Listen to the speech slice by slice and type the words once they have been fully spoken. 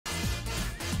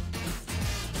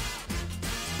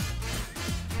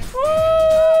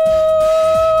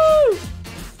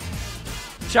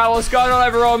Chat, what's going on,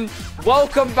 everyone?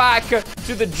 Welcome back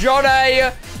to the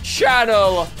Jonnaay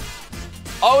channel.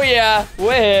 Oh, yeah,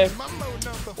 we're here.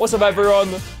 What's up, everyone?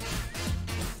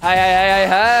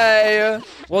 Hey.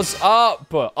 What's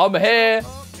up? I'm here.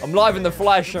 I'm live in the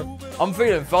flesh. I'm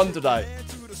feeling fun today.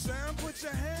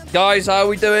 Guys, how are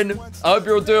we doing? I hope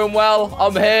you're all doing well.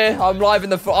 I'm here. I'm live in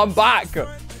the... I'm back.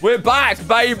 We're back,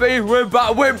 baby. We're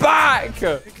back.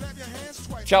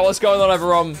 Chat, what's going on,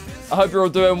 everyone? I hope you're all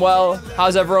doing well.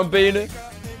 How's everyone been?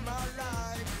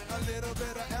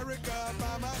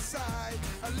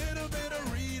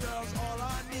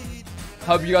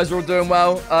 Hope you guys are all doing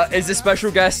well. Is this special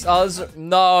guest us?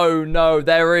 No.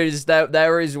 There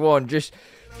is one. Just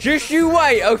you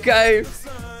wait, okay?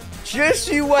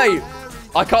 Just you wait.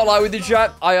 I can't lie with you,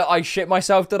 chat. I shit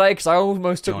myself today because I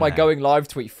almost took my going live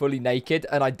tweet fully naked,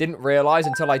 and I didn't realize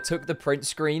until I took the print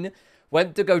screen,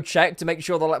 went to go check to make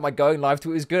sure that like my going live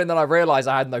tweet was good, and then I realized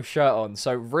I had no shirt on.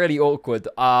 So really awkward.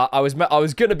 I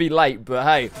was gonna be late, but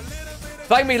hey,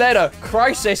 thank me later.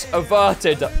 Crisis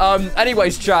averted.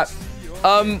 Anyways, chat.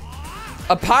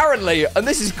 Apparently, and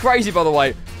this is crazy by the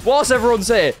way, whilst everyone's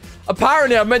here,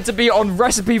 apparently I'm meant to be on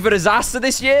Recipe for Disaster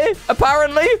this year.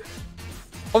 Apparently.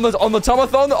 On the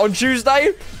Tomathon on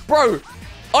Tuesday. Bro,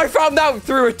 I found out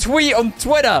through a tweet on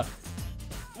Twitter.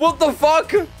 What the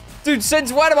fuck? Dude,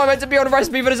 since when am I meant to be on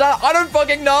Recipe for Disaster? I don't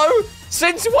fucking know.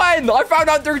 Since when? I found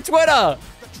out through Twitter.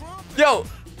 Yo.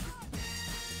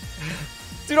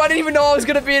 Dude, I didn't even know I was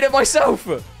going to be in it myself.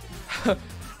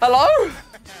 Hello?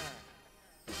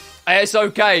 It's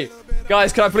okay.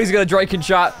 Guys, can I please get a Drake in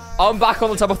chat? I'm back on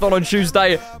the Tomathon on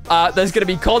Tuesday. There's going to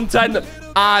be content.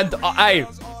 And, hey.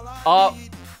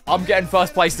 I'm getting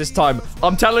first place this time.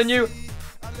 I'm telling you,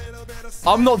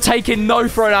 I'm not taking no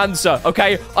for an answer,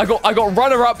 okay? I got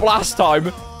runner-up last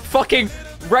time. Fucking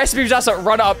Recipe Disaster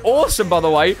runner-up. Awesome, by the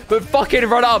way. But fucking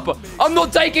runner-up. I'm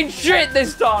not taking shit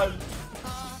this time.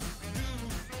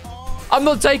 I'm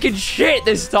not taking shit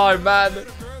this time, man.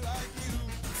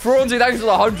 Franzi, thanks for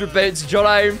the 100 bits.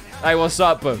 Jonnaay, hey, what's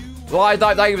up? Thank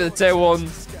you for the tier 1.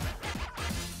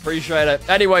 Appreciate it.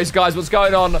 Anyways, guys, what's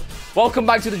going on? Welcome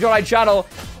back to the Jonnaay channel.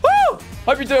 Woo!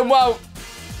 Hope you're doing well.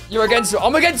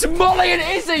 I'm against Molly and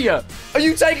Izzy. Are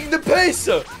you taking the piss?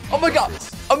 Oh my god.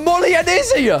 Molly and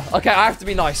Izzy. Okay, I have to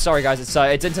be nice. Sorry, guys.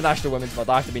 It's International Women's Month.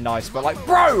 I have to be nice. But like,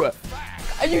 bro,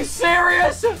 are you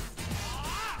serious?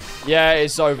 Yeah,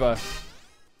 it's over.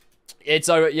 It's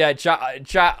over. Yeah,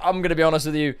 chat. I'm gonna be honest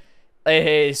with you.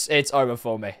 It's over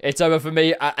for me. It's over for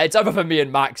me. It's over for me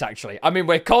and Max, actually. I mean,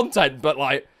 we're content, but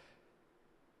like,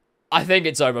 I think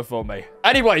it's over for me.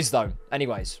 Anyways, though.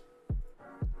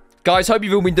 Guys, hope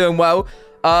you've all been doing well.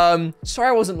 Sorry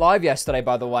I wasn't live yesterday,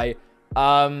 by the way.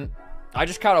 I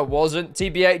just kind of wasn't,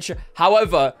 TBH.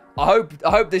 However, I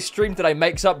hope this stream today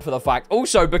makes up for the fact.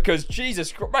 Also, because,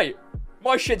 Jesus Christ, mate,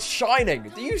 my shit's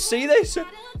shining. Do you see this?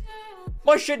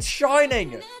 My shit's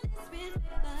shining.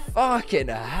 Fucking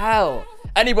hell.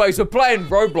 Anyways, we're playing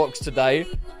Roblox today.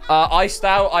 Iced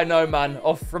Out, I know, man.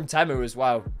 Off from Temu as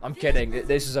well. I'm kidding.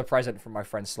 This is a present from my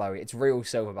friend Slowy. It's real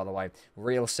silver, by the way.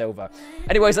 Real silver.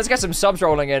 Anyways, let's get some subs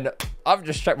rolling in. I've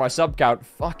just checked my sub count.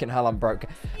 Fucking hell, I'm broke.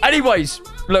 Anyways,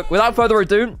 look, without further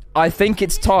ado, I think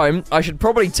it's time. I should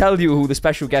probably tell you who the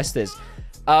special guest is.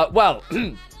 Well,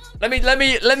 let me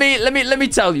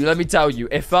tell you.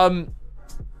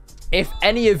 If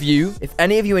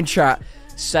any of you in chat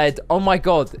said, "Oh my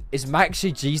god, is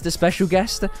Maxi G's the special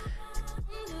guest?"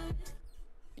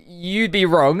 You'd be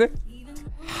wrong.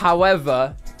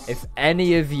 However, if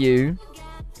any of you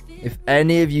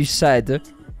said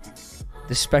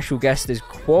the special guest is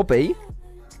Qwobby,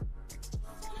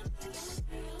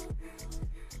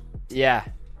 yeah,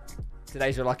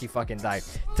 today's your lucky fucking day.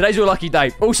 Today's your lucky day.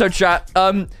 Also, chat,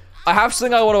 I have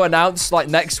something I want to announce like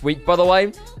next week, by the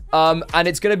way, and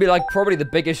it's gonna be like probably the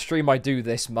biggest stream I do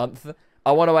this month.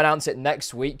 I want to announce it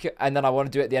next week, and then I want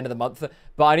to do it at the end of the month.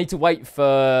 But I need to wait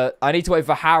for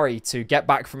Harry to get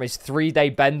back from his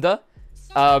 3-day bender,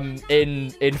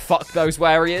 in fuck knows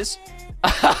where he is.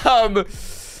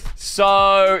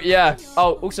 So yeah.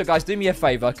 Oh, also guys, do me a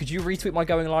favor. Could you retweet my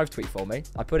going live tweet for me?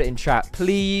 I put it in chat.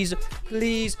 Please.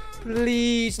 Look,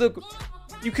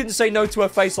 you couldn't say no to a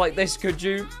face like this, could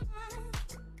you?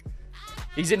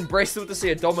 He's in Bristol to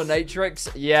see a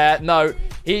dominatrix. Yeah, no.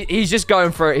 He's just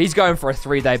going for a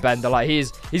 3-day bender. Like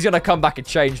he's gonna come back a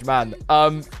changed man.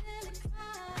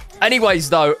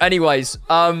 Anyways, what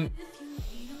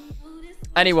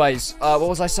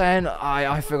was I saying?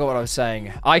 I forgot what I was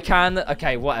saying.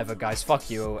 Okay, whatever, guys. Fuck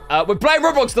you. We're playing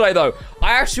Roblox today, though.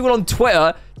 I actually went on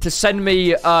Twitter to send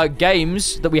me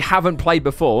games that we haven't played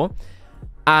before.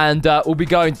 And we'll be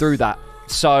going through that.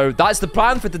 So that's the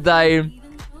plan for today.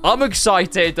 I'm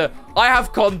excited. I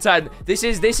have content. This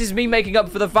is me making up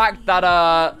for the fact that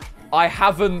I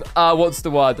haven't what's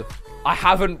the word? I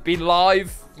haven't been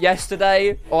live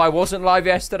yesterday, or I wasn't live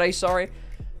yesterday, sorry.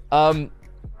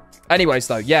 Anyways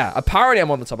though, yeah, apparently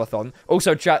I'm on the Topathon.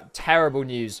 Also, chat, terrible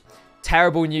news.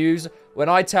 Terrible news. When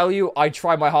I tell you I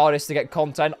try my hardest to get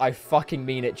content, I fucking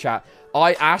mean it, chat.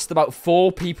 I asked about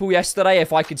 4 people yesterday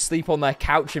if I could sleep on their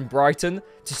couch in Brighton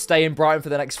to stay in Brighton for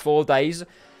the next 4 days.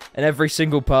 And every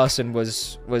single person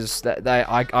was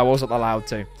I wasn't allowed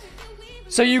to.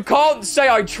 So you can't say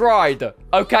I tried,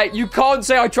 okay? You can't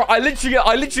say I tried. I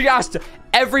literally asked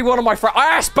every one of my friends. I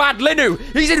asked Bad Linu.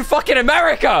 He's in fucking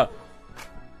America.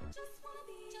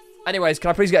 Anyways, can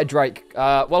I please get a Drake?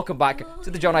 Welcome back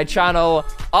to the Jonnaay channel.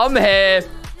 I'm here.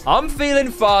 I'm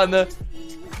feeling fun.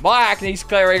 My acne's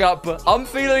clearing up. I'm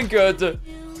feeling good.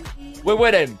 We're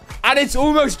winning. And it's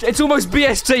almost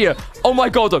BST. Oh my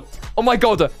god. Oh my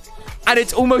god. And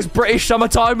it's almost British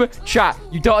summertime. Chat,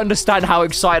 you don't understand how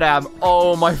excited I am.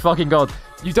 Oh my fucking god.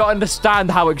 You don't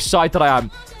understand how excited I am.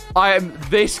 I am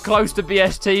this close to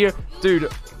BST. Dude,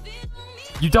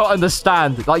 you don't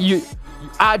understand. Like, you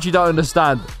actually don't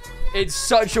understand. It's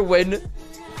such a win.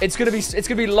 It's gonna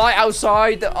be light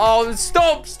outside. Oh,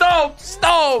 stop.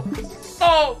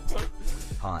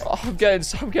 Hi. Oh, I'm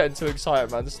getting too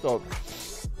excited, man. Stop.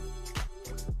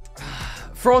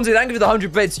 Franzi, thank you for the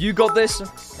 100 bits. You got this.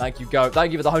 Thank you, Go.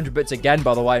 Thank you for the 100 bits again,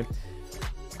 by the way.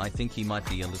 I think he might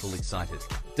be a little excited.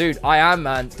 Dude, I am,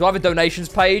 man. Do I have a donations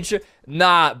page?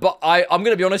 Nah, but I'm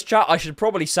going to be honest, chat. I should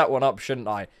probably set one up, shouldn't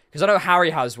I? Because I know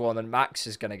Harry has one and Max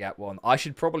is going to get one. I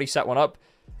should probably set one up.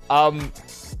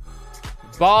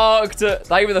 Barked.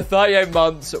 Thank you for the 38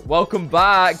 months. Welcome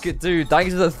back. Dude,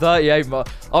 thanks for the 38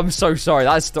 months. I'm so sorry.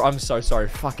 I'm so sorry.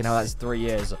 Fucking hell, that's 3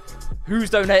 years.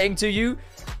 Who's donating to you?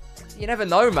 You never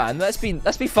know, man. Let's be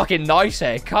fucking nice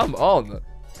here. Come on.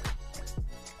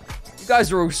 You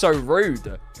guys are all so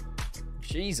rude.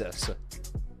 Jesus.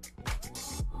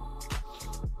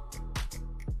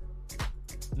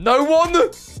 No one?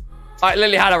 Alright,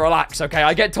 Lily Hannah, relax, okay?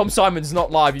 I get Tom Simon's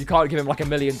not live. You can't give him like $1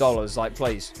 million. Like,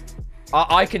 please.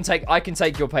 I can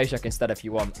take your paycheck instead if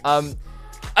you want.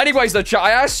 Anyways, though, chat,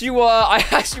 I asked you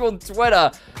on Twitter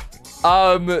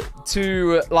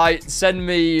to like send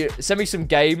me some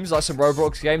games, like some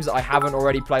Roblox games that I haven't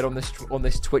already played on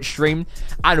this Twitch stream.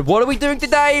 And what are we doing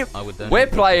today? We're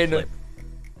playing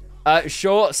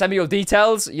sure, send me your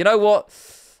details. You know what?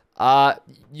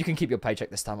 You can keep your paycheck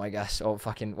this time, I guess, or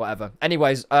fucking whatever.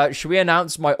 Anyways, should we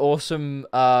announce my awesome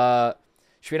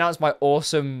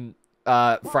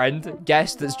friend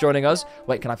guest that's joining us?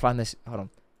 Wait, can I find this? Hold on.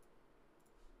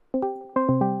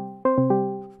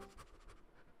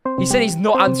 He said he's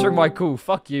not answering my call.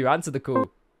 Fuck you. Answer the call.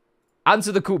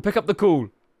 Answer the call. Pick up the call.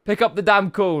 Pick up the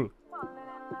damn call.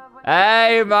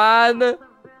 Hey, man.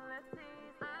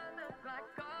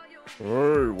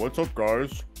 Hey, what's up,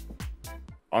 guys?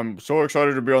 I'm so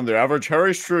excited to be on the Average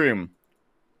Harry stream.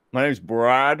 My name's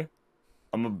Brad.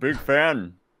 I'm a big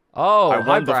fan. Oh, I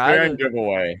won the fan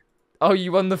giveaway. Oh,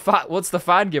 you won the what's the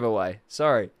fan giveaway?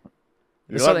 Sorry.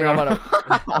 There's something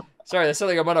Sorry, there's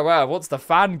something I'm unaware of. What's the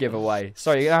fan giveaway?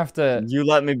 Sorry, you're gonna have to... You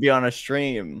let me be on a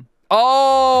stream.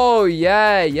 Oh,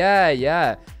 yeah.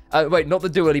 Wait, not the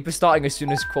Dua Lipa starting as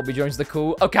soon as Qwobby joins the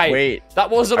call. Okay, wait, that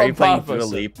wasn't on purpose.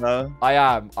 Dua Lipa? I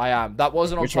am. That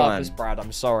wasn't on purpose, Brad.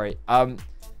 I'm sorry. Have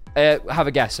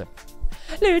a guess.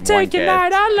 Take your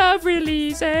night, I love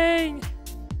releasing.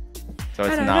 So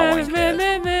it's not one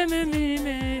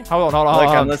guess. Hold on. Look,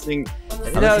 I'm listening to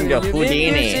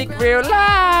Houdini. Music real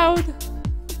loud.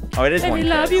 Oh, it is one guess.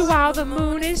 Love you while the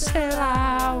moon is still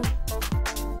out.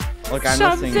 Look, I'm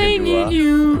listening to Dua. In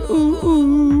you.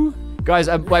 Ooh. Guys,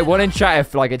 wait, one in chat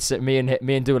if like it's me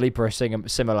and Dua Lipa are singing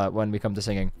similar when we come to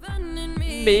singing.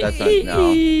 That's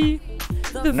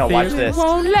not, no, watch this.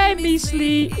 Won't let me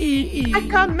sleep. I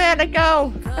come and I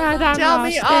go. Tell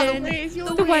me all the ways you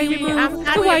the way you move,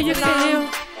 the way you feel.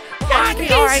 One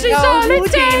kiss is all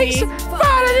it takes.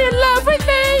 Falling in love with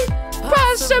me.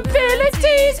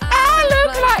 Possibilities. I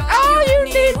look like all you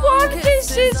need. One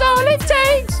kiss is all it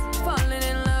takes.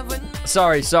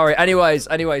 Sorry. Anyways,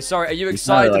 sorry. Are you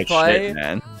excited to play? Shit,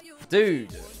 man. Dude,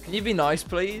 can you be nice,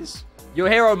 please? You're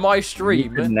here on my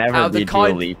stream. You never be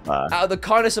Dua Lipa. Out of the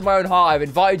kindness of my own heart, I've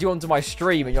invited you onto my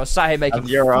stream, and you're sat here making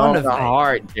your fun own of me.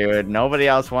 heart, dude. Nobody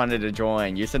else wanted to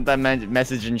join. You sent that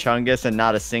message in Chungus, and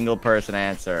not a single person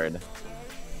answered.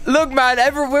 Look, man,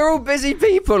 we're all busy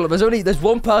people. There's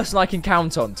one person I can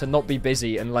count on to not be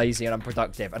busy and lazy and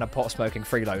unproductive and a pot-smoking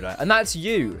freeloader, and that's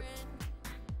you.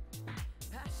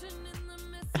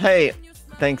 Hey,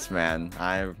 thanks, man.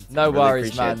 No really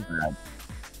worries, man. That.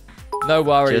 No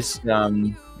worries. Just,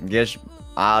 Just,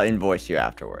 I'll invoice you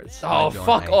afterwards. Oh,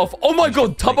 fuck off. Oh my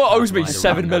god, Tubbo owes me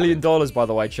 $7 million, by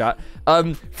the way, chat.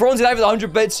 Franz today with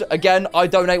 100 bits. Again, I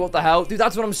donate, what the hell? Dude,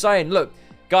 that's what I'm saying. Look,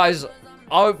 guys,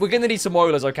 we're gonna need some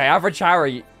oilers, okay? Average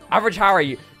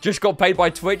Harry just got paid by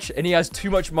Twitch, and he has too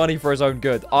much money for his own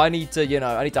good. I need to,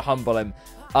 I need to humble him.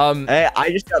 Hey, I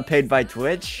just got paid by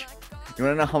Twitch. You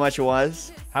wanna know how much it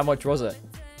was? How much was it?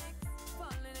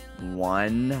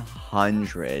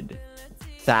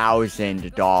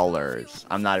 $100,000.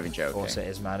 I'm not even joking. Of course it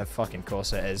is, man. Of fucking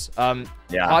course it is.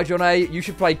 Yeah. Hi, Jonnaay. You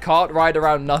should play Cart Ride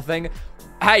Around Nothing.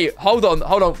 Hey, hold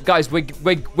on, guys.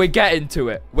 We're getting to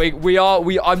it.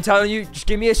 I'm telling you, just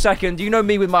give me a second. You know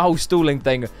me with my whole stalling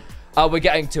thing. We're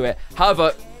getting to it.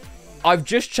 However, I've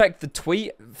just checked the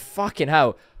tweet. Fucking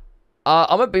hell.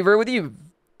 I'm gonna be real with you,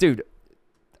 dude.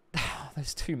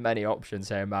 There's too many options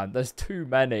here, man. There's too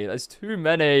many.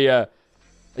 Are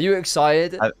you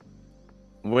excited?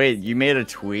 Wait, you made a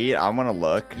tweet? I want to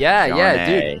look. Yeah,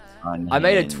 dude. Unhinged. I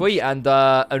made a tweet and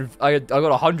I got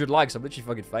 100 likes. I'm literally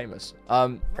fucking famous.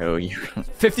 Oh, you.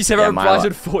 57 replies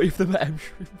and 40 of them are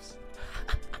M-shrooms.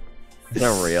 Is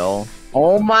that real?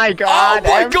 Oh my god! Oh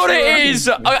my god, it is!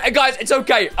 Guys, it's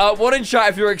okay. One in chat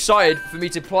if you're excited for me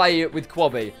to play with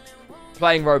Qwobby,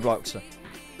 playing Roblox.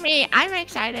 Me, I'm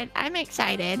excited.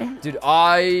 Dude,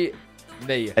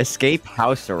 me. Escape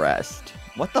house arrest.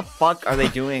 What the fuck are they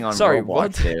doing on Sorry, Roblox,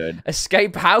 what? dude?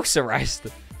 Escape house arrest.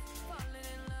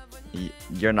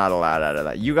 You're not allowed out of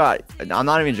that. You got. I'm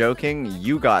not even joking.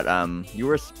 You got. You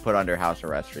were put under house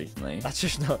arrest recently. That's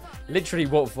just not. Literally,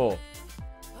 what for?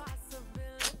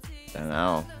 I don't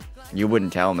know. You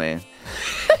wouldn't tell me.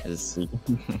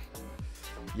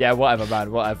 Yeah, whatever,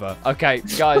 man. Whatever. Okay,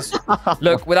 guys.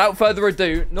 Look, without further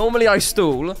ado, normally I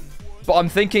stall, but I'm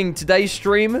thinking today's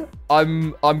stream,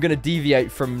 I'm gonna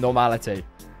deviate from normality.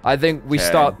 I think we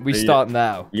start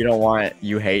now. You don't want.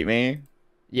 You hate me.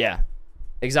 Yeah,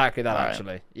 exactly that. All right.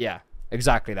 Actually, yeah,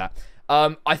 exactly that.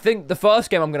 I think the first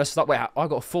game I'm gonna start. Wait, I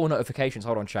got 4 notifications.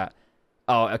 Hold on, chat.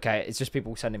 Oh, okay. It's just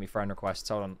people sending me friend requests.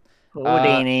 Hold on.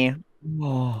 Houdini.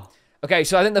 Okay,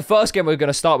 so I think the first game we're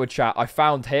gonna start with, chat, I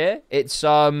found here. It's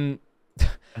That's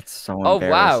so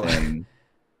embarrassing.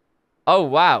 Oh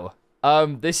wow.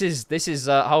 This is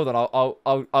hold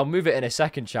on, I'll move it in a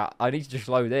second, chat. I need to just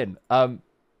load in.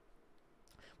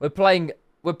 We're playing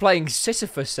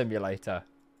Sisyphus Simulator.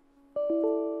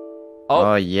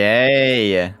 Oh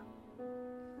yay.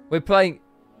 We're playing.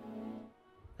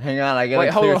 Hang on, I got Wait,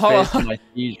 a clear hold on. space on my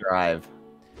C drive.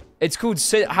 It's called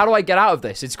how do I get out of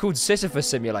this? It's called Sisyphus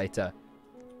Simulator.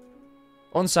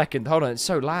 1 second, hold on, it's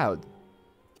so loud.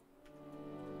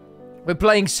 We're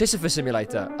playing Sisyphus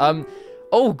Simulator.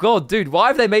 Oh god, dude, why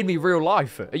have they made me real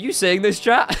life? Are you seeing this,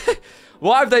 chat?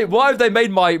 why have they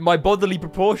made my bodily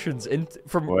proportions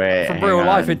from real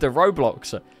life into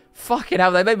Roblox? Fucking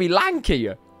hell, they made me lanky.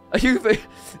 Are you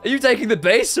taking the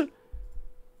base?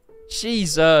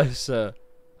 Jesus.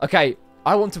 Okay,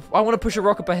 I want to push a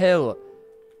rock up a hill.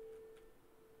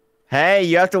 Hey,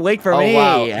 you have to wait for me.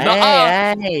 Wow.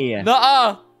 Hey.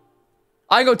 Nuh-uh.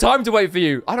 I ain't got time to wait for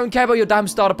you. I don't care about your damn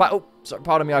starter pack. Oh, sorry,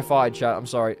 pardon me, I fired, chat. I'm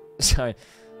sorry. Sorry.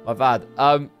 My bad.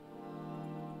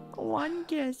 One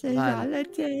kiss is all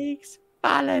it takes.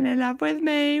 Falling in love with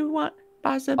me. What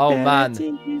possibilities? Oh,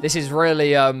 man. This is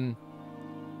really,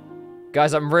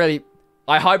 guys, I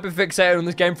hyperfixated on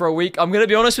this game for a week. I'm gonna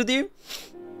be honest with you.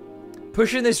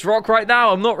 Pushing this rock right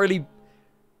now, I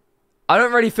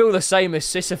don't really feel the same as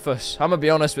Sisyphus. I'm gonna be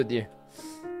honest with you.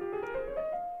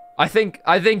 I think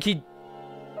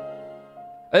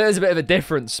there's a bit of a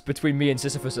difference between me and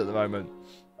Sisyphus at the moment.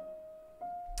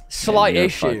 Slight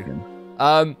issue.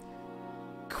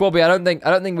 Qwobby, I don't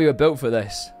think we were built for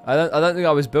this. I don't think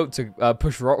I was built to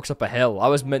push rocks up a hill. I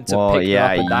was meant to pick them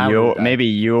up and down. Maybe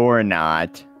you're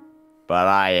not, but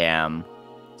I am.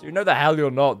 Dude, no the hell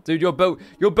you're not. Dude, you're built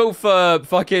for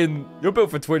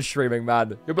Twitch streaming,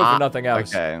 man. You're built for nothing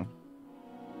else. Okay.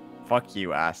 Fuck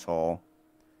you, asshole.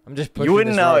 I'm just pushing You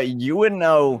wouldn't this know. rock. You wouldn't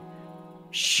know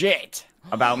shit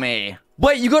about me.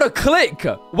 Wait, you gotta click.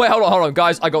 Wait, hold on,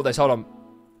 guys. I got this. Hold on.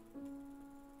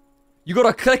 You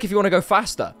gotta click if you want to go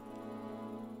faster.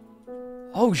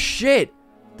 Oh shit!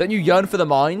 Don't you yearn for the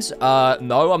mines?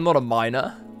 No, I'm not a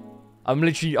miner. I'm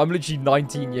literally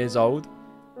 19 years old.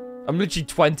 I'm literally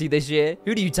 20 this year.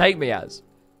 Who do you take me as?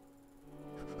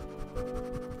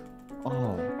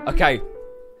 Oh. Okay,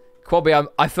 Qwobby,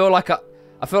 I feel like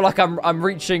I'm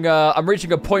reaching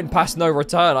a point past no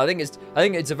return. I think it's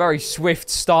a very swift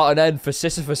start and end for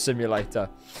Sisyphus Simulator.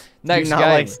 Next Do you not game.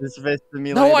 like Sisyphus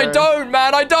Simulator? No, I don't,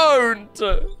 man. I don't.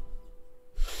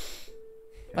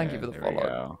 Thank you for the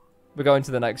follow. We're going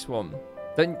to the next one.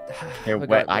 Don't. Hey,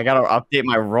 wait, I gotta update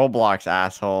my Roblox,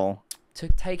 asshole.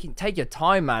 Take your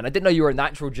time, man. I didn't know you were a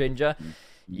natural ginger.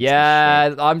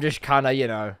 Yeah, I'm just kind of,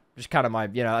 that's kind of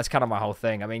my whole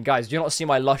thing. I mean, guys, do you not see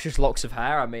my luscious locks of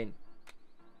hair? I mean,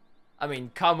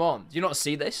 come on. Do you not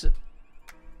see this?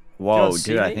 Whoa,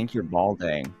 dude, I think you're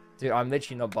balding. Dude, I'm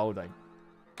literally not balding.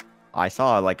 I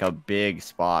saw like a big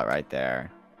spot right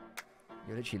there.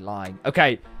 You're literally lying.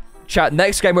 Okay, chat,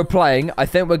 next game we're playing, I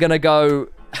think we're gonna go...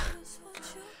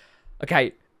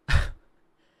 Okay.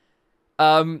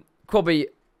 Qwobby,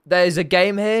 there's a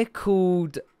game here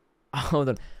called... Hold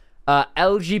on.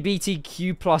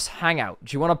 LGBTQ plus Hangout.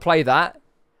 Do you want to play that?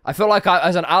 I feel like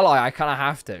as an ally, I kind of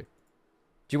have to. Do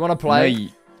you want to play? Do you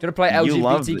want to play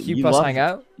LGBTQ plus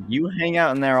Hangout? You hang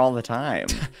out in there all the time.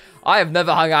 I have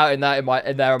never hung out in there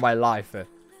in my life.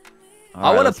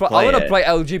 I want to play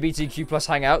LGBTQ plus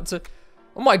Hangout.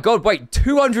 Oh my god! Wait,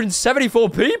 274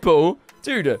 people,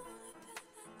 dude.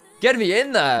 Get me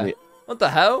in there. Wait. What the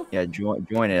hell? Yeah, join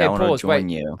it. Okay, I want to join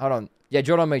you. Hold on. Yeah,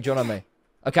 join on me.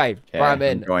 Okay, right, I'm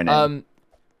in.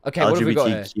 Okay, what have we got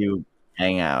here? LGBTQ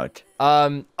Hangout.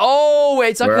 Oh,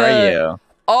 it's like Where are you?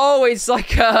 Oh, it's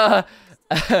like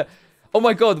oh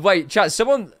my god! Wait, chat.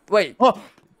 Someone, wait.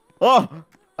 I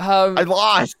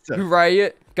lost.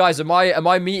 Hooray, guys! Am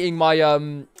I meeting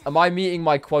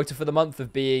my quota for the month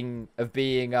of being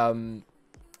an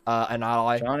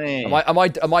ally? Johnny. Am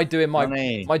I doing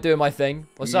my thing?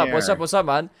 What's up,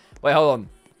 man? Wait, hold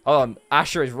on.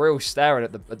 Asher is real staring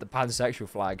at the pansexual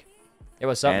flag. Hey,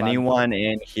 what's up, Anyone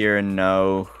in here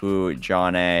know who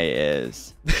Jonnaay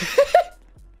is?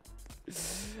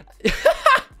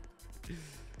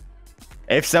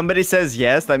 If somebody says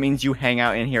yes, that means you hang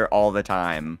out in here all the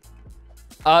time.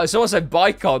 Someone said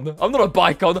bicon. I'm not a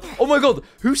bicon. Oh my god,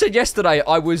 who said yesterday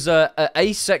I was a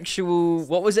asexual?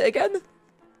 What was it again?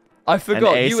 I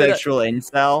forgot. An asexual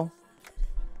incel.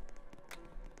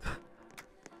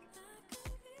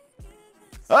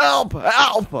 Help!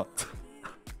 Help! What?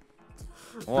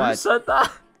 Who said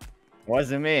that?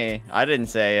 Wasn't me. I didn't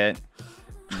say it.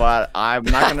 But I'm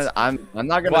not gonna. I'm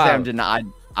not gonna say I'm denied.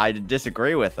 I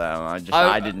disagree with them.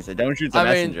 I didn't say. Don't shoot the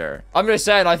messenger. I'm just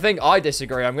saying. I think I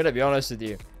disagree. I'm gonna be honest with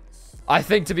you. I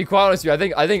think, to be quite honest with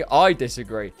you, I think I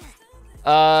disagree.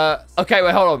 Okay,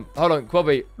 wait, hold on,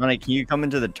 Qwobby. Johnny, can you come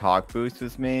into the talk booth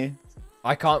with me?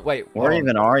 I can't wait. Where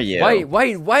even are you?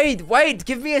 Wait.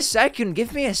 Give me a second,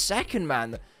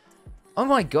 man. Oh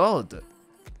my god.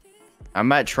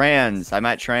 I'm at trans.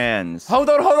 Hold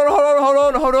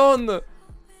on.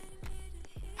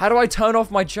 How do I turn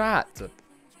off my chat?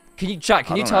 Can you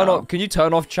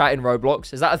turn off chat in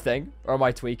Roblox? Is that a thing? Or am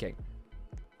I tweaking?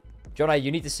 Jonnaay,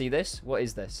 you need to see this. What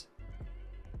is this?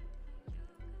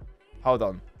 Hold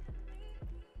on.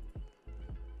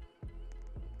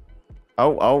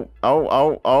 Oh.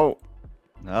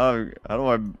 No, how do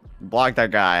I block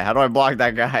that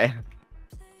guy?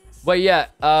 Wait, yeah.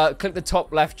 Click the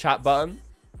top left chat button.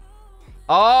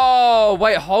 Oh,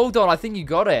 wait, hold on. I think you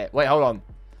got it. Wait, hold on.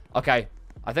 Okay.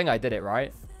 I think I did it,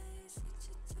 right?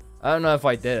 I don't know if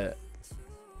I did it.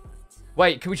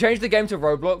 Wait, can we change the game to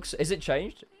Roblox? Is it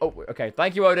changed? Oh, okay.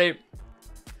 Thank you, Odie.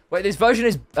 Wait, this version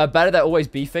is better than always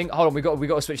beefing. Hold on, we got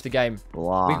to switch the game. We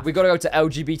got to go to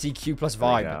LGBTQ plus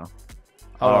vibe.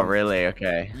 Oh, really?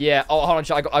 Okay. Yeah. Oh, hold on,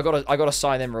 chat. I gotta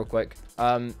sign in real quick.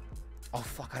 Oh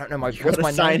fuck, I don't know what's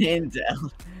my sign name. In to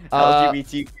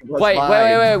LGBTQ plus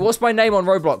wait. What's my name on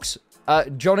Roblox?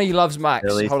 Johnny loves Max.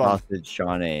 Silly Hold on. Sausage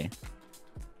Johnny.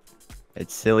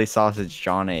 It's Silly Sausage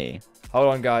Johnny.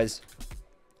 Hold on, guys.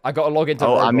 I gotta log into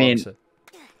Roblox. I mean,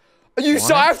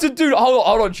 so I have to do.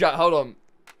 Hold on, chat. Hold on.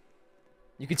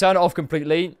 You can turn it off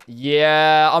completely.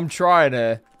 Yeah, I'm trying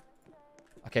to.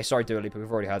 Okay, sorry, Dua Lipa.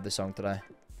 We've already heard this song today.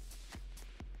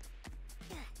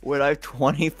 Wait, I have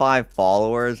 25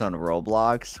 followers on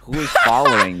Roblox. Who is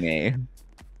following me?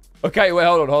 Okay, wait,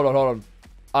 hold on.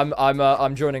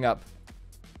 I'm joining up.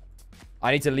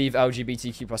 I need to leave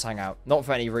LGBTQ plus Hangout. Not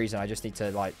for any reason. I just need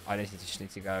to just need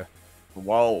to go.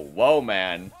 Whoa,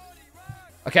 man.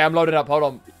 Okay, I'm loaded up. Hold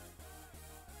on.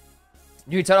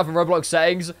 You can turn off in Roblox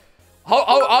settings. Hold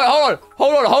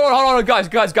on, guys.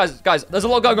 There's a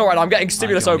lot going on right now. I'm getting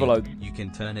stimulus overload. You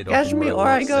can turn it off. Catch me or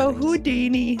I go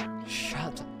Houdini. Shut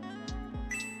up.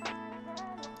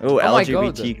 Oh,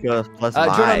 LGBTQ plus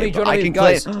vibe. Join on me,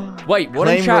 guys. Wait, one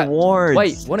in chat. Rewards.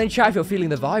 Wait, one in chat if you're feeling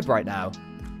the vibe right now.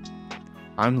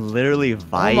 I'm literally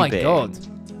vibing. Oh my god.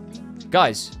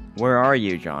 Guys. Where are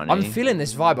you, Johnny? I'm feeling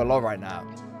this vibe a lot right now.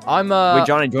 Wait,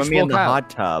 Johnny, join me in the hot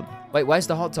tub. Wait, where's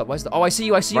the hot tub? Oh, I see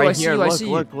you.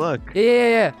 Look.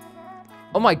 Yeah.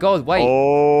 Oh my god, wait.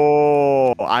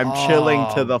 Oh, I'm chilling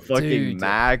to the fucking dude.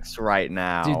 max right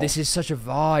now. Dude, this is such a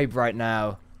vibe right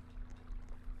now.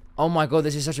 Oh my god,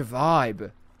 this is such a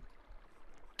vibe.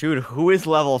 Dude, who is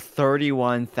level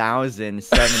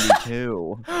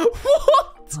 31,072?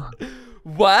 What?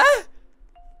 Where?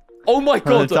 Oh my On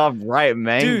god. the top right,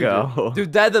 Mango.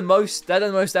 Dude, they're the most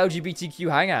LGBTQ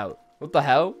hangout. What the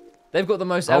hell? They've got the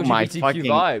most LGBTQ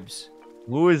vibes.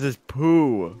 Who is this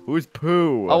Pooh? Who's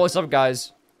Pooh? Oh, what's up,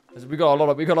 guys? We got a lot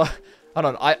of. Hold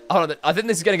on. I think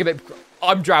this is getting a bit.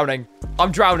 I'm drowning.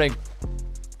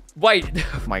 Wait.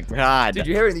 Oh my god. Did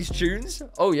you hear these tunes?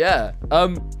 Oh yeah.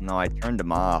 No, I turned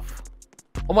them off.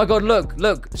 Oh my god,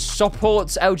 look.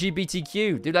 Supports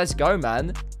LGBTQ. Dude, let's go,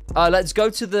 man. Let's go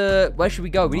to the. Where should we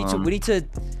go? We need to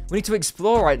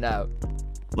explore right now.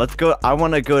 Let's go. I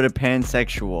want to go to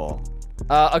pansexual.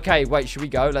 Okay, wait. Should we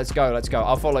go? Let's go.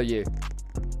 I'll follow you.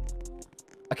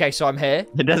 Okay, so I'm here.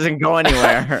 It doesn't go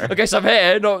anywhere. Okay, so I'm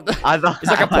here. No, I thought it's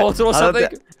like a portal or something.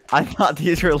 I thought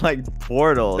these were like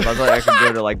portals. I thought I could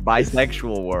go to like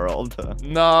bisexual world.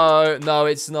 No,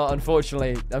 it's not.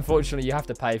 Unfortunately, you have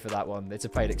to pay for that one. It's a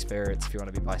paid experience if you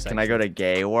want to be bisexual. Can I go to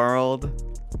gay world?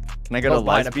 Can I go to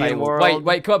lesbian world?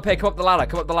 Wait, come up here. Come up the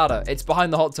ladder. It's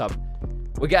behind the hot tub.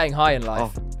 We're getting high in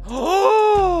life.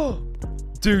 Oh,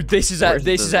 dude, this is a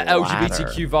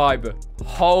LGBTQ vibe.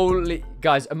 Holy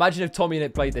guys, imagine if Tommy and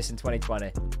Nick played this in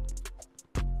 2020.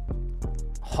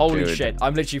 Holy shit,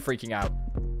 I'm literally freaking out.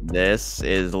 This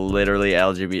is literally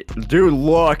LGBT. Dude,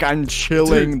 look, I'm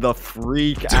chilling the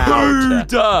freak out.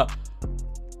 Dude,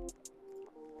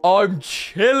 I'm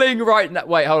chilling right now.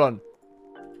 Wait, hold on.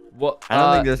 What? I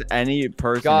don't think there's any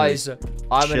person. Guys,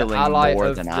 I'm an ally more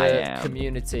of than the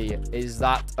community. Is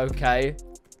that okay?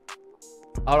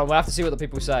 Hold on, we'll have to see what the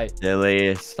people say.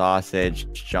 Dilly, sausage,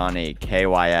 Johnny,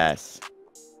 KYS.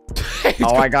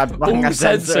 Oh, I got all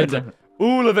censored.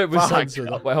 All of it was censored.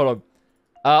 Wait, hold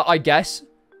on. I guess.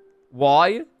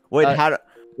 Why? Wait, how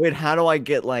do I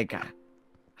get like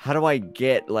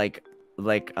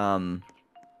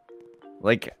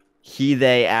he,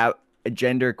 they, out,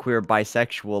 gender queer,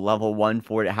 bisexual, level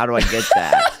 140? How do I get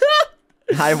that?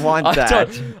 I want that.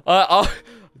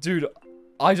 Dude,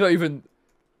 I don't even.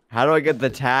 How do I get the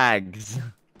tags?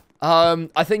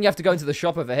 I think you have to go into the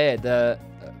shop over here.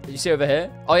 You see over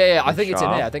here? Oh yeah. I think it's in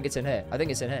here.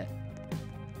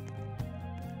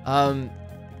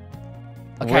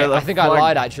 Okay, I think I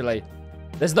lied actually.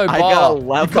 There's no bar. I gotta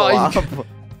level up.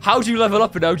 How do you level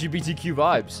up in LGBTQ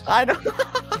vibes? I don't know.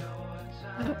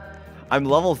 I'm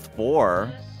level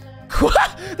 4.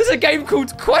 There's a game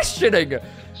called Questioning.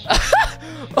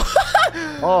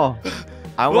 Oh,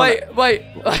 wait.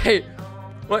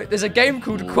 There's a game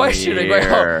called Questioning. Wait,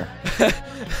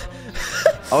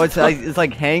 oh, it's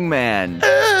like Hangman.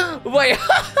 Wait,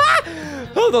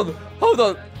 hold on. Wait, hold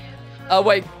on.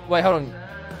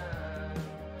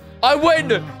 I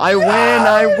win. I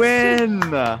win.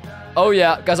 Oh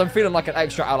yeah, guys, I'm feeling like an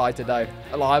extra ally today.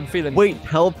 I'm feeling. Wait,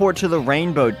 teleport to the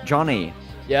rainbow, Johnny.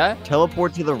 Yeah.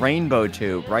 Teleport to the rainbow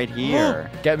tube right here.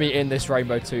 Get me in this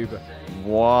rainbow tube.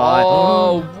 What?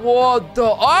 Oh, what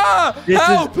the?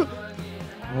 Help!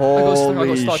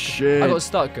 Holy shit! I got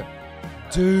stuck.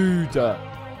 Dude.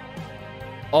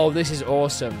 Oh, this is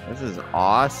awesome. This is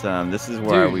awesome. This is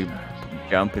where we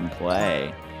jump and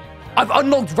play. I've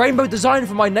unlocked rainbow design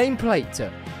for my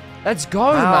nameplate. Let's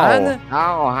go, man.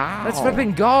 How? Let's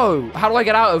flipping go. How do I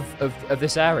get out of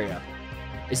this area?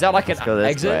 Is that like an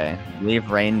exit? Way.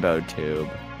 Leave rainbow tube.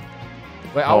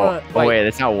 Wait, wait,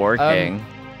 it's not working.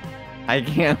 I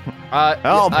can't.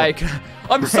 Help!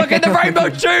 I'm stuck in the rainbow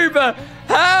tube.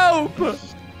 Help!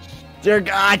 Dear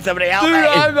God, somebody help me!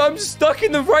 Dude, I'm stuck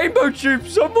in the rainbow tube.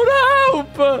 Someone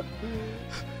help!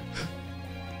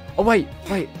 Oh wait.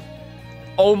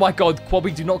 Oh my God,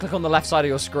 Qwobby, do not click on the left side of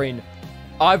your screen.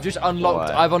 I've just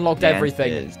unlocked. I've unlocked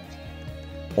everything.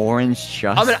 Orange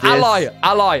justice. I'm an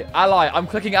ally. I'm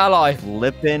clicking ally.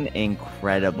 Flippin'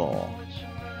 incredible.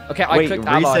 Okay, I clicked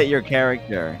ally. Reset your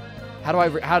character. How do I?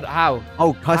 How?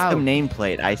 Oh, custom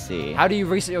nameplate. I see. How do you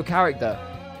reset your character?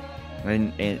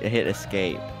 And hit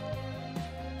escape.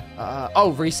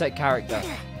 Oh, reset character.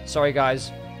 Sorry,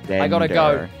 guys. I gotta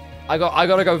go. I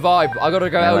gotta go vibe. I gotta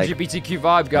go LGBTQ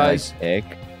vibe, guys.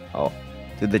 Oh,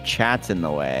 dude, the chat's in the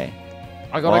way.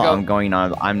 I gotta go. I'm going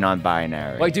on. I'm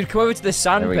non-binary. Wait, dude, come over to the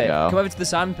sand pit. Go. Come over to the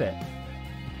sand pit.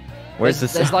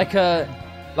 There's like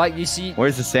you see.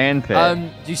 Where's the sand pit?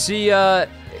 Do you see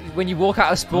when you walk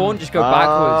out of spawn, just go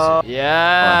backwards.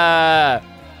 Yeah.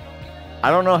 I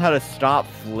don't know how to stop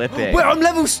flipping. Wait,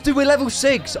 we're level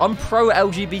 6. I'm pro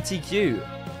LGBTQ.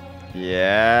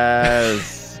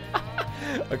 Yes.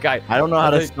 Okay. I don't know how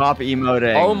to stop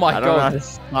emoting. Oh my I don't know how god. to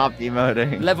stop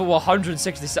emoting. Level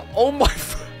 167. Oh my.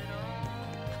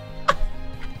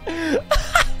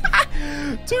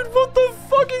 Dude, what the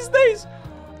fuck is this?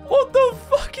 What the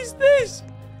fuck is this?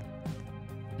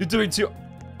 You're doing too.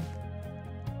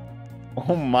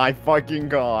 Oh my fucking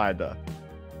god.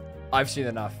 I've seen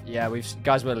enough. Yeah,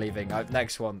 guys, we're leaving.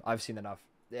 Next one. I've seen enough.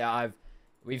 Yeah,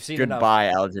 we've seen enough.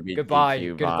 Goodbye, LGBTQ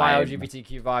Goodbye vibe.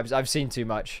 LGBTQ vibes. I've seen too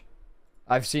much.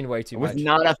 I've seen way too I was much.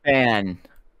 not a fan.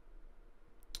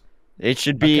 It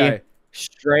should be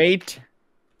straight.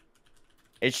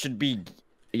 It should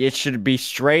be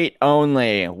straight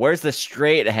only. Where's the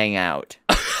straight hangout?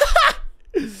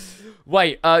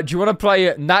 Wait, do you want to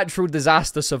play Natural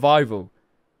Disaster Survival?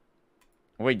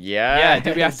 Wait, yeah. Yeah,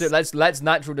 do we have to? Let's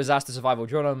Natural Disaster Survival.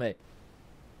 Join on me.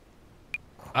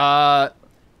 Do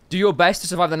your best to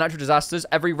survive the natural disasters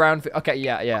every round. Okay,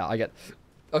 yeah, I get.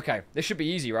 Okay, this should be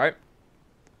easy, right?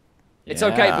 It's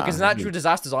okay because natural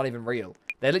disasters aren't even real.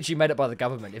 They're literally made up by the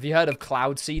government. Have you heard of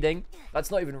cloud seeding?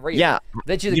 That's not even real. Yeah.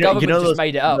 Literally, the government just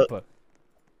made it up.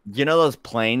 You know those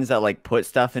planes that like put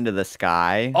stuff into the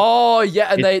sky? Oh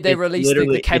yeah, and they release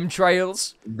the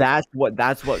chemtrails. That's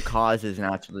what causes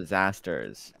natural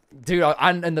disasters. Dude,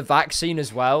 and the vaccine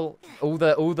as well. All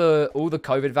the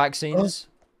COVID vaccines.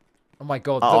 Oh my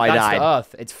god, oh, look, that's the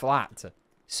Earth. It's flat.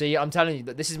 See, I'm telling you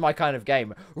that this is my kind of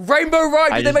game. Rainbow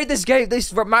Ride, they made this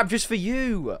map just for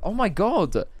you. Oh my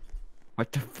god.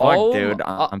 What the fuck, dude?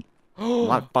 I'm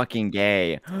not fucking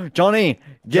gay. Johnny,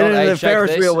 get into the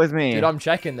Ferris wheel with me. Dude, I'm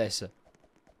checking this.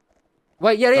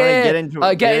 Wait, yeah.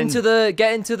 Get into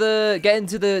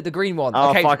the green one. Oh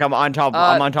okay. fuck, I'm on top.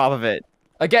 I'm on top of it.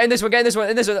 Get in this one.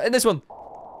 In this one.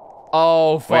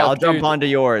 Oh fuck. Wait, I'll jump onto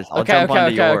yours.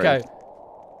 Okay.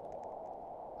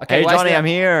 Okay, hey Johnny, I'm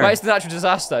here. Where's the natural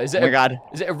disaster? Is it? Oh my god.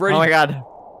 Is it a really? Oh my god.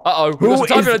 Uh-oh. Who is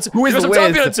Liz? We got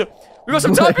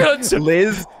some turbulence.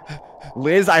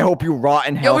 Liz, I hope you rot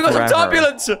in hell. Yo, we got some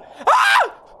turbulence.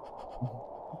 Ah!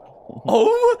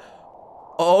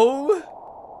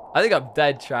 Oh. I think I'm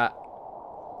dead, chat.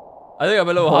 I think I'm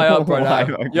a little high up right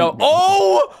now. Yo.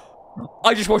 Oh!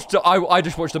 I just watched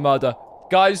a murder,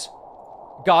 guys.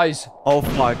 Oh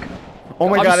fuck. Oh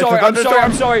my god,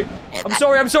 I'm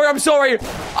sorry.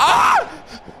 Ah!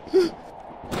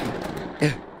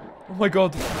 Oh my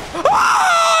god.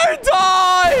 Ah! I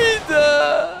died!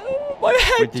 My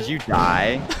head. Wait, did you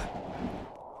die?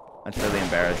 That's really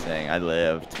embarrassing. I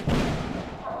lived.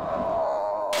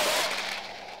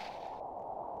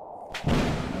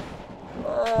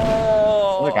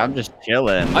 Look, I'm just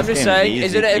chilling. I'm just saying,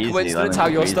 isn't it a coincidence how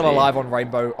you're still alive on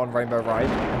Rainbow Ride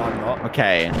and I'm not?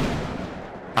 Okay.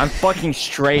 I'm fucking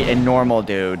straight and normal,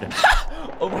 dude.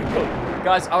 Oh my god.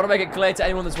 Guys, I want to make it clear to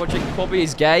anyone that's watching, Qwobby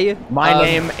is gay. My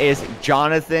name is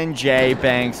Jonathan J.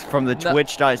 Banks from the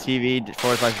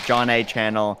twitch.tv/Jonnaay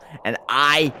channel, and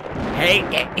I hate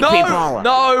gay people.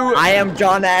 No! I am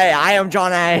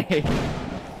Jonnaay.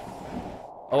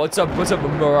 Oh, what's up,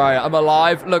 Mariah? I'm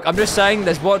alive. Look, I'm just saying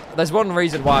there's one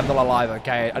reason why I'm not alive,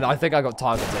 okay? And I think I got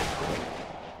targeted.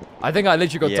 I think I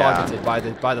literally got targeted by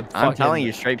the fucking... I'm telling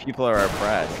you, straight people are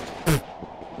oppressed.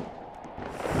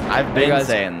 I've been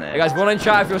saying this. You guys want to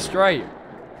chat if you're straight?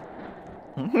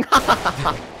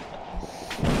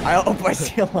 I hope I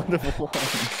see a lot of ones.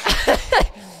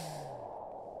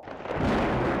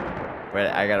 Wait,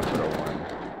 I gotta put a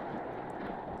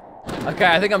 1. Okay,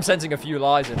 I think I'm sensing a few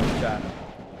lies in the chat.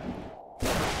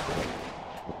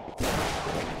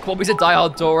 Qwobby's a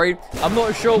diehard Tory. I'm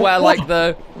not sure where like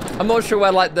the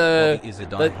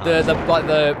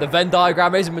Venn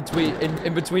diagram is in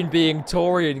between being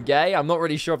Tory and gay. I'm not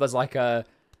really sure if there's like a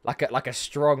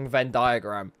strong Venn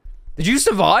diagram. Did you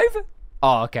survive?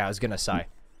 Oh, okay. I was gonna say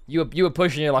you were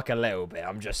pushing it like a little bit.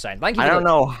 I'm just saying. Thank you. I don't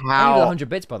know how. Thank you for the 100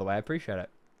 bits, by the way. I appreciate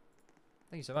it.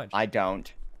 Thank you so much. I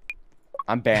don't.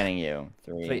 I'm banning you.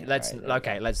 3. Please, let's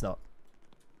not.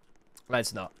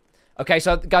 Let's not. Okay,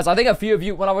 so guys, I think a few of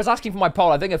you, when I was asking for my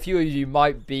poll, I think a few of you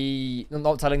might be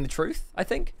not telling the truth, I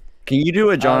think. Can you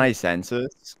do a Jonnaay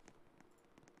census?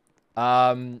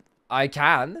 I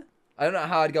can. I don't know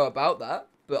how I'd go about that,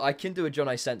 but I can do a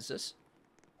Jonnaay census.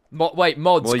 Wait,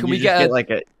 mods, well, can we get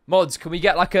like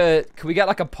a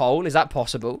poll? Is that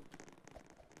possible?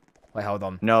 Wait, hold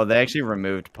on. No, they actually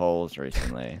removed polls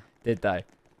recently. Did they?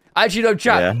 Actually, no,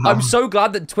 chat. Yeah. I'm so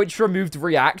glad that Twitch removed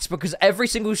reacts because every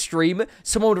single stream,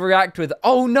 someone would react with,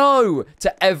 "Oh no,"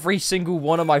 to every single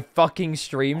one of my fucking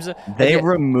streams. They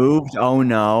removed, oh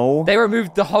no. They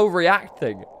removed the whole react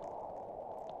thing.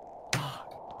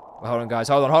 Hold on, guys.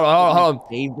 Hold on.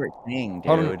 Favorite thing, dude.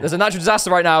 Hold on. There's a natural disaster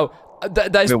right now.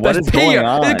 There's what is pee. going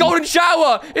on? It's a golden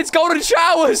shower. It's golden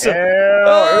showers.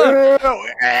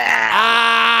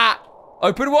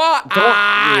 Open what?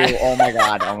 Oh my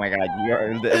god. Oh my god.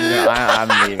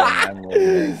 I'm leaving. I'm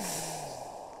leaving.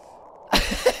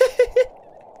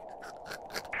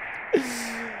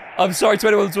 I'm sorry to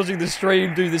anyone that's watching the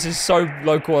stream, dude. This is so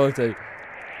low quality.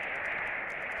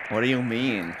 What do you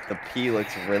mean? The pee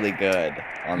looks really good.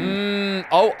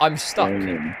 Oh, I'm stuck.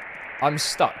 Stream. I'm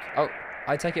stuck. Oh,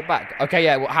 I take it back. Okay,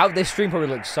 yeah. Well, how this stream probably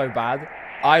looks so bad.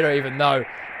 I don't even know.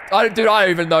 I don't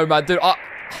even know, man. Dude, I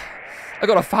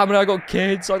got a family. I got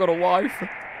kids. I got a wife.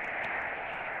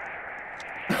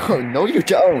 Oh no, you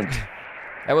don't.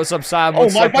 Hey, what's up, Sam?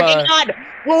 What's my up, fucking god!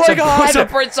 Oh my god! What's up,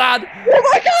 Prince Ad?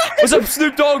 Oh my god! What's up,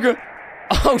 Snoop Dogg?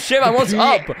 Oh shit, man. What's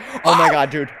up? Oh my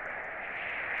god, dude.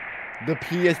 The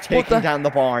pee is taking down the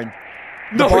barn.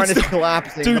 The barn is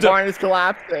collapsing. Dude, the barn is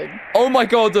collapsing. Oh my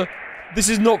god. This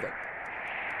is not...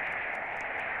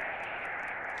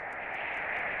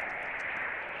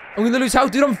 I'm gonna lose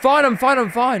health. Dude, I'm fine. I'm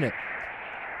fine.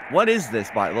 What is this,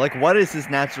 like, what is this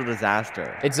natural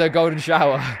disaster? It's a golden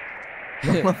shower.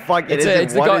 Fuck it.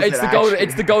 It's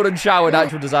the golden shower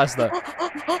natural disaster.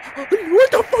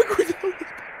 What the fuck was that?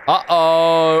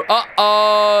 Uh-oh.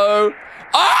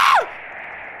 Ah!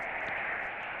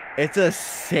 It's a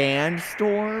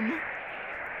sandstorm?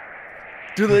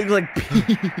 Dude, it looks like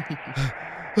pee.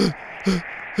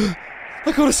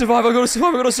 I gotta survive. I will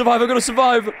survive.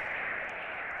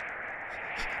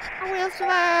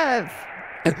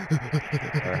 Or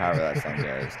however that song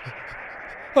goes.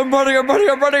 I'm running.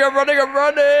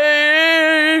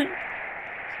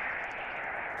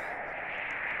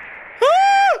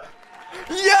 Ah!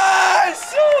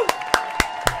 Yes!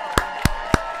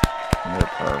 You're a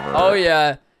pervert. Oh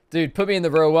yeah. Dude, put me in the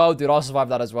real world, dude. I'll survive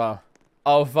that as well.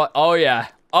 Oh fuck. Oh yeah.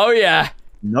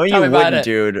 No, you wouldn't,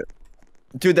 dude.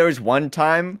 Dude, there was one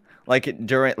time,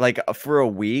 for a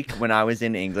week when I was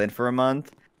in England for a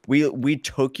month, we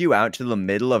took you out to the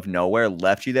middle of nowhere,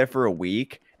 left you there for a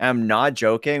week. And I'm not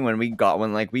joking. When we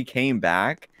came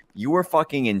back, you were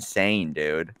fucking insane,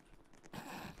 dude.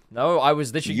 No, I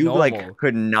was literally normal.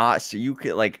 could not. You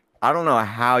could I don't know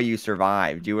how you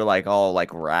survived. You were all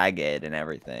ragged and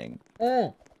everything.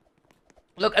 Look,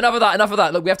 enough of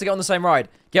that. Look, we have to get on the same ride.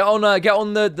 Get on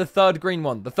the third green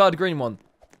one.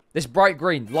 This bright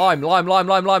green. Lime.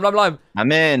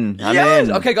 I'm in.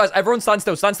 Okay, guys, everyone stand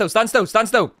still.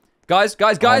 Guys.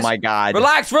 Oh my god.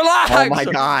 Relax. Oh my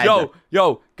god.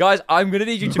 Yo, guys, I'm gonna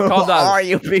need you to calm down. Who are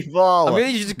you people? I'm gonna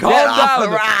need you to calm Get down. off the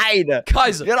ride.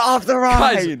 Guys, get off the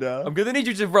ride. Guys, I'm gonna need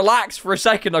you to relax for a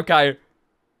second, okay?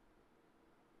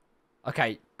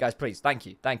 Okay, guys, please. Thank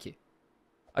you.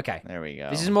 Okay. There we go.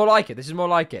 This is more like it.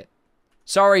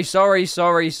 Sorry.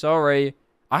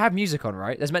 I have music on,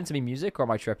 right? There's meant to be music, or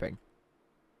am I tripping?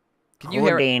 Can you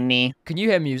hear it? Can you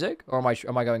hear music, or am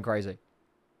I going crazy?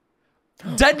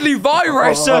 Deadly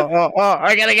virus!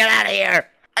 I gotta get out of here!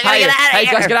 Hey,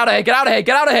 guys, get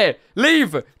out of here!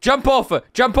 Leave! Jump off!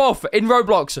 In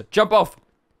Roblox! Jump off!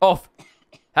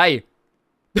 Hey!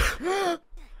 I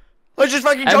just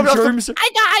fucking jumped off the...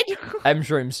 I died!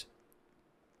 M-Shrooms.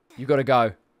 You gotta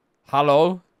go.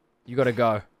 Hello? You gotta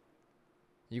go.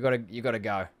 You gotta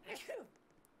go.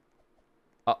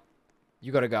 Oh,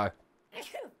 you gotta go.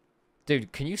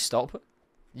 Dude, can you stop?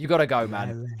 You gotta go,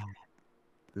 man.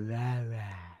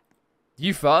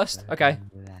 You first? Okay.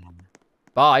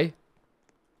 Bye.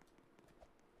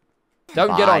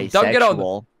 Don't get on.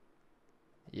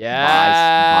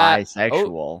 Yeah.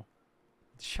 Bisexual. Oh.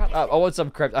 Shut up. I want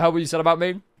some crypt. I heard what you said about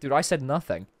me. Dude, I said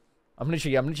nothing. I'm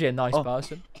literally a nice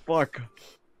person. Fuck.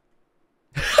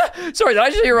 Sorry, did I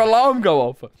just hear your alarm go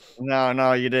off?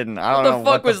 No, you didn't. I don't know what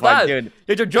the fuck was that? Dude.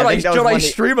 Did your Jonnaay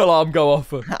stream alarm go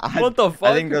off? What the fuck?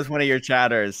 I think that was one of your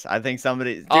chatters. I think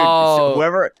somebody... Dude,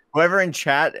 whoever in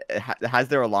chat has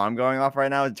their alarm going off right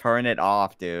now, turn it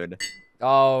off, dude.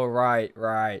 Oh, right.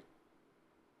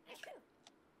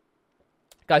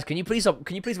 Guys, can you please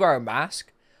wear a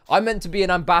mask? I'm meant to be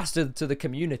an ambassador to the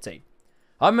community.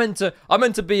 I'm meant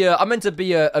to be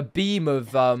a beam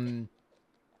of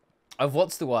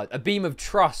what's the word? A beam of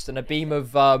trust and a beam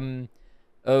of I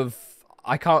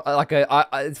can't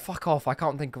fuck off. I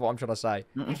can't think of what I'm trying to say.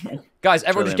 Guys,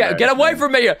 everyone just get away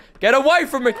from me. Get away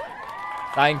from me.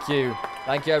 Thank you,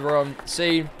 everyone.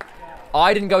 See,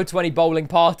 I didn't go to any bowling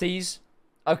parties.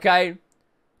 Okay,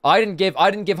 I didn't give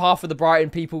half of the Brighton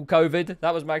people COVID.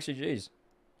 That was Maxi G's.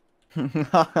 I'm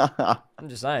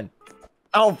just saying.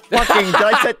 Oh fucking! Did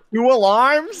I set 2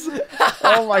 alarms?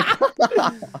 Oh my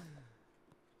god.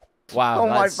 Wow. Oh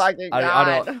my fucking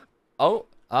god.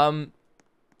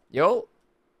 Yo,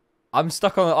 I'm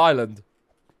stuck on an island.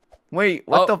 Wait,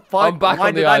 what the fuck? I'm back Why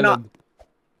on the did I island. not?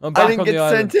 I'm back I didn't on get the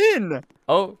island. sent in.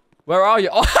 Oh, where are you?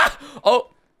 Oh,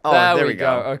 there we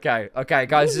go. Okay,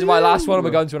 guys, this is my last one, and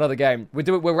we're going to another game.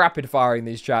 We're rapid firing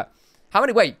these, chat. How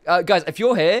many? Wait, guys, if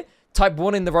you're here, type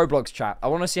 1 in the Roblox chat. I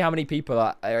want to see how many people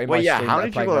are in my stream. How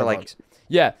many people are like?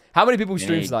 Yeah, how many people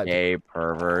stream tonight? Gay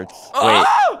perverts. Ah!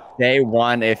 Wait, day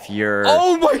 1 if you're.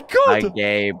 Oh my god! A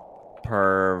gay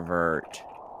pervert.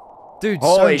 Dude,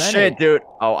 holy so many. shit, dude.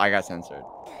 Oh, I got censored.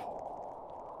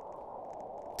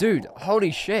 Dude,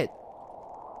 holy shit.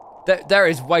 There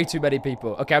is way too many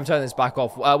people. Okay, I'm turning this back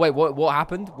off. Wait, what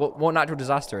happened? What natural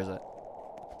disaster is it?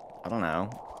 I don't know.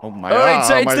 Oh my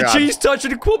god. It's the cheese touch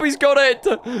and Qwobby's got it.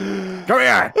 Come here. Come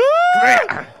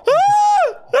here.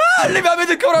 Leave me, I'm in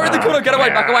the corner, Get away,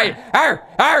 back away. Arr,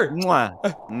 arr. Mwah.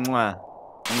 Mwah.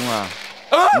 Mwah.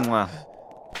 Mwah.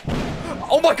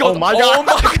 Oh my god. Oh my god.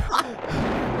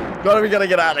 God, we gotta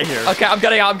get out of here. Okay, I'm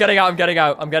getting out.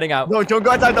 No, don't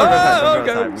go outside. Don't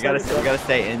go outside. We gotta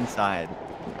stay inside.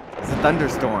 It's a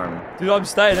thunderstorm. Dude, I'm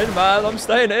staying in, man. I'm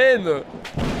staying in.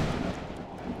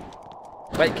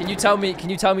 Wait, can you tell me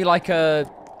like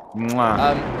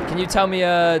Mwah. can you tell me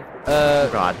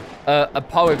God. a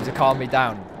poem to calm me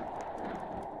down?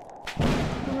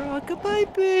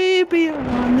 Rockabye baby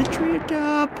on the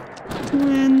treetop.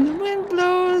 When the wind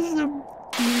blows,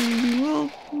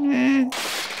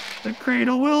 the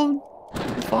cradle will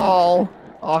fall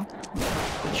off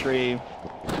the tree.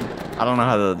 I don't know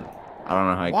how.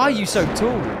 Why are you so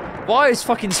tall? Why is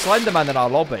fucking Slenderman in our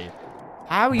lobby?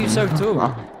 How are you so tall?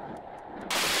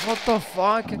 What the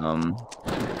fuck?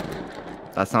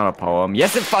 That's not a poem.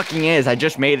 Yes, it fucking is. I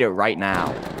just made it right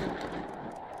now.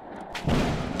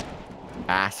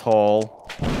 Asshole.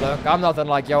 Look, I'm nothing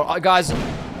like you. Guys,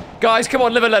 come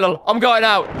on, live a little. I'm going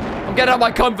out. I'm getting out of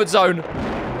my comfort zone.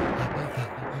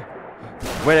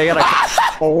 Wait, I gotta.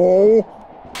 Oh.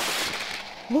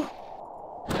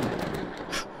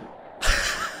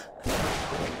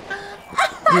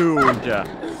 Dude.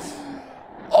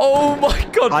 Oh my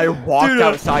god. I walked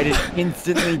outside and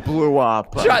instantly blew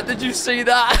up. Chat, did you see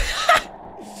that?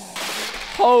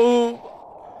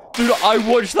 Oh. Dude, I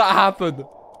watched that happen.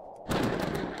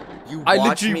 You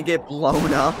watched me get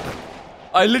blown up?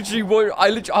 I literally, hold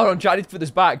on, chat, I need to put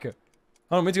this back. Hold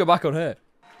on, I need to go back on here.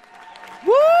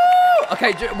 Woo!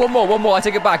 Okay, one more, I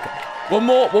take it back. One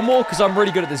more, because I'm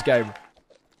really good at this game.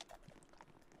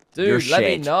 Dude, let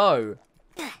me know.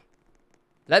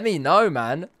 Let me know,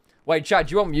 man. Wait, chat,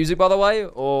 do you want music, by the way?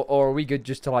 Or are we good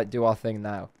just to, like, do our thing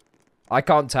now? I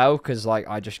can't tell, because, like,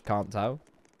 I just can't tell.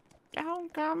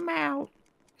 Don't come out.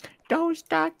 Don't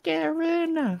start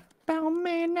caring about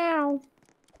me now.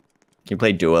 Can you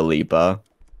play Dua Lipa?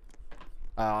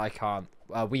 I can't.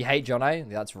 We hate Jonnaay.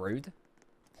 That's rude.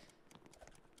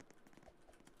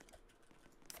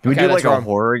 Can we do, like, a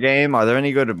horror game? Are there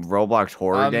any good Roblox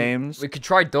horror games? We could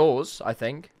try Doors, I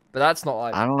think. But that's not,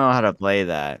 like... I don't know how to play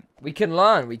that. We can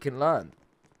learn.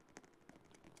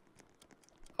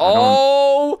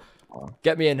 Oh!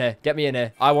 Get me in here.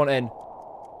 I want in.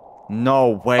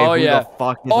 No way. Oh, who yeah. the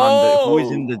fuck is on the... Who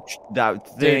is in that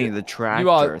thing, Dude, the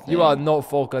tractor thing? You are not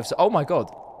forklifts. Oh, my God.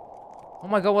 Oh,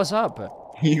 my God, what's up?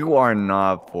 You are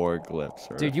not forklifts.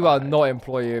 Certified. Dude, you are not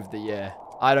Employee of the Year.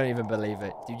 I don't even believe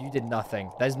it. Dude, you did nothing.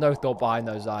 There's no thought behind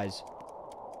those eyes.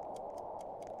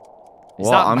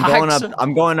 Well,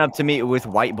 I'm going up to meet with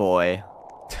White Boy.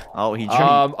 Oh, he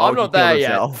I'm not there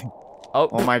yet.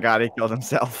 Oh my god, he killed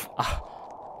himself.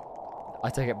 I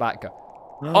take it back.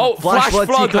 Oh, flash flood!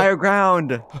 Seek higher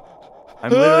ground.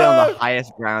 I'm literally on the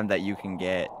highest ground that you can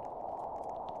get.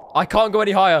 I can't go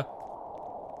any higher.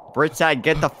 Britside,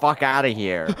 get the fuck out of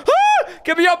here.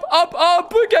 Get me up,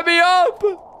 get me up.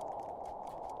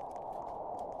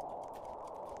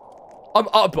 I'm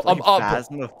up.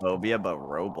 Phasmophobia, but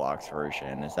Roblox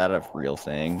version. Is that a real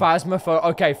thing? Phasmophobia.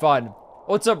 Okay, fine.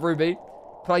 What's up, Ruby?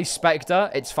 Play Spectre.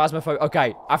 It's Phasmophobia.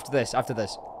 Okay, after this.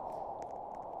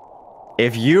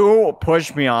 If you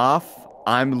push me off,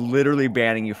 I'm literally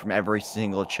banning you from every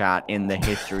single chat in the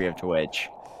history of Twitch.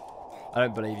 I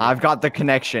don't believe you. I've got the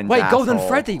connection. Wait, asshole. Golden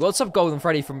Freddy. What's up, Golden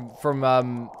Freddy from Five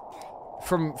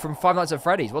Nights at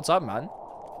Freddy's? What's up, man?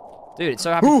 Dude, it's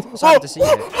so happy to see you.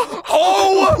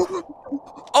 Oh!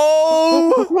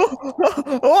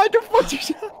 I just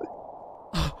watched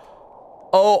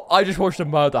Oh, I just watched a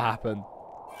murder happen.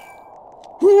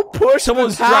 Who pushed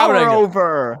Someone's the tower drowning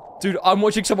over? Dude, I'm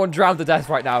watching someone drown to death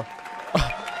right now.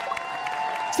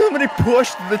 Somebody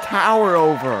pushed the tower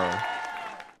over.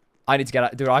 I need to get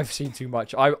out. Dude, I've seen too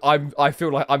much. I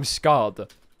feel like I'm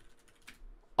scarred.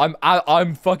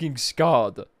 I'm fucking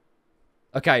scarred.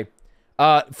 Okay.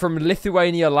 From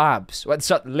Lithuania Labs. What's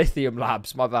up? Lithium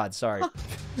Labs. My bad. Sorry.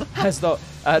 That's not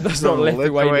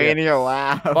Lithuania. Lithuania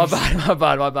laughs. My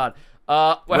bad. Wait,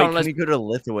 hold on, can we go to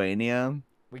Lithuania?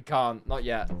 We can't, not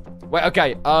yet. Wait,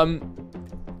 okay,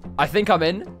 I think I'm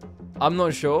in. I'm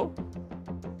not sure.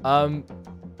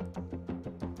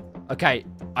 Okay,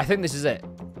 I think this is it.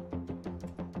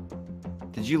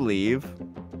 Did you leave?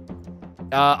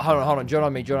 Hold on, join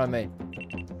on me.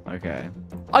 Okay.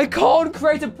 I can't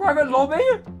create a private lobby?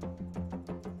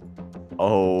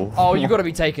 Oh. Oh, you gotta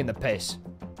be taking the piss.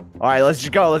 Alright, let's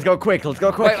just go. Let's go quick. Wait,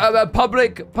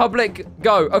 public,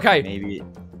 go. Okay. Maybe.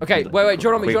 Okay, wait,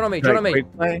 join on me.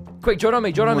 Quick, join on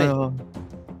me.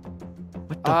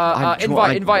 What the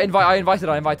Invite. I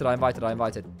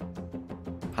invited.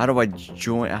 How do I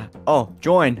join? Oh,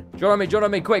 join. Join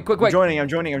on me, quick. I'm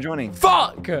joining.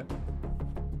 Fuck! Did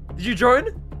you join?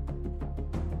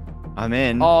 I'm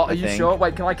in. Oh, are you sure?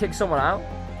 Wait, can I kick someone out?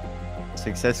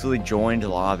 Successfully joined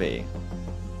lobby.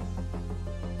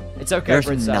 It's okay.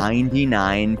 There's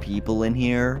 99 people in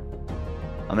here.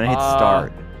 I'm gonna hit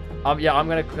start. Yeah, I'm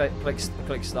gonna click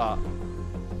start.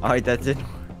 All right, that's it.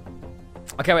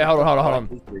 Okay, wait, hold on.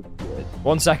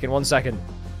 1 second.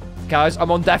 Guys,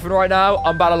 I'm on Deafin right now.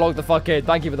 I'm about to log the fuck in.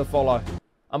 Thank you for the follow.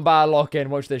 I'm about to log in.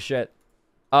 Watch this shit.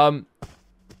 Oh.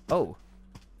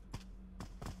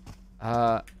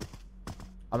 I'm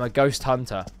a ghost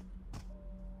hunter.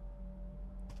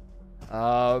 Should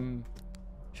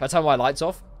I turn my lights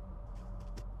off?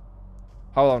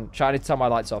 Hold on. I need to turn my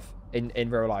lights off in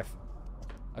real life.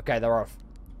 Okay, they're off.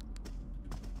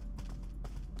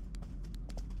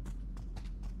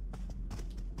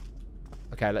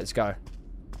 Okay, let's go.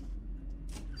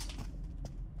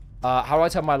 How do I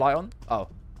turn my light on? Oh.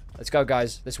 Let's go,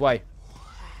 guys. This way.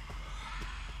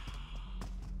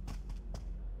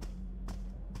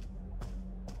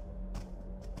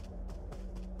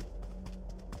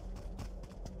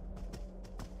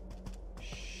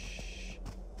 Shh.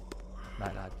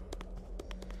 Night, lad.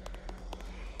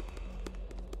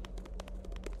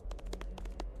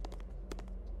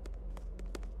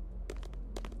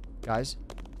 Guys.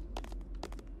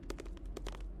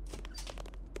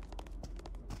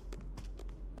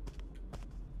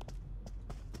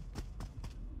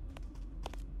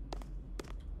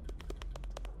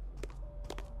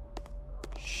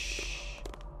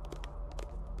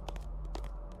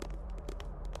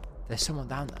 There's someone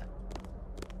down there.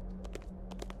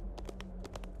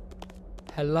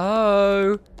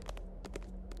 Hello?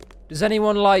 Does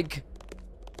anyone like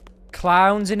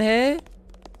clowns in here?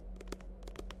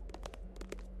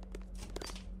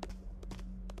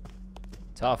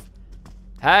 Tough.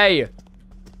 Hey!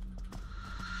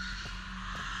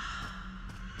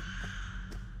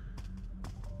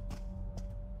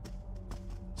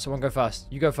 Someone go first.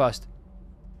 You go first.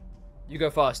 You go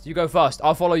first.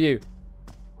 I'll follow you.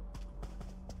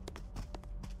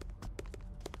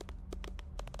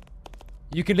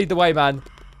 You can lead the way, man.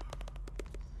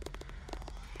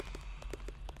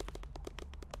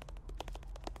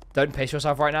 Don't piss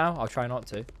yourself right now. I'll try not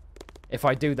to. If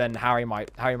I do, then Harry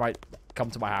might come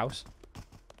to my house.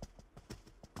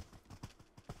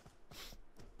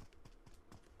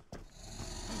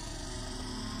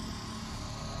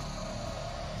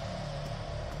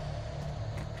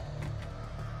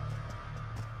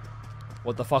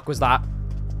 What the fuck was that?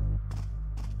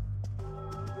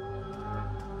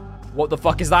 What the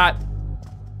fuck is that?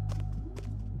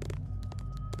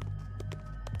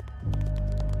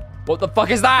 What the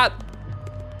fuck is that?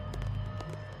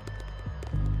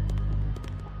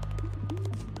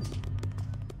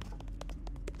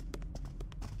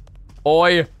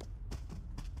 Oi.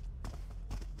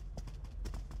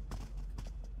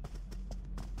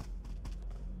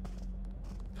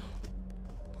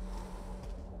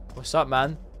 What's up,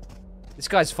 man? This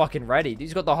guy's fucking ready.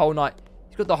 He's got the whole night.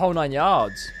 He's got the whole 9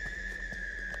 yards.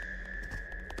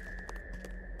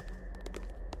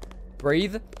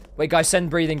 Breathe. Wait, guys, send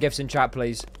breathing gifts in chat,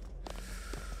 please.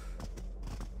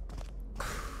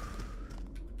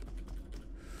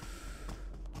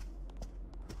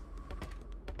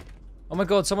 Oh my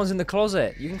god, someone's in the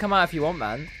closet. You can come out if you want,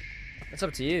 man. That's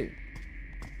up to you.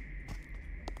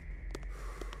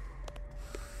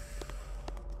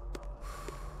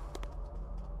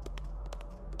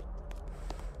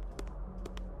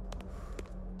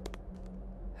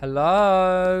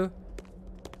 Hello?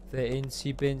 The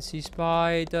incy bincy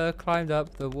spider climbed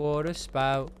up the water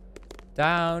spout.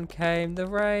 Down came the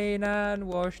rain and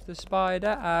washed the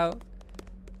spider out.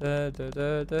 Let's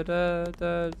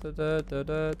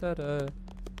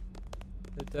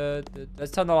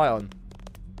turn the light on.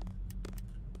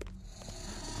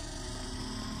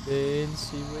 The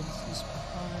incy wincy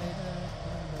spider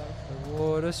climbed up the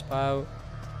water spout.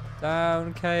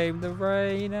 Down came the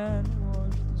rain and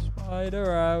washed the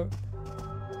spider out.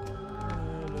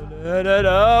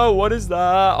 No, what is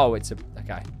that? Oh, it's a...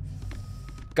 Okay.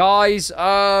 Guys,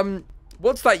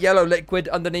 what's that yellow liquid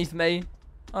underneath me?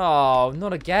 Oh,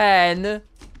 not again.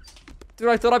 Dude,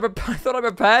 I thought I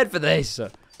prepared for this.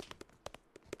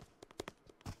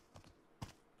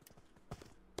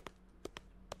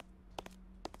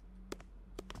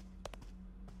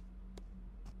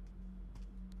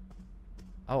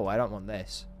 Oh, I don't want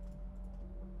this.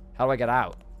 How do I get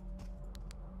out?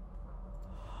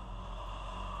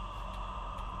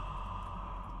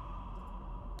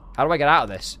 How do I get out of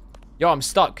this? Yo, I'm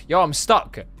stuck. Yo, I'm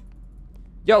stuck.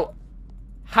 Yo,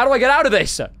 how do I get out of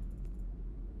this?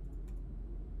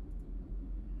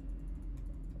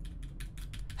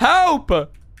 Help!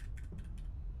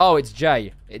 Oh, it's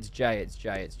J. It's J, it's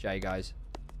J, it's J, guys.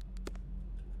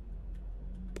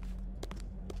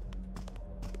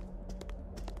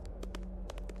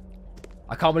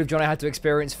 I can't believe Jonnaay had to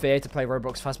experience fear to play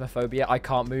Roblox Phasmophobia. I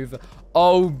can't move.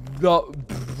 Oh, no.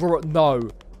 No.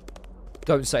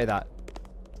 Don't say that.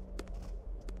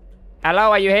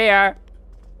 Hello, are you here?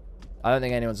 I don't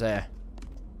think anyone's here.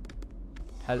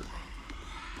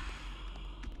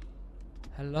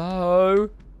 Hello?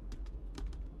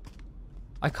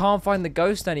 I can't find the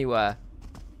ghost anywhere.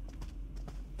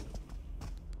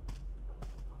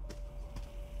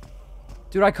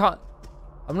 Dude, I can't...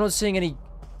 I'm not seeing any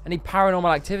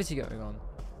paranormal activity going on.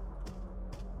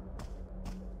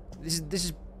 This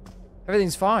is...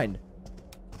 Everything's fine.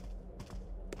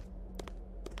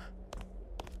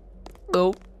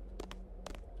 Oh.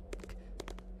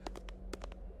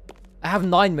 I have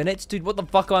 9 minutes? Dude, what the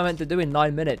fuck am I meant to do in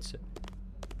 9 minutes?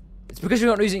 It's because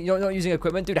you're not using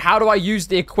equipment? Dude, how do I use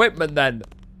the equipment then?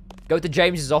 Go to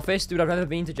James's office? Dude, I've never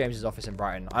been to James's office in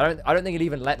Brighton. I don't think he'll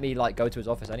even let me, like, go to his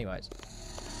office anyways.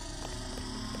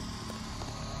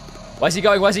 Where's he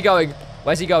going? Where's he going?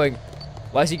 Where's he going?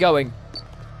 Where's he going?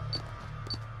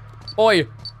 Oi!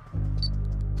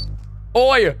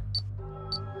 Oi!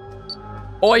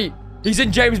 Oi! He's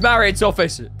in James Marriott's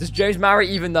office. Does James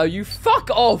Marriott even know you? Fuck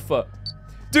off!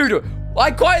 Dude, I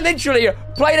quite literally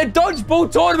played a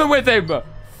dodgeball tournament with him!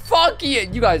 Fuck you!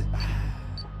 You guys...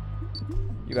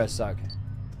 You guys suck.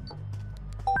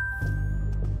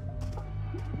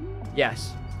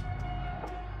 Yes.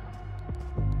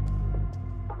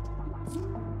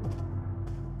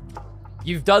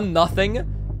 You've done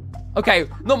nothing? Okay,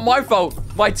 not my fault.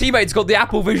 My teammate's got the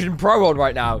Apple Vision Pro on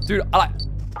right now. Dude, I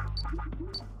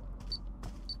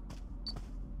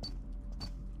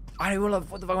don't know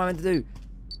what the fuck am I meant to do?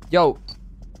 Yo.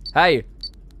 Hey.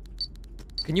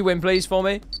 Can you win, please, for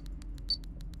me?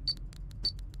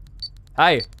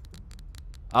 Hey.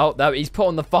 Oh, no, he's put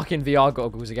on the fucking VR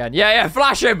goggles again. Yeah, yeah,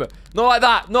 flash him. Not like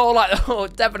that. Not like... Oh,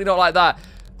 definitely not like that.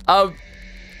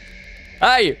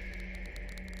 Hey.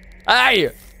 Hey.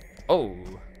 Oh.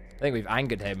 I think we've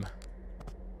angered him.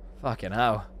 Fucking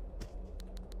hell.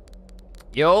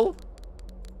 Yo.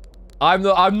 I'm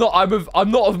not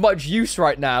of much use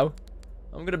right now.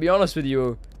 I'm gonna be honest with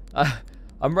you.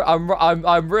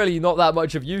 I'm really not that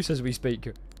much of use as we speak.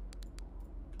 Is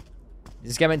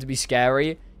this game meant to be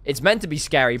scary? It's meant to be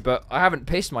scary, but I haven't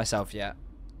pissed myself yet.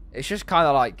 It's just kind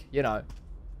of like, you know.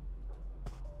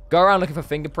 Go around looking for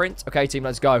fingerprints. Okay, team,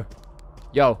 let's go.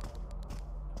 Yo.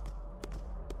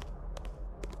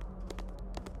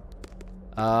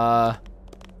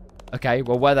 Okay,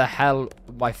 well, where the hell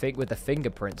would the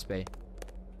fingerprints be?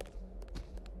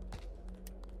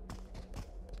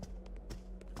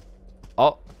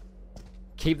 Oh.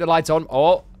 Keep the lights on.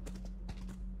 Oh.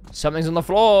 Something's on the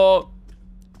floor.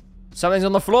 Something's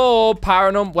on the floor.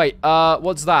 Paranormal. Wait,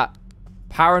 what's that?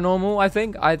 Paranormal, I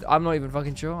think? I'm not even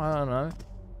fucking sure. I don't know.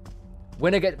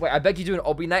 Winner get... Wait, I beg you do an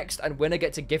obby next, and winner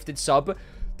gets a gifted sub.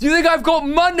 Do you think I've got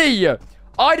money?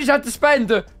 I just had to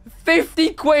spend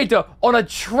 50 quid on a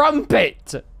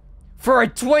trumpet for a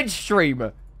Twitch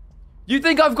stream. You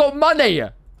think I've got money?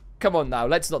 Come on now,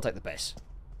 let's not take the piss.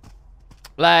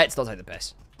 Let's not take the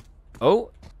piss.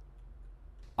 Oh.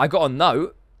 I got a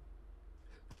note.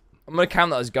 I'm going to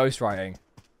count that as ghostwriting.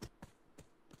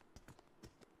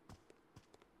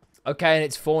 Okay, and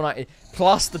it's $4.90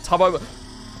 plus the tub over.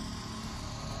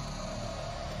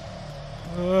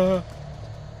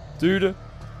 Dude.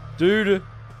 Dude.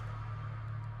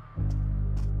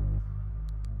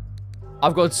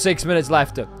 I've got 6 minutes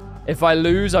left. If I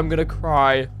lose, I'm gonna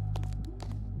cry.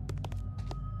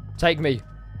 Take me.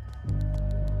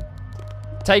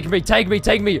 Take me, take me,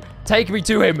 take me. Take me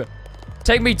to him.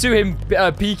 Take me to him,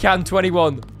 Pecan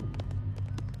 21.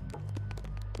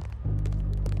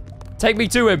 Take me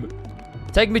to him.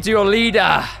 Take me to your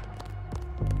leader.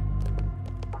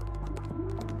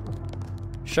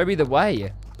 Show me the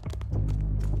way.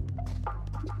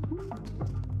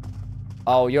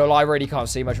 Oh, I really can't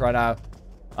see much right now.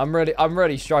 I'm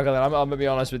really struggling. I'm gonna be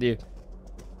honest with you.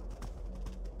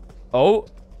 Oh.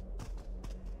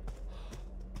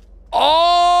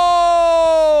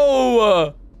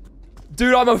 Oh!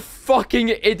 Dude, I'm a fucking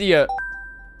idiot.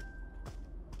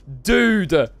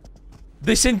 Dude.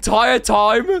 This entire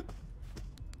time?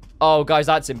 Oh, guys,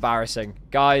 that's embarrassing.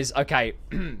 Guys, okay.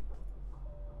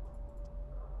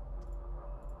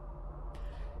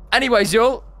 Anyways,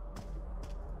 y'all.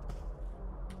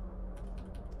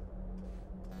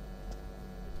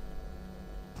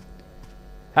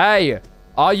 Hey,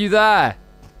 are you there?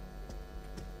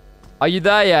 Are you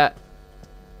there yet?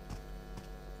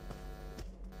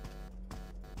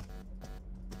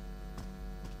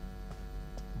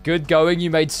 Good going, you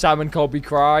made Sam and Qwobby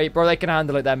cry. Bro, they can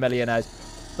handle it, they're millionaires.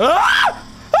 Ah!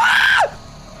 Ah!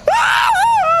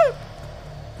 Ah!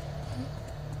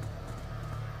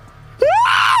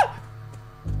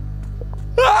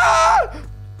 Ah!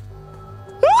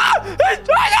 Ah! It's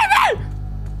trying me!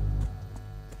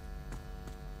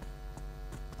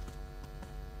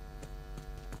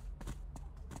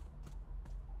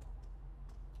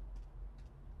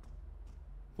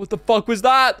 What the fuck was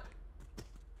that?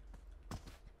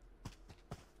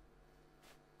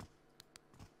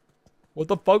 What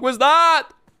the fuck was that?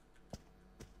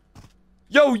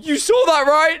 Yo, you saw that,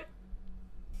 right?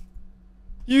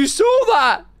 You saw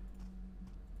that?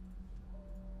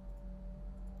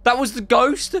 That was the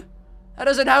ghost? That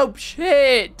doesn't help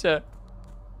shit.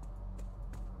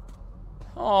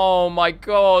 Oh my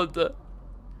god.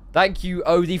 Thank you,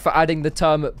 Odie, for adding the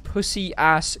term pussy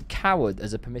ass coward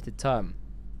as a permitted term.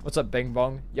 What's up, Bing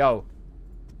Bong? Yo.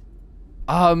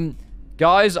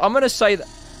 Guys, I'm gonna say that.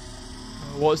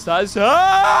 What's that?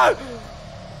 Ah!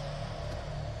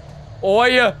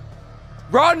 Oi!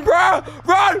 Run, bro!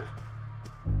 Run!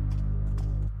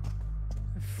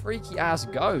 Freaky ass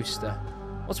ghost.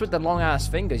 What's with the long ass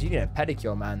fingers? You need a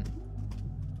pedicure, man.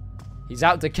 He's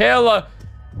out to kill her.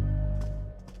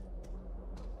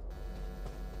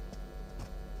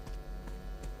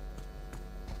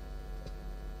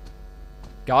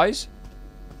 Guys,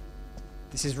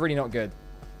 this is really not good.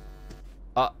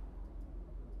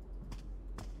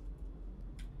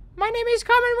 My name is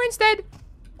Carmen Winstead.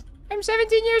 I'm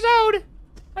 17 years old.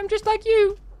 I'm just like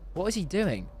you. What is he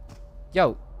doing?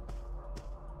 Yo.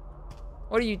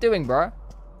 What are you doing, bro?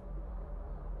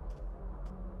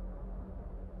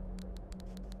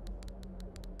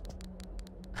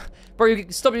 Bro,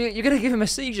 stop. You're gonna give him a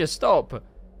seizure. Stop.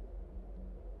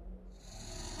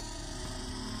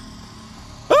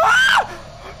 Ah!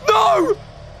 No!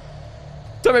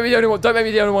 Don't make me the only one. Don't make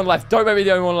me the only one left. Don't make me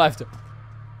the only one left.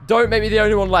 Don't make me the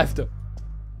only one left.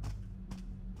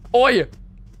 Oi!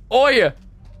 Oi!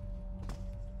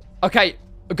 Okay,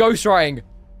 ghost writing.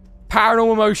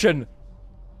 Paranormal motion.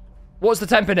 What's the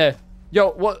temp in here?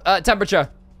 Yo, what, temperature?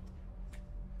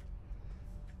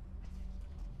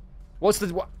 What's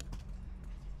the, what?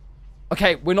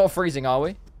 Okay, we're not freezing, are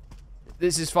we?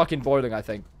 This is fucking boiling, I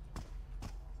think.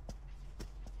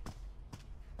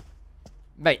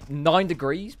 Mate, 9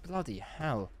 degrees? Bloody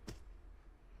hell.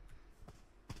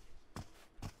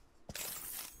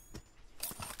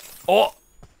 Oh!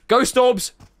 Ghost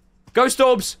orbs! Ghost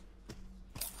orbs!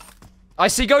 I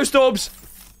see ghost orbs!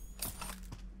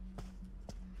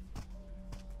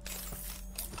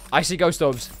 I see ghost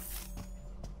orbs.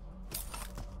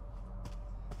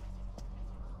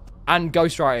 And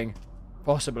ghost writing.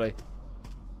 Possibly.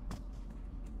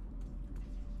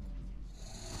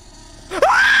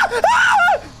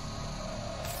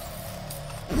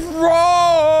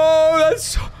 Bro!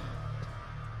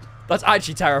 That's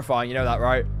actually terrifying, you know that,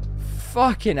 right?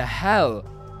 Fucking hell.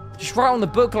 Just right on the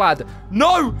book, lad.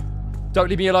 No! Don't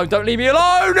leave me alone. Don't leave me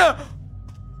alone!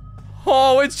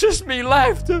 Oh, it's just me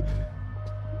left.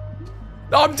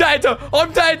 I'm dead.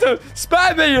 I'm dead.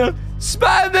 Spare me.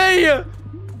 Spare me.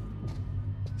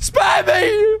 Spare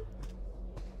me.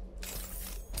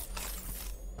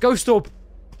 Ghost orb.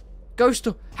 Ghost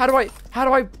orb. How do I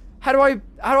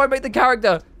make the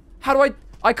character? How do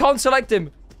I can't select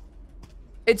him.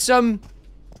 It's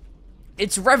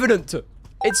Revenant.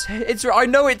 I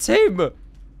know it's him.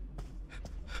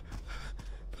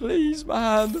 Please,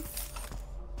 man.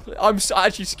 I'm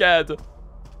actually scared.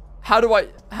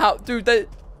 Dude, they...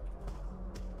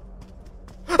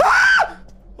 Ah!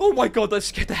 Oh my god, that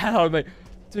scared the hell out of me.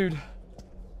 Dude.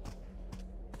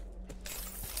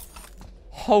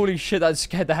 Holy shit, that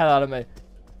scared the hell out of me.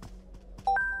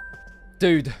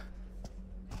 Dude.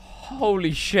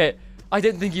 Holy shit. I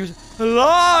didn't think he was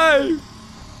alive.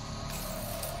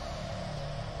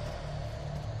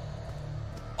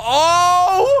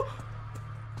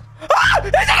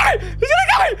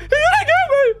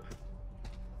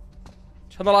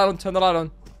 Turn the light on. Turn the light on.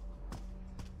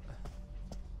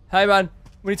 Hey, man.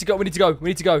 We need to go. We need to go. We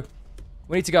need to go.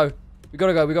 We need to go. We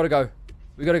gotta go. We gotta go.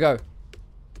 We gotta go.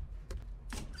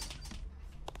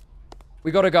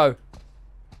 We gotta go.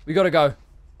 We gotta go.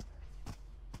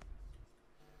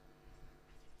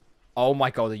 Oh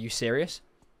my god, are you serious?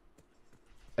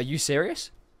 Are you serious?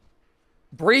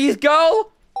 Breathe,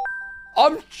 girl!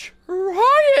 I'm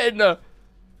trying! Did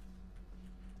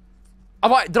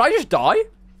I just die?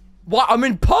 What? I'm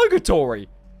in purgatory!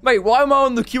 Mate, why am I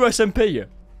on the QSMP?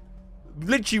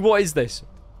 Literally, what is this?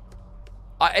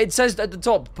 It says at the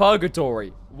top,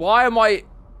 purgatory. Why am I...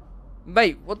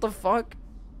 Mate, what the fuck?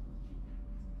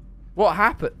 What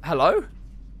happened? Hello?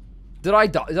 Did I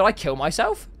die? Did I kill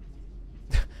myself?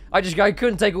 I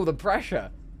couldn't take all the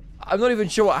pressure. I'm not even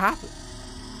sure what happened.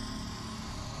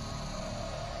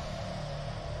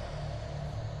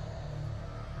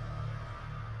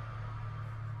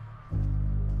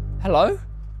 Hello?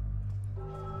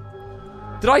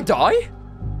 Did I die?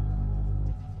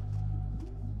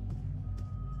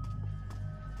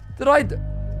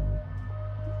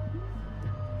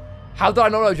 How did I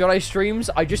not know Jonnaay streams?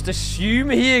 I just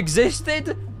assume he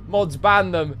existed? Mods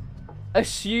ban them.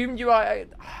 Assumed you are...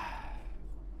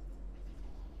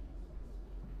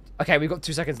 Okay, we've got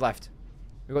 2 seconds left.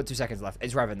 We've got 2 seconds left.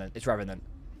 It's Revenant. It's Revenant.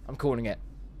 I'm calling it.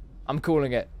 I'm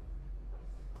calling it.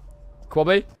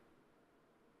 Qwobby?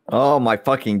 Oh my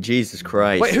fucking Jesus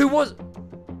Christ. Wait, who was...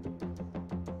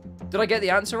 Did I get the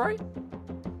answer right?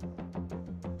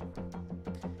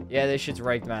 Yeah, this shit's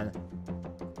rigged, man.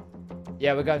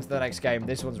 Yeah, we're going to the next game.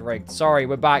 This one's rigged. Sorry,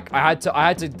 we're back. I had to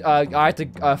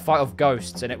fight off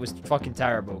ghosts, and it was fucking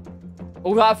terrible.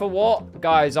 All that for what?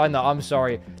 Guys, I know. I'm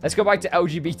sorry. Let's go back to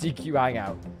LGBTQ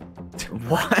hangout.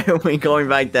 Why are we going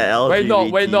back to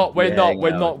LGBTQ?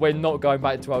 We're not going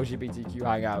back to LGBTQ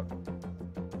hangout.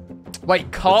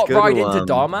 Wait, cart ride into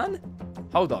Darman?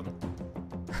 Hold on.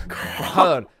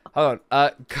 Hold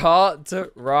on. Cart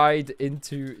ride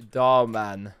into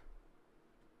Darman.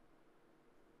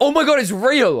 Oh my god, it's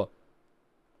real!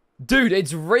 Dude,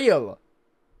 it's real!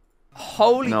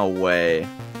 Holy... No way.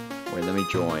 Wait, let me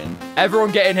join.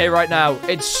 Everyone get in here right now.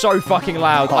 It's so fucking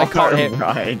loud. I can't hear...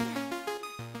 Right.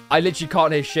 I literally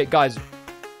can't hear shit, guys.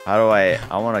 How do I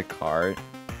want a cart.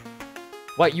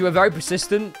 Wait, you were very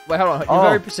persistent? Wait, hold on. You're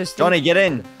very persistent. Johnny, get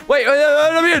in. Wait,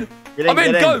 I'm in. I'm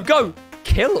in. Get Go.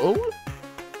 Kill all?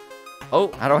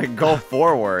 Oh. How do I go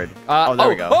forward? Oh, there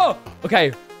we go. Oh,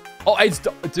 okay. Oh, it's...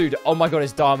 Dude, oh my god,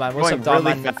 it's Darman. What's up, Going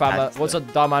Darman really fam? fast. What's up,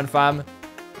 Darman fam?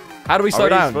 How do we slow Are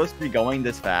down? we supposed to be going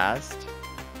this fast?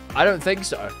 I don't think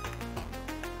so.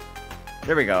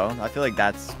 There we go. I feel like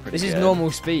that's pretty This is good. normal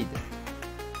speed.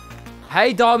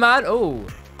 Hey, Darman.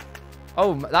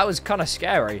 Oh, that was kind of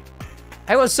scary.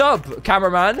 Hey, what's up,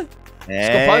 cameraman?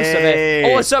 Hey. Post of it.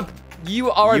 Oh, what's up?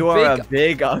 You are a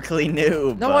big ugly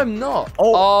noob. No, I'm not.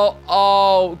 Oh.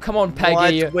 Oh, come on,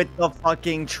 Peggy. What's with the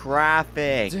fucking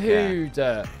traffic? Dude,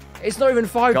 it's not even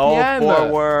 5 Go p.m.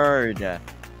 forward.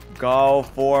 Go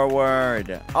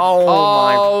forward.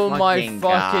 Oh my fucking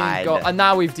god. And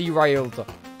now we've derailed.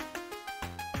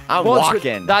 I'm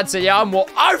walking. That's it. Yeah,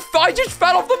 I just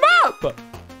fell off the map.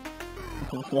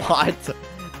 What?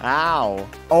 Ow.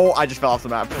 Oh, I just fell off the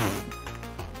map.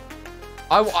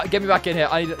 Get me back in here.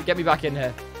 Get me back in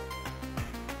here.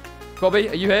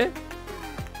 Qwobby, are you here?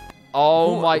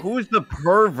 Oh my. Who's the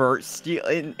pervert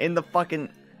in the fucking...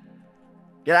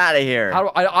 Get out of here.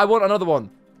 I want another one.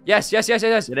 Yes. Get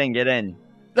in.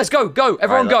 Let's go.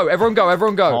 Everyone go. Everyone go.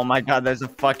 Oh my god, there's a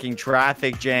fucking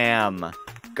traffic jam.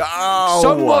 Go.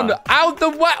 Someone out the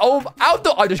way. Oh,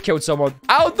 I just killed someone.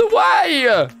 Out the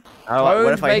way. What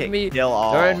if kill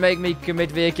all? Don't make me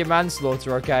commit vehicle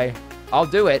manslaughter, okay? I'll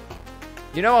do it.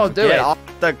 You know I'll do it. Get off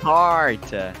the cart.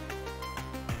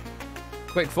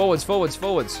 Quick, forwards. I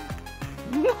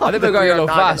think we're going a little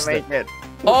fast.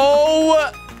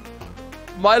 Oh,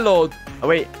 my lord. Oh,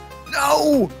 wait.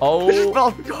 No. Oh. I just fell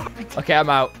off the cart. Okay, I'm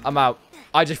out.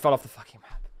 I just fell off the fucking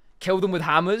map. Killed them with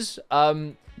hammers.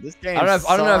 This game I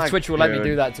don't know if Twitch will let me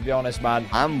do that, to be honest, man.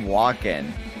 I'm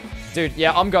walking. Dude,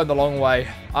 yeah, I'm going the long way.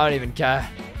 I don't even care.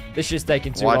 This shit's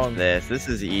taking too long. Watch this. This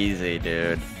is easy,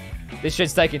 dude. This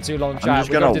shit's taking too long, chat. I'm just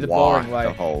We're gonna gonna do the walk boring way.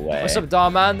 the whole way. What's up,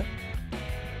 Darman?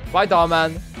 Bye,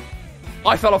 Darman.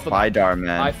 I fell off the map. Bye,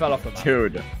 Darman. I fell off the map.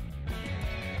 Dude.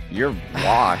 You're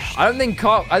washed. I think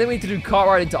we need to do cart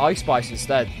ride into Ice Spice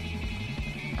instead.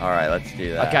 Alright, let's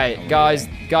do that. Okay,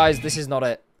 guys, this is not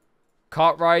it.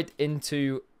 Cart ride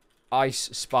into Ice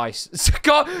Spice.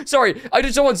 Sorry, I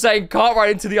just saw someone saying cart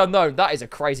ride into the unknown. That is a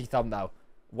crazy thumbnail.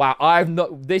 Wow,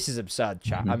 this is absurd,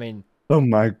 chat. I mean... Oh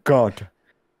my god.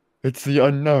 It's the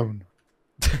unknown.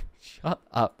 Shut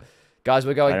up. Guys,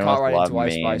 we're going car right into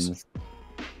Ice Spice.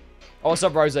 Oh, what's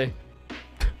up, Rosie?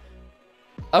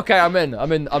 Okay, I'm in.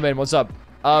 What's up?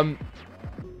 Oh my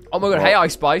god, hey,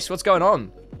 Ice Spice. What's going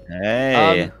on?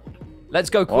 Hey.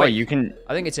 Let's go quick. Oh, you can...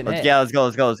 I think it's in here. Yeah, let's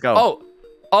go.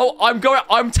 Oh,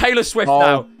 I'm Taylor Swift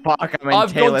now. Fuck,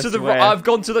 I've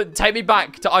gone to the... Take me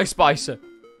back to Ice Spice.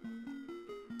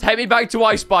 Take me back to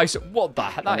Ice Spice. What the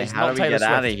heck? That is not Taylor Swift.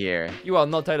 How do we get out of here? You are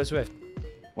not Taylor Swift.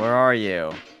 Where are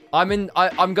you? I'm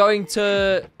going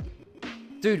to...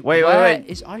 Dude, wait.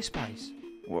 Is Ice Spice?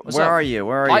 Where are you?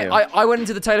 I went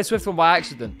into the Taylor Swift one by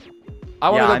accident. I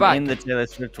want to go back. I'm in the Taylor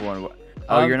Swift one.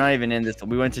 Oh, you're not even in this.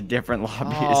 We went to different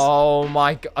lobbies. Oh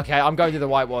my god. Okay, I'm going to the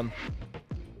white one.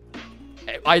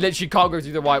 I literally can't go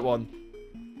through the white one.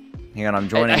 Hang on, I'm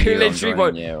joining you.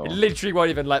 It literally won't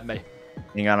even let me.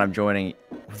 Hang on, I'm joining.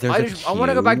 I want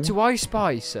to go back to Ice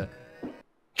Spice.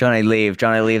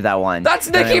 Leave that one. That's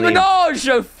Nicki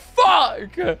Minaj.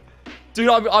 Fuck. Dude,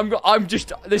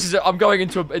 I'm going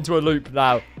into a loop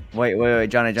now. Wait,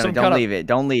 Johnny, don't leave it.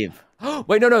 Don't leave.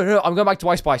 Wait, no. I'm going back to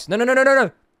Ice Spice. No.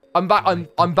 I'm back on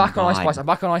Ice Spice. I'm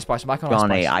back on Ice Spice.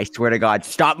 Johnny, I swear to God,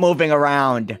 stop moving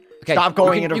around. Okay, stop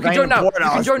going into random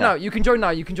portals. You can join now.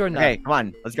 Okay, come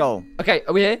on, let's go. Okay,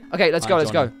 are we here? Okay, let's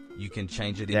go. You can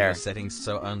change it in your settings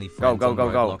so only friends go. on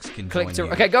Roblox can join you.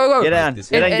 Okay, go. Get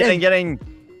in.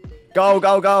 Go.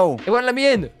 It won't let me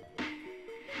in.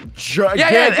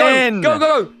 Get in.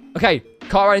 Go. Okay,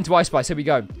 car right into Ice Spice. Here we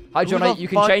go. Hi, Johnny. You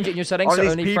can change it in your settings so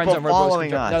only friends on Roblox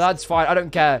can join. No, that's fine. I don't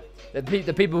care.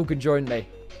 The people who can join me.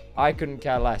 I couldn't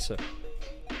care less.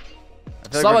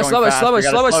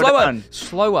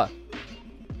 Slower.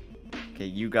 Okay,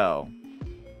 you go.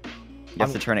 You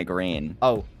have to turn it green.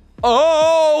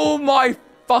 Oh my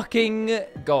fucking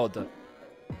god.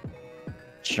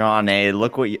 Johnny,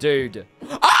 look what you... Dude.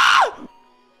 Ah!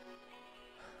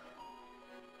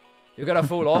 You're gonna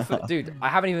fall off? Dude, I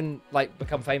haven't even, like,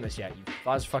 become famous yet.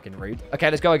 That was fucking rude. Okay,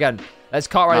 let's go again. Let's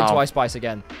cart right into Ice Spice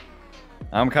again.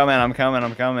 I'm coming.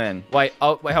 Wait,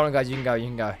 hold on, guys. You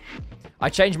can go. I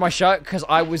changed my shirt because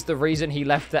I was the reason he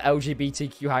left the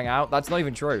LGBTQ hangout. That's not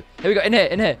even true. Here we go. In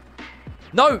here.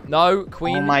 No,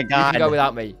 Queen. Oh my God. You can go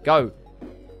without me. Go.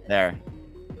 There.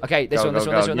 Okay, this one.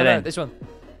 No, this one.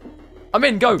 I'm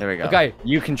in. Go. There we go. Okay.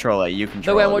 You control it.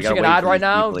 No way I'm watching an ad right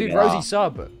now. Dude, Rosie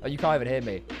sub. Oh, you can't even hear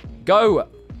me. Go.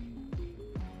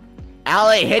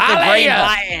 Allie, hit the green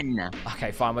button.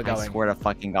 Okay, fine, we're going. I swear to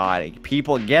fucking God.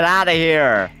 People, get out of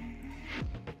here.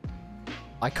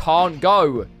 I can't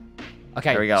go.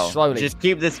 Okay, here we go. Slowly. Just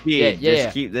keep the speed. Yeah.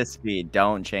 Just keep this speed.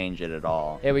 Don't change it at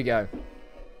all. Here we go.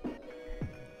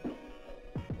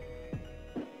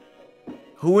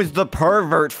 Who is the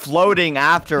pervert floating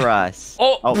after us?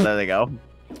 Oh, there they go.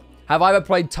 Have I ever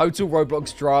played Total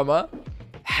Roblox Drama?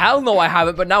 Hell no, I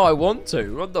haven't, but now I want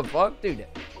to. What the fuck? Dude,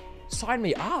 sign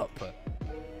me up.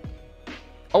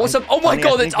 Oh, what's up? Oh my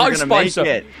god, it's Ice Spice.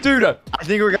 Dude, I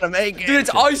think we're gonna make it. Dude, it's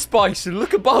Ice Spice.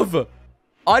 Look above.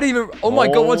 I didn't even... Oh my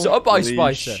god, what's up, Ice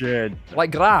Spice? Shit.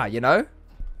 Like gra, you know?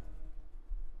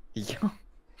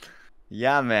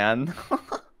 Yeah, man.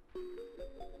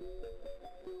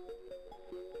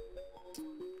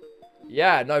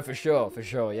 Yeah, no, for sure.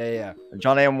 Yeah.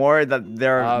 Johnny, I'm worried that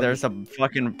there's a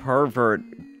fucking pervert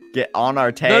on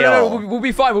our tail. No, we'll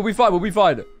be fine.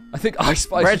 I think Ice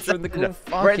Spice is in the corner.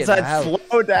 Brett said,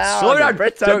 slow down.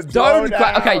 Don't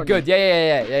crack. Okay, good.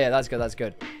 Yeah. That's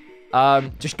good.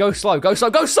 Just go slow. Brett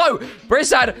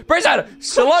said,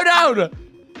 slow down.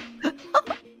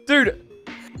 Dude,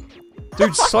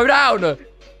 slow down.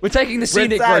 We're taking the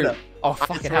scenic route. Oh,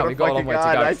 fucking hell, we've got a long way to go.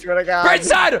 I swear to God. Brett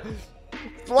said,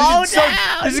 slow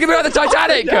down. This is gonna be like the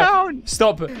Titanic.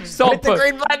 Stop. Hit the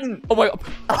green button. Oh my god.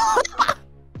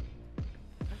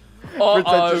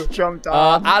 Uh-oh. Just jumped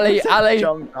off. Ali,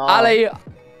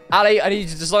 I need you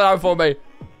to slow down for me.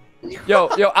 Yo,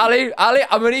 Ali,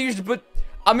 I'm gonna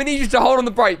need you to hold on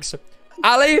the brakes.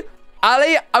 Ali,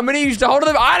 I'm gonna need you to hold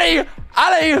on the Ali,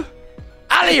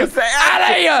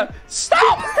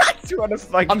 stop!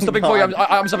 I'm stopping for you.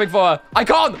 I'm stopping for her. I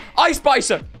can't. Ice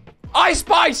Spice.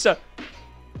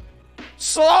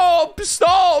 Stop!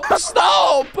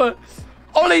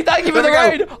 Ollie, thank you for the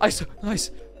raid.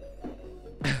 Nice.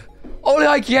 Ollie,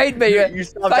 I hate me. You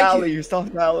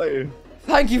stopped Ali.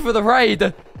 Thank you for the raid.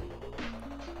 I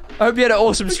hope you had an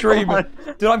awesome stream.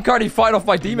 Dude, I'm currently fighting off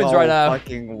my demons right now. No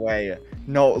fucking way.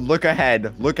 No, look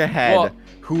ahead. What?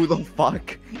 Who the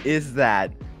fuck is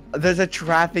that? There's a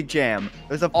traffic jam.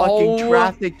 There's a fucking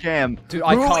traffic jam. Dude,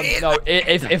 I can't. No,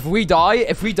 if we die,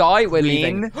 we're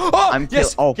leaving. Oh,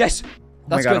 yes.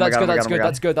 That's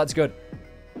good.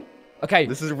 Okay.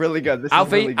 This is really good.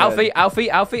 Alfie, I'm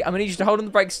gonna need you to hold on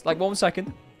the brakes like 1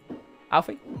 second.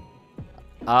 Alfie.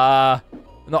 Not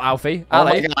Alfie. Oh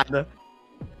Ali. my god.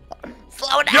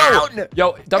 Slow down!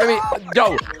 Yo, don't make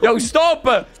me. Yo, stop!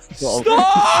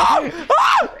 Stop!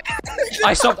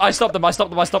 I stopped them.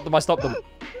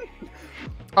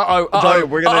 Uh-oh.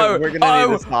 We're gonna need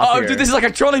to stop here. Dude, this is like a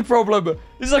trolley problem.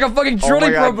 This is like a fucking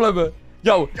trolley problem.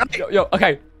 Yo,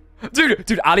 okay.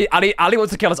 Dude, Ali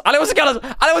wants to kill us. Ali, slow down!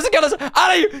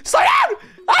 Ali!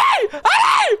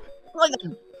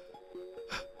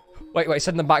 Wait,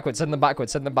 send them backwards.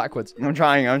 I'm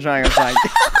trying.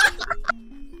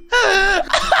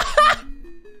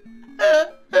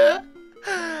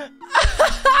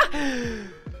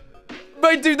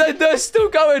 Wait, dude, they're still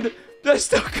going. They're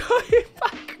still going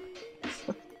back.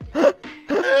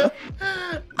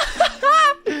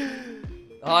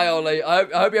 Hi, Ollie. I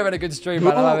hope you're having a good stream,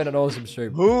 man. I'm having an awesome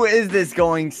stream. Who is this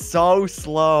going so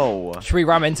slow? Should we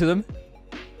ram into them?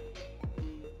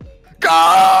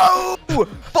 Go! Full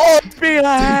speed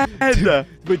ahead!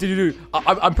 Wait, dude.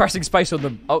 I'm pressing space on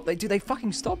them. Oh, they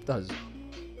fucking stopped us.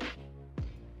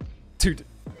 Dude,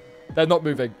 they're not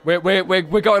moving. We're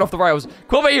going off the rails.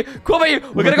 Qwobby,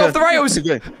 we're gonna go off the rails.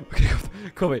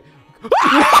 Qwobby.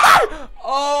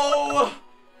 Oh.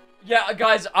 Yeah,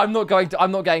 guys, I'm not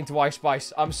getting to Ice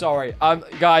Spice. I'm sorry.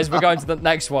 Guys, we're going to the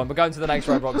next one. We're going to the next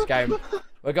Roblox game.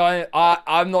 We're going.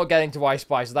 I'm not getting to Ice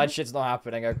Spice. That shit's not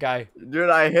happening. Okay. Dude,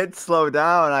 I hit slow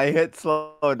down.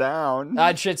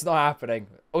 That shit's not happening.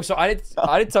 Also, I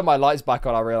did turn my lights back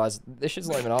on. I realized this shit's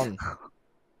not even on.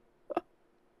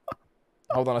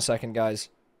 Hold on a second, guys.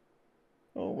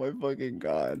 Oh my fucking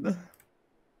god.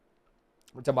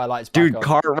 I'll turn my lights back on. Dude,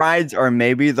 kart rides are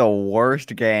maybe the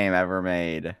worst game ever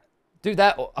made. Dude,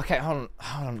 okay, hold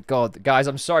on. God, guys,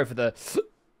 I'm sorry for the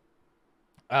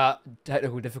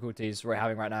technical difficulties we're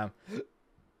having right now.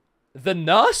 The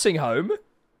nursing home?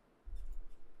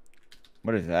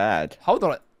 What is that? Hold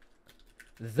on.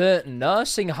 The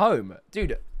nursing home.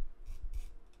 Dude.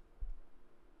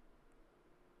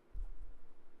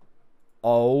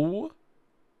 Oh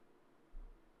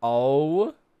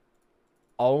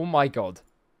my god.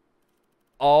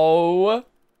 Oh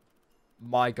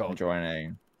my god.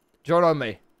 Joining. Join on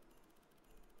me.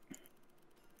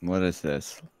 What is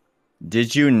this?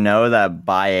 Did you know that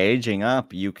by aging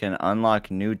up, you can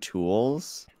unlock new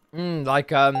tools? Like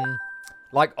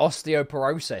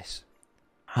osteoporosis.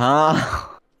 Huh?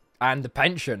 And the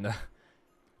pension.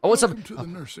 Oh, what's up? To the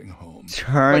nursing home.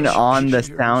 Turn on the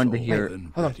sound here.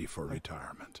 Ready for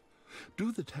retirement.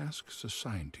 Do the tasks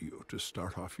assigned to you to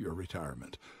start off your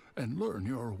retirement and learn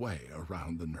your way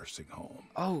around the nursing home.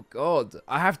 Oh god,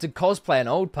 I have to cosplay an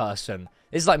old person.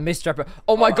 It's like Mr. Epic.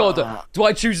 Oh my god, do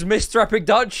I choose Mr. Epic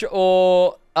Dutch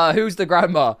or who's the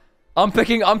grandma? I'm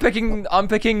picking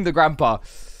the grandpa.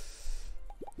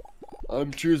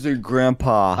 I'm choosing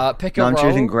grandpa. Pick a no, I'm role.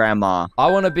 choosing grandma. I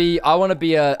want to be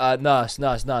a nurse.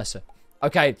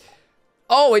 Okay.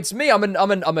 Oh, it's me. I'm a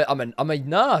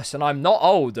nurse and I'm not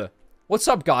old. What's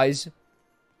up, guys?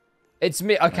 It's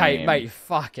me. Okay, mate.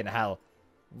 Fucking hell.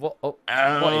 What? Oh,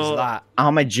 what is that?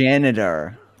 I'm a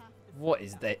janitor. What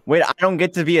is that? Wait, I don't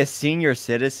get to be a senior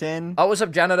citizen? Oh, what's up,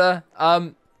 janitor?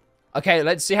 Okay,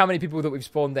 let's see how many people that we've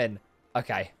spawned in.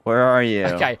 Okay. Where are you?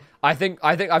 Okay, I think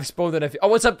I've spawned in a few. Oh,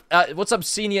 what's up? What's up,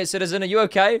 senior citizen? Are you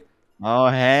okay? Oh,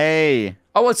 hey.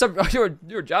 Oh, what's up? You're a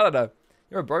janitor.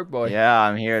 You're a broke boy. Yeah,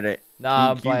 I'm here to.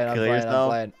 Nah, I'm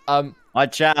playing.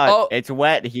 Watch out! Oh. It's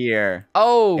wet here.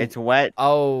 Oh. It's wet.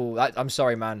 Oh, I'm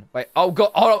sorry, man. Wait. Oh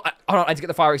god. Hold on. I need to get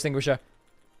the fire extinguisher.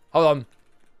 Hold on.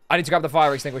 I need to grab the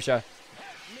fire extinguisher.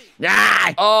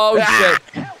 Ah! Oh shit,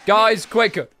 guys,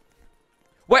 quick!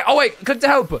 Wait. Oh wait. Click to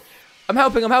help. I'm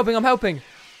helping. Oh my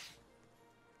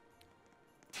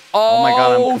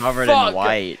god, I'm covered in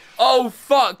white. Oh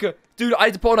fuck, dude! I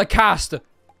had to put on a cast.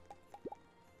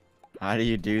 How do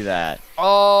you do that?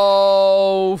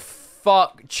 Oh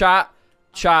fuck, chat.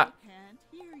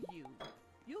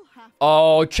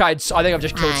 Oh, chat. I think I've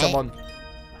just killed someone.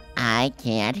 I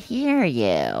can't hear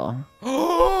you.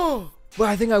 Oh, well,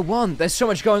 I think I won. There's so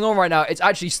much going on right now. It's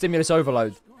actually stimulus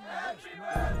overload.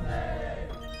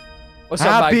 What's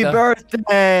up, Happy Magda?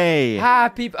 birthday!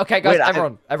 Happy. Okay, guys,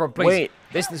 Wait, everyone, please wait.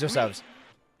 listen to yourselves.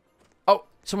 Oh,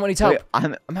 someone needs help. Wait,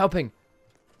 I'm helping.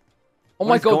 Oh What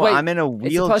my is god, going- wait. I'm in a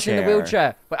It's a person in the wheelchair.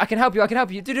 wheelchair. Wait, I can help you.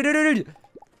 Dude.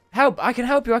 Help, I can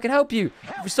help you.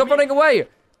 Stop running away.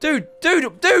 Dude.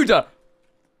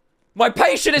 My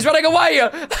patient is running away.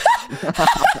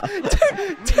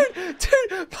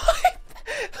 dude.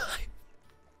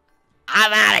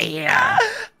 I'm out of here.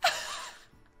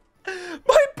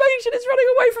 My patient is running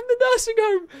away from the nursing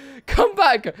home. Come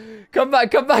back.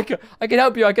 I can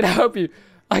help you. Dude.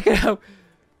 I can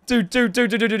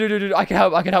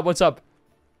help. What's up?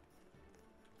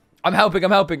 I'm helping.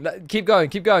 Keep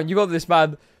going. You got this,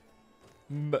 man.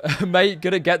 Mate,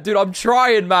 gonna get... Dude, I'm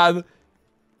trying, man.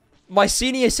 My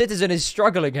senior citizen is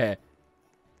struggling here.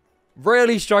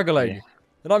 Really struggling. Yeah.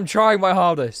 And I'm trying my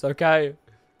hardest, okay?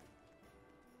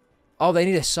 Oh, they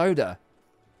need a soda.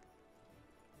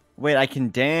 Wait, I can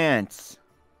dance.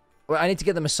 Wait, I need to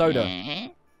get them a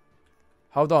soda.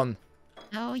 Hold on.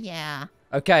 Oh, yeah.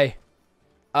 Okay.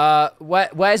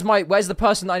 Where's the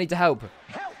person that I need to help?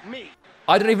 Help me.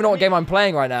 I don't even know what game I'm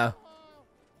playing right now.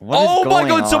 Oh my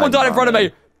god, someone died in front of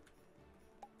me.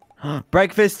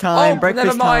 Breakfast time, breakfast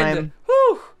never mind. time.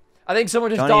 Whew. I think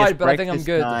someone just died, but I think I'm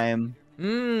good. Time.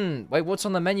 Wait, what's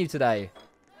on the menu today?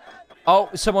 Oh,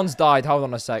 someone's died. Hold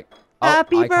on a sec. Oh,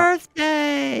 Happy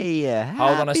birthday!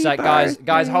 Hold on a sec, guys.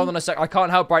 Guys, hold on a sec. I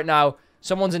can't help right now.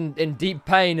 Someone's in deep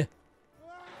pain.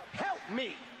 Help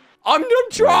me. I'm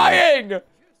trying!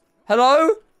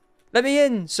 Hello? Let me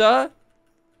in, sir.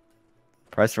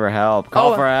 Press for help.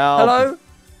 Call for help. Hello?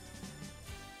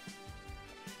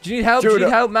 Do you need help? Dude, do you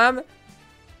need help, ma'am?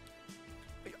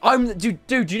 Dude,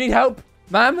 do you need help,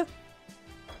 ma'am?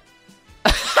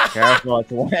 Careful,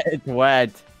 it's wet. It's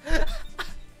wet.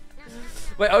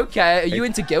 Wait, okay. Are you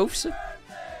into GILFs?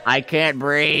 I can't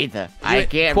breathe. I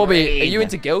can't Qwobby, breathe. are you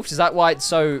into GILFs? Is that why it's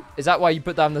so... Is that why you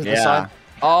put down the sign?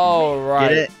 Oh,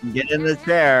 right. Get in the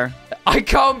chair. I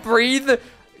can't breathe.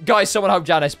 Guys, someone help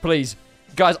Janice, please.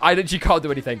 Guys, I literally can't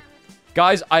do anything.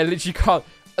 Guys, I literally can't.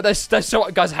 There's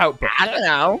so... Guys, help. I don't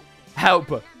know.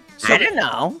 Help. I don't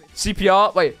know.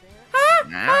 CPR. Wait.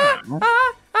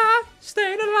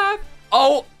 Staying alive.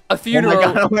 Oh, a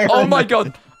funeral. Oh my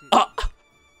god.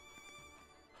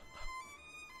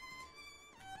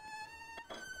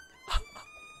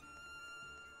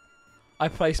 I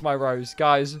placed my rose,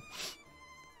 guys.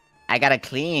 I gotta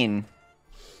clean.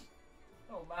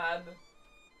 Oh man.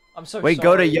 I'm so sorry. Wait,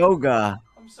 go to yoga.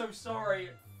 I'm so sorry.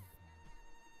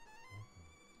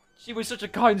 She was such a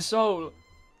kind soul.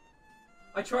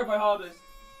 I tried my hardest.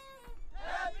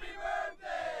 Happy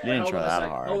birthday! You didn't try that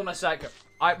hard. Hold on a sec.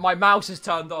 My mouse is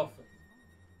turned off.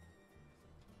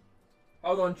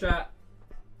 Hold on, chat.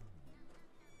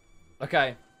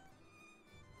 Okay.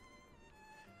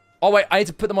 Oh, wait, I need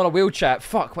to put them on a wheelchair.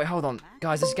 Fuck, wait, hold on.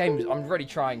 Guys, this game, I'm really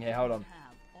trying here. Hold on.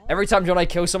 Every time Jonnaay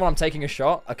kills someone, I'm taking a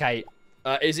shot. Okay.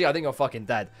 Izzy, I think you're fucking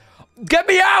dead. Get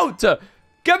me out!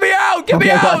 Get me out! Get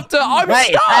me out! I'm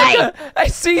stuck!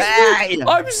 It sees me!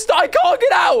 I'm stuck! I can't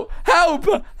get out! Help!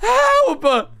 Help!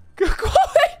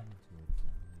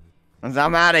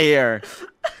 I'm out of here.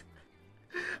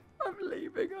 I'm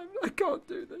leaving. I can't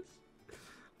do this.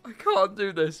 I can't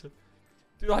do this.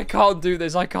 Dude, I can't do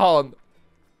this. I can't.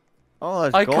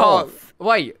 Oh, I can't.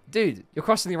 Wait, dude, you're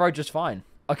crossing the road just fine.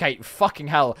 Okay, fucking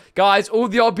hell. Guys, all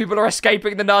the old people are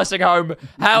escaping the nursing home.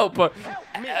 Help. Look.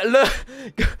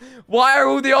 Why are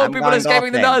all the old people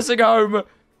escaping the nursing home?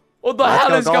 What the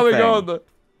hell is going on?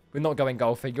 We're not going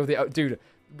golfing. You're the... Dude,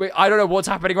 I don't know what's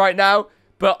happening right now,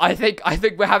 but I think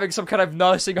we're having some kind of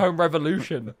nursing home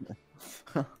revolution.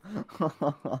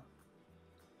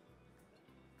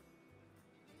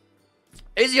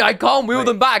 Izzy, I can't wheel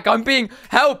them back. I'm being...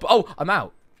 Help. Oh, I'm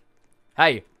out.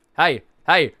 Hey.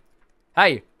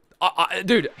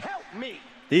 Dude. Help me.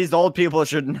 These old people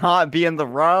should not be in the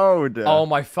road. Oh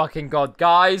my fucking god.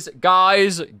 Guys.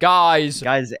 Guys,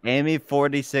 Amy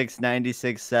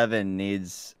 4696-7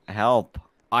 needs help.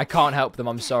 I can't help them.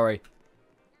 I'm sorry.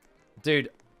 Dude,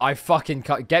 I fucking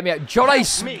can't. Get me out.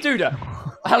 Jonnaay, dude.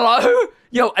 Hello?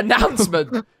 Yo,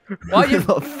 announcement. Why do you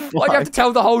have to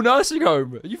tell the whole nursing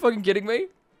home? Are you fucking kidding me? You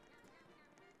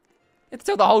have to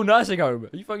tell the whole nursing home.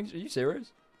 Are you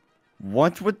serious?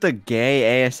 What's with the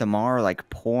gay ASMR like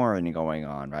porn going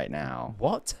on right now?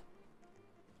 What?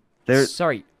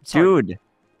 Sorry. Dude.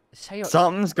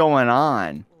 Something's going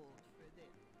on.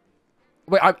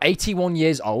 Wait, I'm 81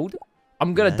 years old?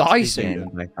 I'm gonna die soon.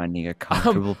 By finding a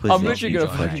comfortable position I'm literally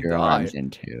gonna to put your arms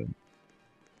into.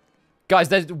 Guys,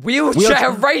 there's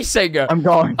wheelchair racing. I'm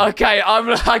going. Okay,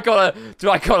 I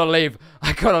gotta leave.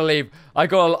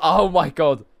 Oh my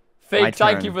god.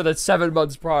 Thank you for the 7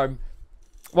 months prime.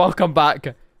 Welcome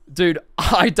back. Dude,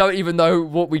 I don't even know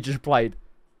what we just played.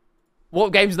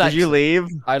 What game's next? Did you leave?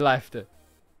 I left it.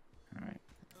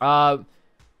 Alright.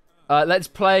 Let's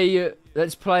play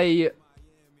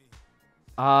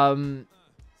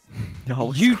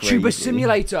YouTuber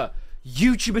Simulator.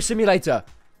 YouTuber Simulator.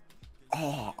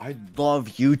 Oh, I love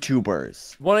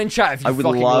YouTubers. One in chat if you I would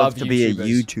fucking love to be a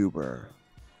YouTubers. YouTuber.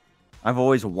 I've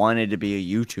always wanted to be a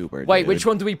YouTuber. Wait, dude. which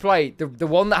one do we play? The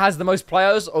one that has the most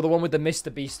players, or the one with the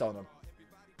Mr. Beast on them?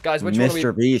 Guys, which one?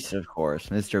 Mr. Beast, of course.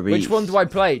 Mr. Beast. Which one do I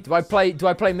play? Do I play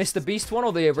Mr. Beast one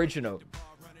or the original?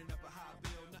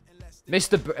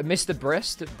 Mr.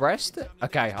 Breast?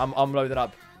 Okay, I'm loading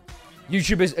up.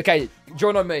 YouTubers, okay,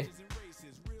 join on me.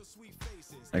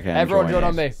 Okay. Everyone join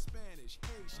on me.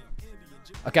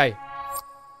 Okay.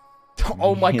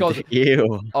 Oh my god.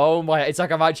 Ew. Oh my, it's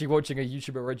like I'm actually watching a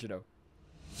YouTube original.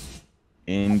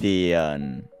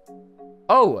 Indian.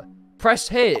 Oh, press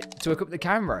here to equip the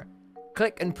camera.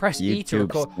 Click and press E to YouTube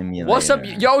record. simulator. What's up?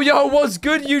 Yo, what's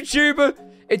good, YouTuber?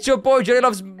 It's your boy, Jonnaay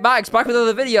Loves Max, back with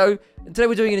another video. And today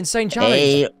we're doing an insane challenge.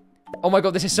 Hey. Oh my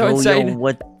god, this is so insane.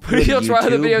 Please try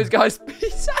other videos, guys.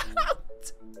 Peace out.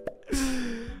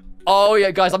 Oh yeah,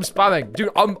 guys, I'm spamming. Dude,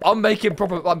 I'm making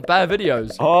proper bare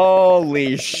videos.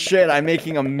 Holy shit, I'm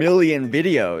making 1 million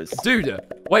videos. Dude,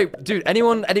 wait, dude,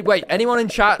 anyone in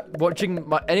chat watching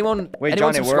anyone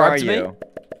Jonnaay, subscribe where are to you? me?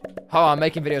 Oh, I'm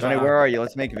making videos right Jonnaay, now. where are you?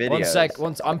 Let's make videos.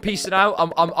 One sec. I'm peacing out.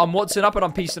 I'm whatsing up and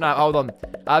I'm peacing out. Hold on.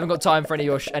 I haven't got time for any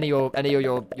of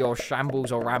your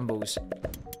shambles or rambles.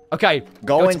 Okay.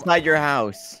 Go inside your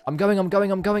house. I'm going.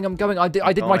 I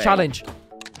did my challenge.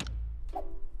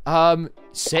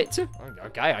 Sit.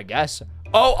 Okay, I guess.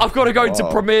 Oh, I've got to go into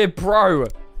Premiere Pro.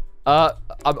 I'm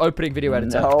opening video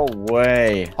editor. No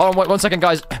way. Hold on, wait 1 second,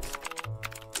 guys.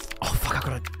 Oh fuck, I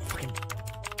gotta fucking.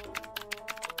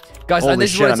 Guys, Holy and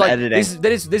this shit, is what it's like. editing.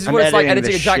 This is what it's like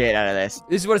editing a Jack. Shit out of this.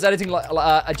 This is what it's editing like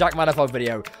a Jack Manifold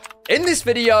video. In this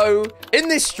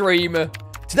stream,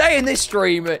 today in this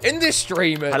stream,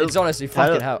 it's honestly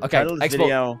fucking hell. Okay, export.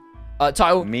 Video,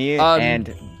 title. me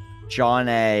and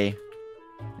Jonnaay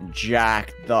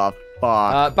Jack the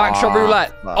fuck Backshot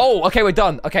roulette. off. Oh, okay, we're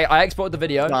done. Okay, I exported the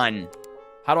video. Done.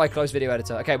 How do I close video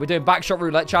editor? Okay, we're doing backshot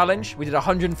roulette challenge. We did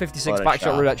 156 Photoshop.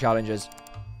 backshot roulette challenges.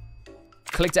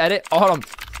 Click to edit. Oh, hold on.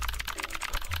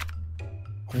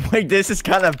 Wait, this is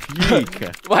kind of peak.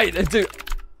 Wait, dude.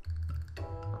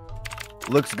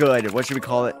 Looks good. What should we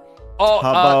call it? Oh,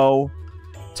 Tubbo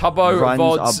Tubbo runs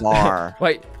VODs. a bar.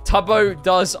 Wait, Tubbo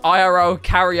does IRL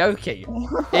karaoke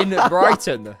in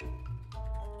Brighton.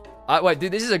 Wait,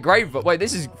 dude, this is a great. Wait,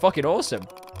 this is fucking awesome.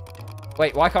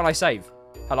 Wait, why can't I save?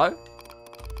 Hello?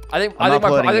 I think my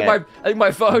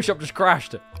Photoshop just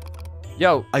crashed.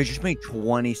 Yo, I just made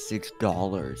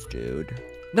 $26, dude.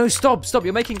 no, stop!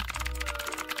 You're making.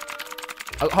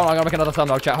 Oh, hold on, I'm gonna make another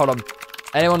thumbnail. Chat, hold on.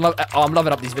 Anyone love? Oh, I'm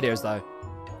loving up these videos though.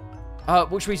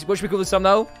 What should we call this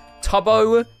thumbnail?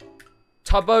 Tubbo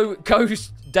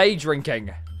goes day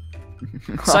drinking.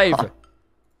 Save.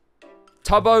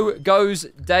 Tubbo goes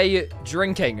day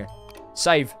drinking.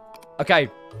 Save. Okay.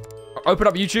 Open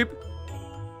up YouTube.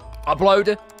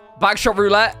 Upload. Backshot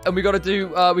roulette, and we gotta do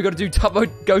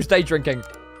Tubbo goes day drinking.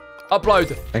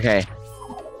 Upload. Okay.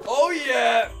 Oh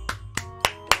yeah.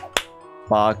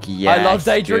 Fuck yeah. I love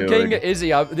day drinking.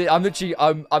 Izzy, I'm literally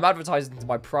I'm advertising to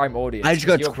my prime audience. I just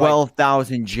got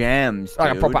 12,000 gems. Dude.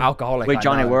 Like a proper alcoholic. Wait,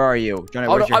 Jonnaay, where are you? Jonnaay,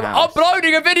 where's your I'm house?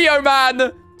 uploading a video,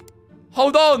 man.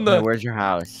 Hold on. Jonnaay, where's your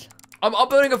house? I'm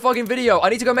uploading a fucking video. I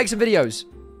need to go make some videos.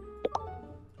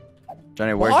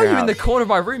 Jonnaay, where's Why your are you house? in the corner of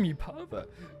my room, you pervert?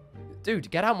 Dude,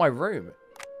 get out my room.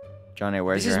 Jonnaay,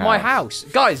 where's This your is my house.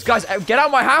 Guys, get out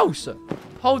my house.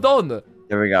 Hold on.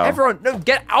 There we go. Everyone, no,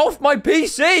 get off my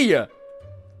PC.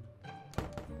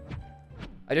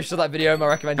 I just saw that video. I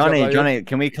recommend you upload it. Jonnaay,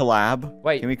 can we collab?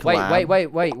 Wait, can we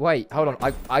collab? wait. Hold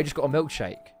on. I just got a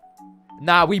milkshake.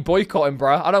 Nah, we boycotting,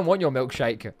 bro. I don't want your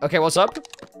milkshake. Okay, what's up?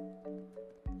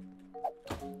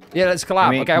 Yeah, let's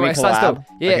collab. Okay, wait, stand still.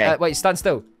 Yeah, okay. Wait, stand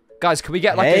still. Guys, can we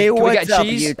get like hey, can we get what's up,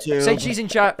 cheese? YouTube? Say cheese in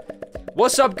chat.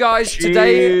 What's up, guys? Cheese.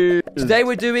 Today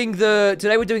we're doing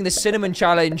the cinnamon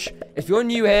challenge. If you're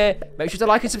new here, make sure to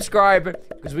like and subscribe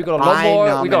because we got a lot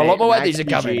more. We got a lot more of these are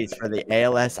coming. For the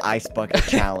ALS Ice Bucket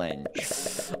Challenge.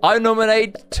 I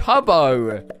nominate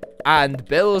Tubbo and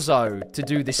Bilzo to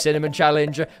do the cinnamon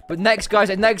challenge. But next,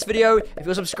 guys, in next video, if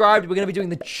you're subscribed, we're going to be doing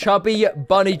the chubby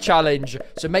bunny challenge.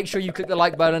 So make sure you click the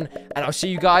like button, and I'll see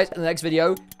you guys in the next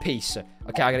video. Peace.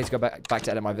 Okay, I need to go back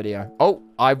to edit my video. Oh,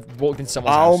 I walked into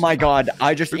someone's house. Oh my god,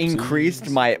 I just increased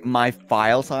my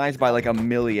file size by like 1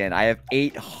 million. I have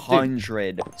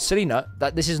 800. Dude, silly nut,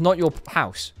 this is not your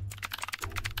house.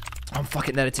 I'm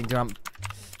fucking editing, dude.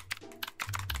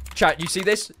 Chat, you see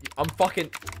this?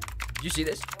 You see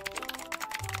this?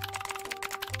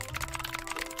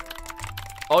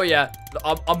 Oh yeah,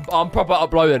 I'm proper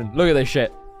uploading. Look at this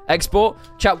shit. Export.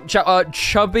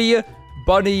 Chubby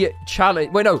bunny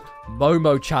challenge. Wait, no,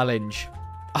 Momo challenge.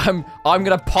 I'm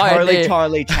gonna pioneer.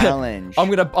 Charlie challenge. I'm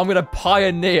gonna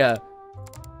pioneer.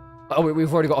 Oh,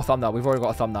 we've already got a thumbnail.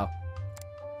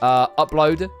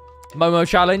 Upload. Momo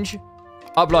challenge.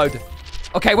 Upload.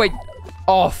 Okay, wait.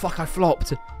 Oh fuck, I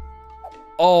flopped.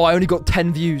 Oh, I only got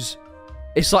 10 views.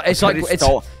 It's like when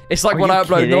I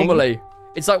upload normally.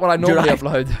 It's like when I normally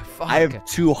upload. Fuck. I have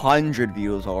 200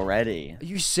 views already. Are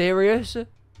you serious?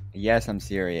 Yes, I'm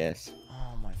serious.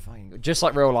 Oh my fucking... Just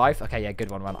like real life? Okay, yeah, good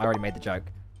one, man. I already made the joke.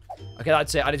 Okay,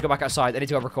 that's it. I need to go back outside. I need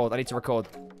to go record. I need to record.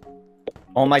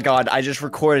 Oh my god, I just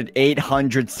recorded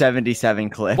 877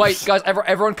 clips. Wait, guys,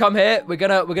 everyone come here. We're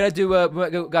gonna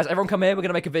do guys, everyone come here. We're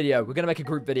gonna make a video. We're gonna make a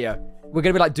group video. We're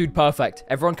gonna be like Dude Perfect.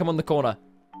 Everyone come on the corner.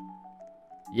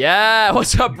 Yeah,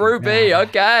 what's up, Ruby?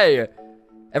 Okay.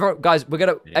 Everyone, guys,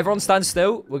 everyone stand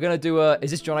still. We're gonna do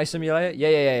is this Jonnaay Simulator?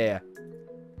 Yeah.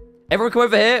 Everyone come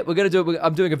over here. We're gonna do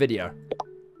I'm doing a video.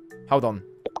 Hold on.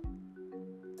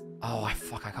 Oh, I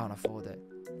can't afford it.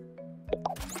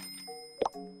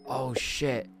 Oh,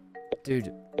 shit.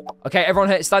 Dude. Okay, everyone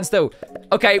here, stand still.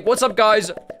 Okay, what's up, guys?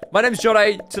 My name's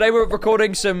Jonnaay. Today we're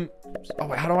recording some... Oh,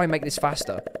 wait, how do I make this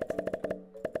faster?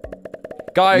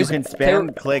 Guys... You can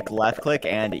spam, click, left click,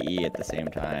 and E at the same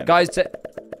time. Guys, today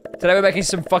we're making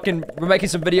some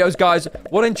videos, guys.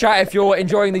 One in chat if you're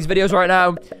enjoying these videos right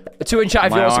now. 2 in chat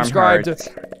if you're not subscribed.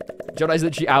 Jonnaay's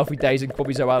literally Alfie Days and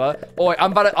Qwobby Zoella. Oh,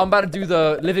 I'm about to do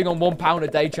the living on £1 a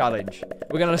day challenge.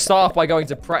 We're gonna start off by going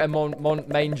to Pret a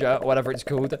Manger, or whatever it's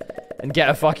called, and get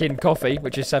a fucking coffee,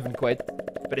 which is £7,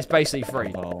 but it's basically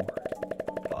free. Oh,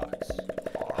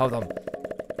 hold on.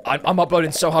 I'm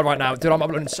uploading so hard right now, dude. I'm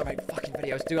uploading so many fucking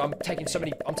videos, dude. I'm taking so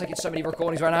many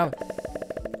recordings right now.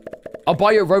 I'll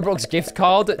buy you a Roblox gift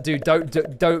card, dude. Don't.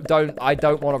 I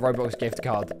don't want a Roblox gift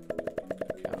card.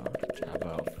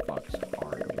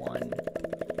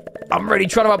 I'm really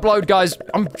trying to upload, guys.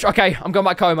 Okay. I'm going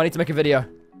back home. I need to make a video.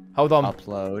 Hold on.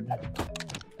 Upload.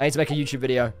 I need to make a YouTube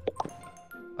video.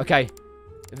 Okay.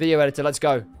 Video editor. Let's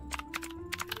go.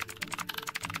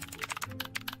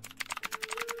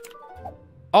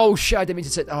 Oh, shit. I didn't mean to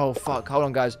say... Oh, fuck. Hold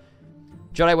on, guys.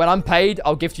 Jonnaay, when I'm paid,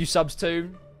 I'll gift you subs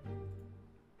too.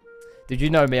 Did you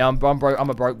know me? I'm broke. I'm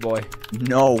a broke boy.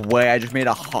 No way. I just made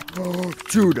a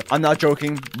dude, I'm not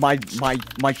joking. My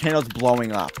channel's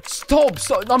blowing up. Stop.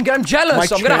 I'm getting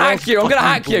jealous. I'm gonna hack you. I'm gonna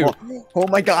hack you. Oh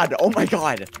my god. Oh my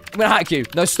god. I'm gonna hack you.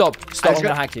 No, stop. I'm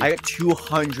gonna hack you. I got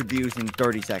 200 views in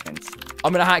 30 seconds.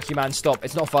 I'm gonna hack you, man. Stop.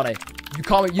 It's not funny. You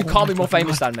can't be more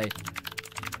famous than me.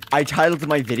 I titled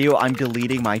my video, I'm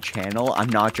deleting my channel. I'm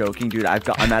not joking, dude. I'm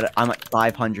at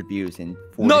 500 views in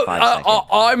 45 seconds.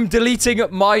 I'm deleting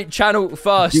my channel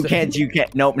first. You can't.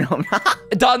 Nope.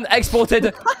 Done.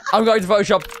 Exported. I'm going to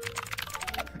Photoshop.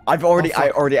 I already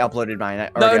uploaded mine.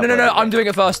 No. I'm doing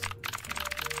it first.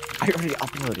 I already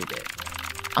uploaded it.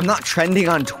 I'm not trending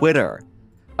on Twitter.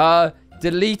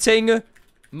 Deleting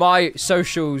my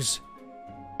socials.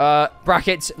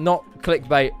 Brackets, not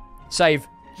clickbait. Save.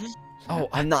 Oh,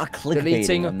 I'm not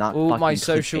clickbaiting. Deleting all my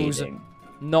socials,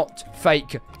 not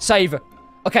fake. Save.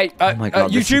 Okay, oh my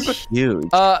God, YouTube. This is huge.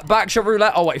 Backshot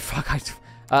roulette. Oh wait, fuck.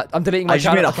 I'm deleting my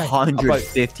channel. I just made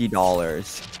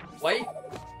 $150. Wait.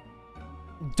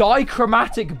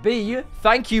 Dichromatic B.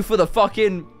 Thank you for the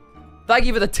fucking. Thank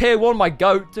you for the tier 1, my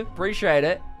goat. Appreciate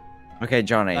it. Okay,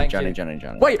 Johnny.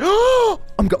 Wait.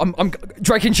 I'm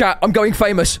Drake in chat. I'm going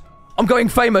famous.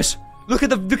 Look at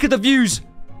the views.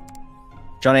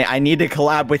 Johnny, I need to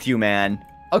collab with you, man.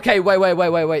 Okay,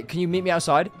 wait. Can you meet me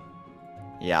outside?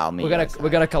 Yeah, I'll meet you outside.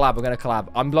 We're gonna collab.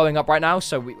 I'm blowing up right now,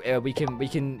 so we can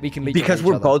leak because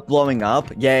we're both blowing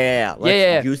up. Yeah.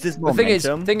 Let's use this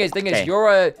momentum. Thing is,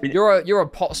 you're a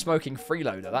pot smoking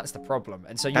freeloader. That's the problem,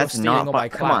 and so you're stealing all my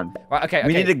clout. Come on. Right? Okay.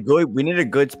 We need a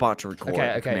good spot to record.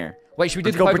 Okay. Come here. Wait, should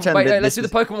we do the Pokemon? Wait, let's do the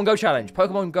Pokemon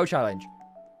Go challenge.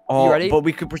 Oh, you ready? But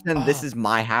we could pretend this is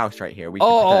my house right here. We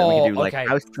could do like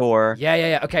house tour.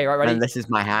 Yeah. Okay, right, ready? And this is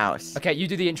my house. Okay, you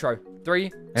do the intro.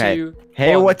 3, 2,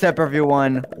 Hey, 1. what's up,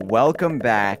 everyone? Welcome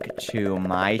back to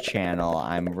my channel.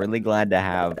 I'm really glad to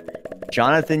have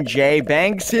Jonathan J.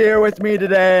 Banks here with me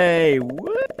today.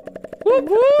 Whoop.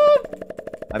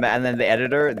 And then the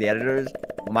editors.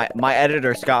 My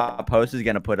editor Scott Post is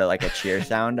gonna put a cheer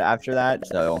sound after that.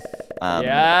 So.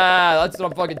 Yeah, that's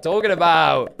what I'm fucking talking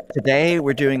about. Today,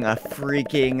 we're doing a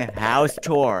freaking house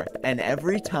tour. And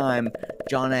every time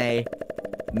Jonnaay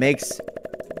makes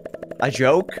a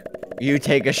joke, you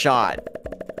take a shot.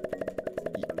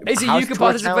 Izzy, you can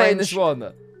participate in this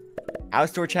one.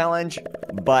 House tour challenge,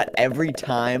 but every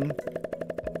time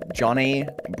Jonnaay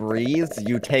breathes,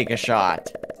 you take a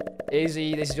shot.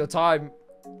 Izzy, this is your time.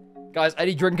 Guys,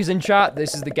 any drinkers in chat?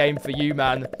 This is the game for you,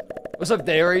 man. What's up,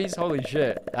 Dairies? Holy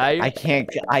shit. Hey? I can't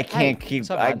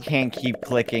keep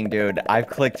clicking, dude. I've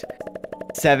clicked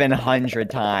 700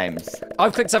 times.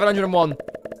 I've clicked 701.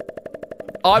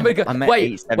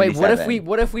 Wait,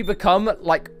 what if we become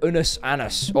like Unus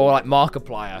Annus or like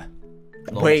Markiplier?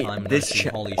 Wait,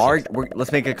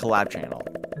 let's make a collab channel.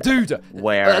 Dude,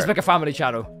 where? Let's make a family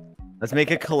channel. Let's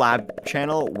make a collab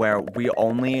channel where we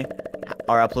only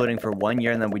are uploading for 1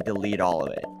 year and then we delete all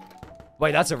of it.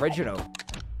 Wait, that's original.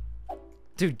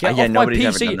 Dude, get yeah, off my nobody's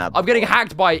ever done PC. that I'm getting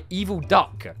hacked by Evil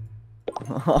Duck.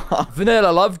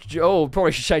 Vanilla Love. Oh,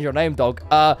 probably should change your name, dog.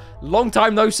 Long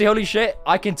time no see. Holy shit.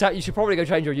 I can tell you should probably go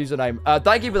change your username.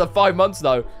 Thank you for the 5 months,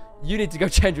 though. You need to go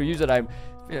change your username.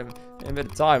 A bit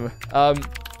of time.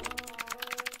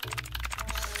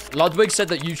 Ludwig said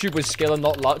that YouTube was skill and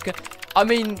not luck. I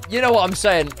mean, you know what I'm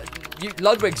saying.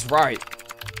 Ludwig's right.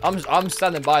 I'm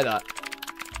standing by that.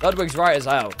 Ludwig's right as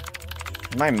hell.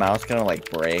 My mouse gonna like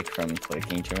break from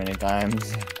clicking too many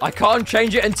times. I can't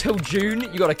change it until June.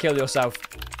 You gotta kill yourself.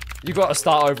 You gotta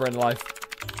start over in life.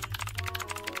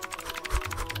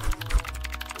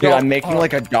 Dude, I'm making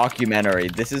like a documentary.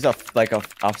 This is a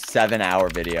 7-hour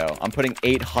video. I'm putting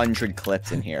 800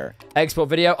 clips in here. Export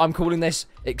video. I'm calling this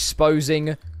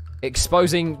exposing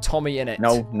Tommy in it.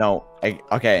 No.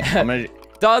 Okay, I'm gonna.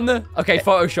 Done. Okay,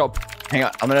 Photoshop. Hang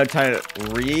on. I'm gonna try to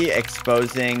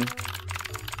re-exposing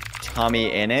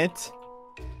Tommy in it.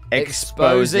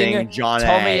 Exposing Jonnaay.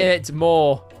 Tommy in it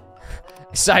more.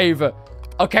 Save.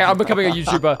 Okay, I'm becoming a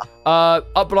YouTuber.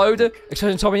 Upload.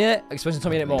 Exposing Tommy in it. Exposing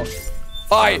Tommy in it more.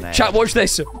 Alright, chat, watch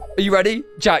this. Are you ready?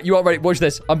 Chat, you are ready. Watch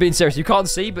this. I'm being serious. You can't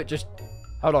see, but just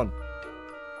hold on.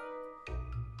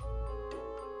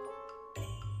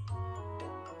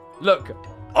 Look.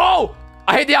 Oh!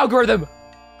 I hate the algorithm.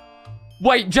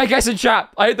 Wait, JKS in chat.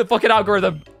 I hate the fucking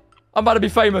algorithm. I'm about to be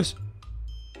famous.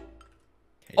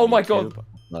 Okay, oh my god.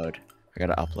 Upload. I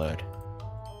gotta upload.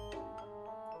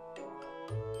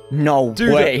 No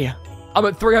Dude, way. I'm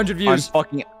at 300 views. I'm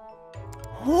fucking.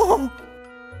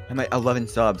 I'm at 11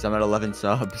 subs. I'm at 11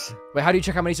 subs. Wait, how do you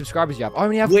check how many subscribers you have? I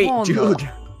only have Wait, one. dude.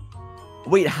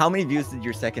 Wait, how many views did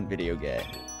your second video get?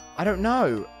 I don't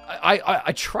know.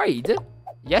 I trade?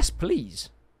 Yes, please.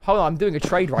 Hold on, I'm doing a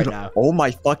trade right now. Oh my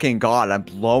fucking god, I'm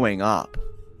blowing up.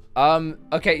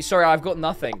 Okay, sorry, I've got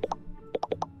nothing.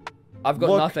 I've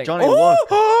got nothing. Johnny,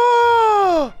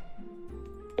 look.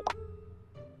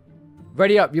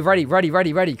 Ready up. You're ready.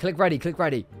 Ready. Click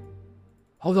ready.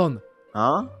 Hold on.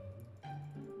 Huh?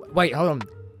 Wait, hold on.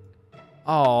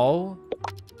 Oh.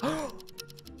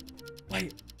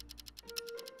 Wait.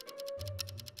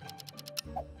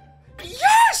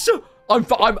 Yes! I've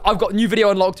got a new video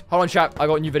unlocked. Hold on, chat. I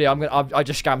got a new video. I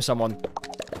just scammed someone.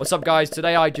 What's up, guys?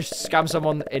 Today I just scammed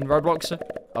someone in Roblox.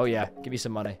 Oh yeah, give me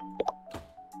some money.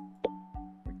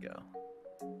 Here we go.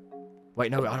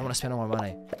 Wait, no, I don't want to spend all my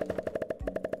money.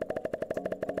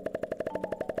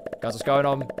 Guys, what's going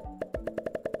on?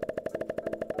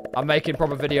 I'm making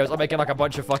proper videos. I'm making like a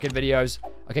bunch of fucking videos.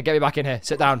 Okay, get me back in here.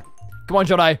 Sit down. Come on,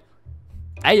 Jonnaay.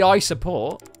 AI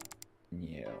support?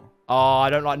 Yeah. Oh, I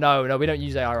don't like. No, we don't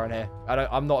use AI around here.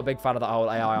 I'm not a big fan of that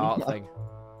whole AI art thing.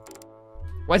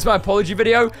 When's my apology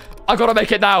video? I gotta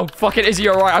make it now. Fucking Izzy,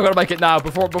 you're right. I gotta make it now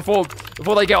before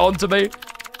they get on to me.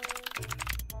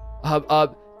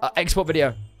 Export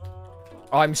video.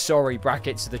 I'm sorry.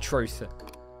 Brackets the truth.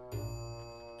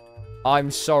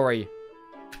 I'm sorry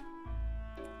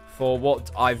for what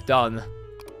I've done.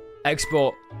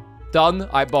 Export. Done.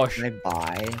 I bosh. Can I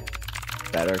buy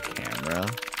better camera?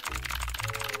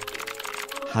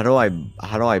 How do I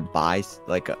buy,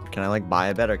 like, can I, like, buy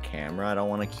a better camera? I don't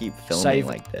want to keep filming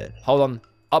like this. Hold on.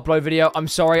 Upload video. I'm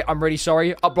sorry. I'm really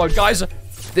sorry. Upload, guys.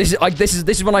 This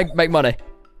is when I make money.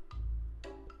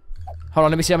 Hold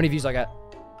on. Let me see how many views I get.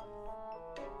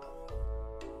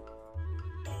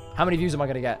 How many views am I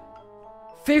going to get?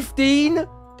 15?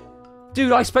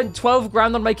 Dude, I spent 12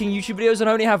 grand on making YouTube videos and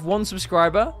only have 1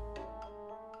 subscriber.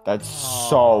 That's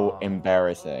so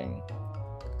embarrassing.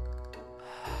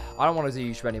 I don't want to do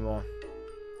YouTube anymore.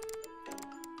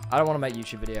 I don't want to make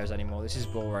YouTube videos anymore. This is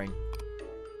boring.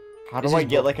 How do I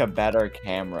get like a better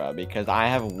camera? Because I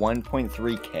have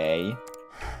 1.3K.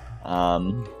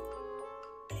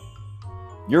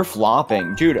 You're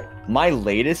flopping. Dude, my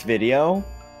latest video.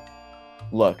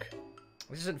 Look.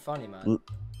 This isn't funny, man.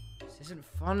 This isn't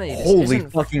funny. This Holy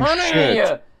isn't fucking funny.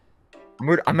 shit.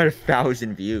 I'm at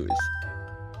 1,000 views.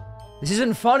 This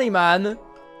isn't funny, man.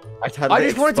 I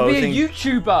just wanted to be a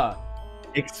YouTuber.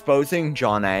 Exposing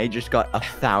Jonnaay just got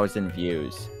 1,000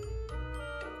 views.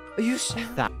 Are you serious?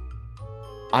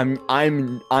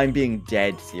 I'm being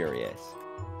dead serious.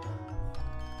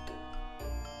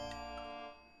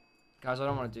 Guys, I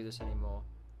don't want to do this anymore.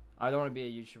 I don't want to be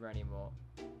a YouTuber anymore.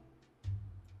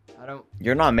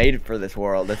 You're not made for this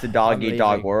world. It's a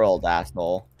dog-eat-dog world,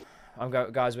 asshole.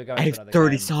 Guys, we're going. I have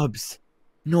 30 subs.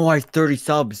 No, I have 30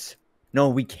 subs. No,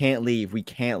 we can't leave. We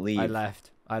can't leave. I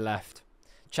left.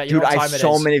 Chat, you Dude, know what I time have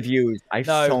so it is? many views. I have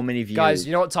so many views. Guys,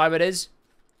 you know what time it is?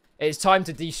 It's time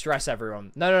to de-stress,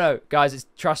 everyone. No, guys.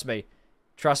 Trust me.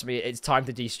 Trust me. It's time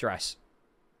to de-stress.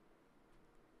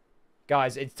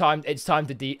 Guys, it's time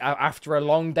to after a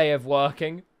long day of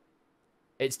working,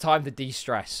 it's time to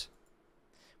de-stress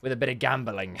with a bit of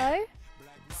gambling.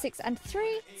 6 and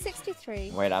 3,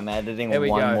 63. Wait, I'm editing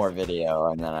one more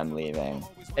video and then I'm leaving.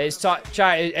 It's time,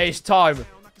 chat. It's time.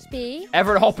 B.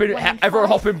 Everyone hop in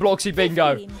Bloxy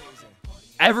Bingo. 15.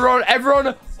 Everyone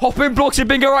hop in Bloxy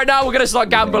Bingo right now. We're gonna start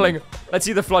gambling. Let's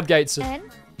see the floodgates. N.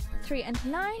 3 and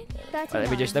 9, 39.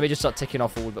 Let me just start ticking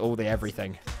off all the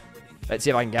everything. Let's see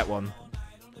if I can get one.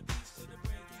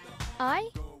 I.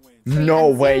 No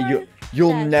way, 0,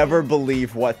 you'll 30. never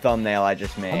believe what thumbnail I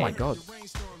just made. Oh my god.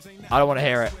 I don't want to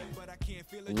hear it.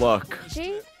 Look.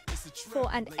 G. 4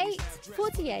 and 8,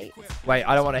 48. Wait,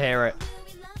 I don't want to hear it.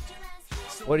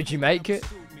 What did you make it?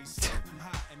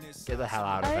 Get the hell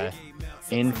out of here.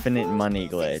 Infinite money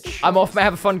glitch. I'm off, may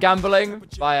have a fun gambling.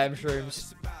 Bye,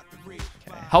 Shrooms. Okay.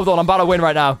 Hold on, I'm about to win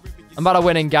right now. I'm about to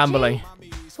win in gambling.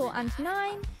 4 and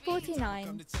 9,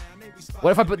 49.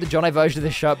 What if I put the Jonnaay version of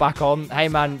this shirt back on? Hey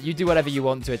man, you do whatever you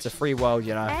want to. It's a free world,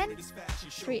 you know. N.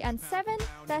 3 and 7,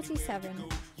 37.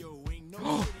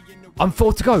 I'm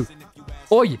 4 to go.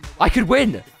 Oi, I could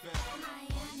win.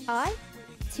 I.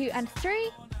 2 and 3,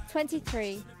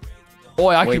 23.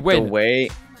 Oi, I could win.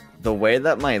 The way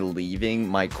that my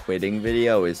quitting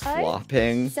video is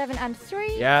flopping. 7 and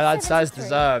 3. Yeah, that's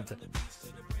deserved.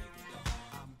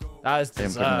 That is I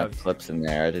didn't put enough deserved. clips in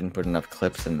there. I didn't put enough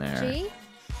clips in there. G.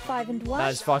 5 and 1.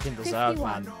 That is fucking deserved,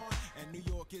 51. man.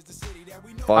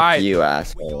 Fuck you,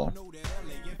 asshole.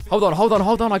 Hold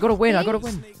on. I gotta win.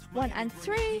 1 and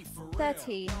 3,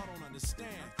 13.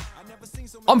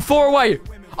 I'm 4 away.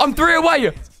 I'm 3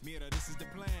 away.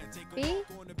 B.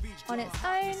 On its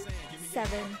own,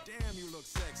 7.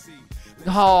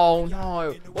 Oh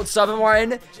no. What sub am I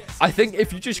in? I think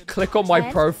if you just click on my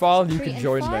 10, profile, you 3 can and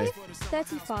join 5, me.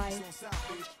 35.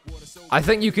 I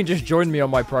think you can just join me on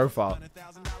my profile.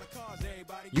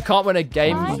 You can't win a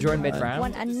game if you join mid-round.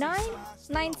 1 and 9,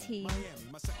 19.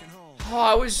 Oh,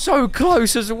 I was so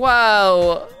close as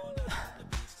well.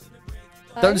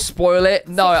 Don't spoil it.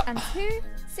 No. 6 and 2,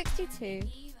 62.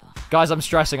 Guys, I'm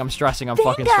stressing. I'm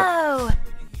fucking stressing.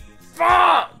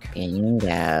 Fuck! Bingo.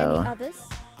 Any others?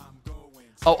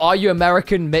 Oh, are you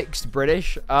American, mixed,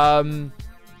 British? I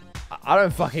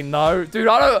don't fucking know. Dude,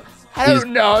 I don't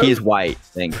know. He's white.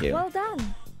 Thank you. Well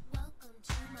done.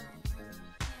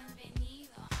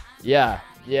 Yeah.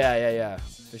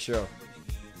 For sure.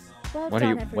 Well What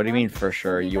done, do you mean for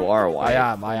sure? You are white.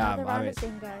 I am. Another I round mean, of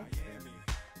bingo.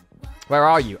 where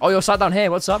are you? Oh, you're sat down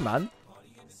here. What's up, man?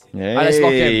 Hey. Alright, let's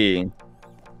lock in.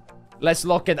 Let's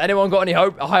lock in. Anyone got any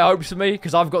high hopes for me?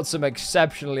 Because I've got some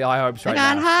exceptionally high hopes right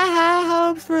now. high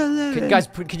hopes for a living.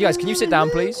 Can you sit down,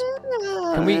 please?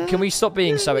 Can we stop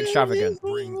being so extravagant?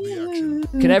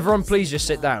 Can everyone please just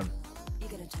sit down?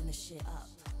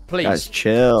 Please. Guys,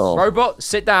 chill. Robot,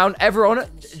 sit down. Everyone,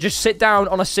 just sit down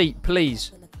on a seat,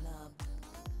 please.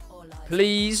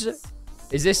 Please.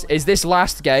 Is this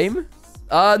last game?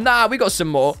 Nah, we got some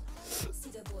more.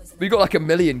 We got like 1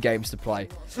 million games to play.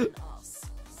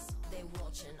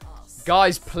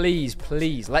 Guys, please,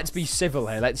 let's be civil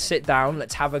here. Let's sit down.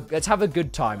 Let's have a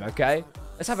good time, okay?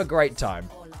 Let's have a great time.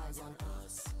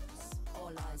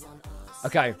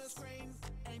 Okay.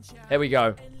 Here we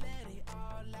go.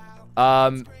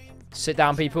 Sit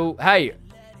down, people. Hey,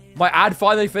 my ad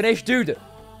finally finished, dude.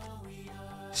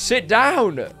 Sit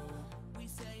down.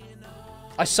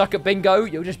 I suck at bingo.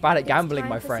 You're just bad at gambling,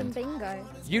 my friend. Bingo.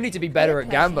 You need to be better at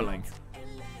gambling.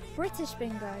 British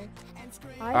bingo.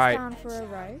 Eyes Alright. down for a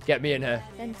row, Get me in here.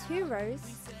 then 2 rows,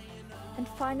 and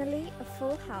finally a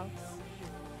full house.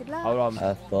 Good luck. Hold on.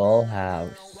 A full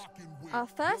house. Our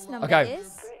first number Okay.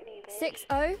 is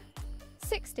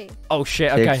 6060. Oh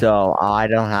shit. Okay. So I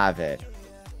don't have it.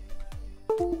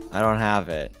 I don't have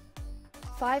it.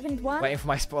 5 and 1. Waiting for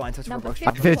my spotlight to Number Roblox.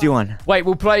 51. 51. Wait,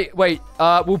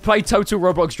 we'll play Total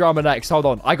Roblox Drama next. Hold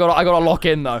on. I gotta lock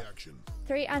in though.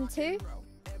 3 and 2.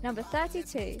 Number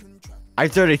 32. I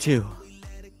have 32.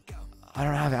 I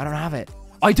don't have it.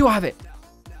 I do have it.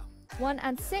 1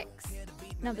 and 6.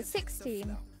 Number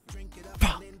 16.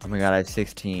 Oh my god, I have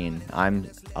 16. I'm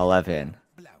 11.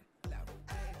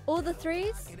 All the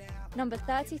 3s. Number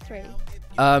 33. Give me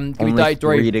Only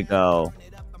 33. 3 to go.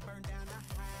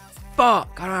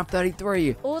 Fuck, I don't have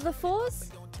 33. All the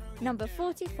 4s. Number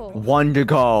 44. 1 to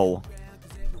go.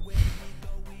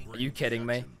 Are you kidding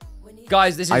me?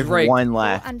 Guys, this is I have rigged. 1 4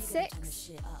 left. and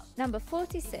 6. Number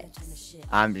 46.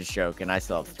 I'm just joking. I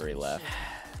still have 3 left.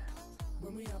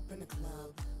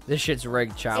 This shit's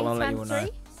rigged, chat. I 8 wanna let you and all know.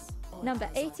 3. Number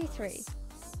 83.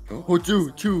 Oh,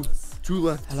 two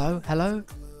left. Hello?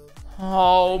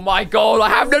 Oh my god, I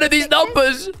have none of these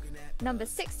numbers! Number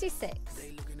 66.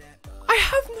 I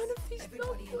have none of these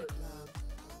numbers.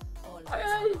 I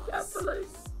hate gambling.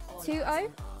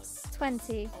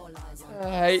 20. 20. I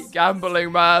hate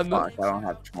gambling, man. Fuck, I don't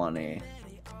have 20.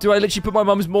 Do I literally put my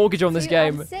mum's mortgage on this 2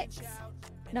 game? and 6.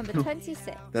 Number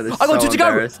 26. That is I got so 2 to go.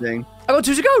 embarrassing. I got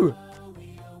 2 to go.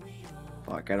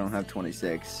 Fuck, I don't have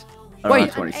 26. I don't Wait.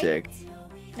 have 26.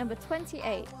 Number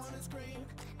 28.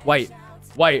 Wait.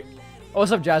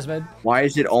 What's up, Jasmine? Why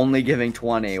is it only giving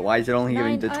 20? Why is it only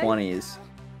giving the 90. 20s?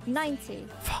 90.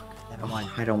 Fuck. Never mind.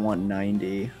 I don't want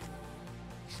 90.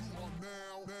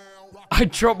 I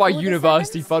dropped my All the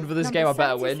university sevens. fund for this Number game. I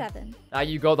better win. 77. Ah,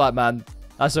 you got that, man.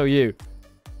 That's all you.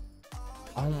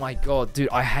 Oh my god, dude,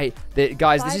 I hate...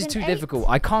 Guys, this 5 is and too 8. difficult.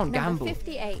 I can't Number gamble.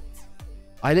 58.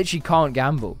 I literally can't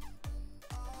gamble.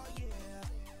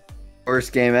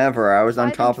 First game ever. I was on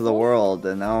 5 top and of the 4. world,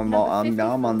 and now Number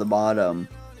I'm on the bottom.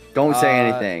 Don't say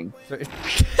anything.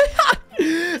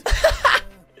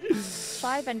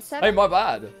 5 and 7. Hey, my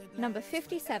bad. Number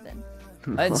 57.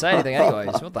 I didn't say anything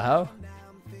anyways. What the hell?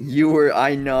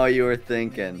 I know you were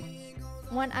thinking.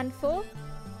 1 and 4.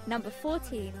 Number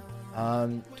 14.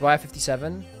 Do I have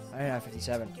 57? I don't have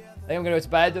 57. I think I'm gonna go to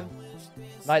bed.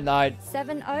 Night.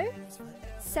 70.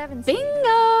 70.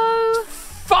 Bingo!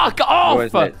 Fuck off! Who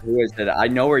is it? Who is it? I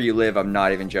know where you live. I'm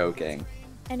not even joking.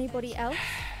 Anybody else?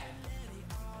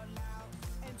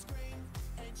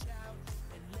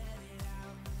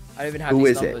 I don't even have Who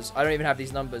these is it? numbers. I don't even have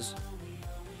these numbers.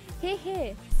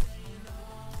 Here.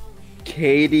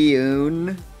 Katie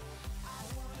Oon.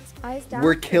 Eyes down.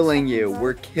 We're 3 killing seconds you. up.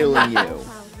 We're killing you.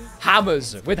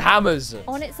 Hammers! With hammers!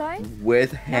 On its own.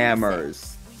 With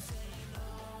hammers.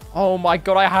 Oh my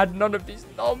god, I had none of these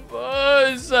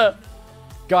numbers!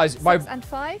 Guys, 6 my and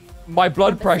 5. blood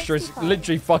Number pressure is 65.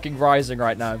 literally fucking rising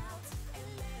right now.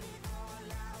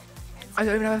 I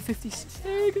don't even have a 56.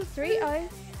 30.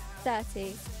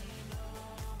 30.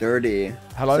 30.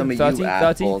 Hello, Some of 30, you 30,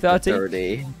 assholes are 30.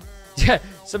 30. Yeah,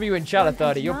 some of you in chat are 1 and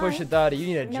 30. You're 9. pushing 30. You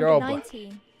need a Number job.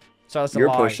 19. So that's a You're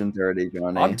lie. pushing 30,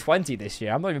 Johnny. I'm 20 this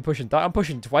year. I'm not even pushing 30. I'm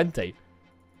pushing 20.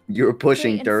 You're 3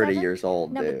 pushing and 30 7. years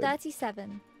old, Number dude.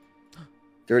 37.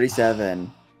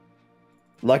 37.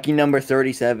 Lucky number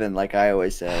 37, like I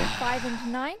always say. 5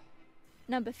 and 9.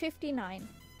 Number 59.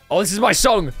 Oh, this is my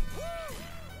song.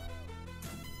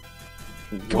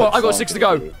 Come on, I got 6 to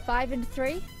go. 5 and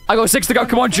 3. I got 6 to go.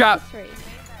 Come on, chat. 53.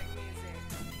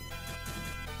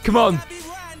 Come on.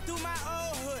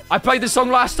 I played this song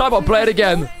last time. I'll play it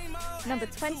again. Number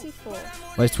 24.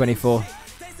 Where's 24?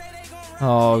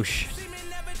 Oh,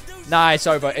 Nah, it's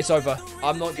over. It's over.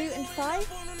 I'm not... 2 and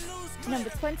 5. Number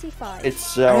 25. It's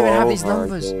so I don't even have over, these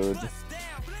numbers.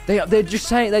 dude. They're just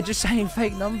saying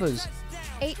fake numbers.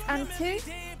 8 and 2.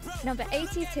 Number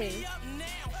 82.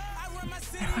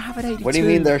 I don't have an 82. What do you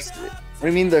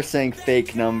mean they're saying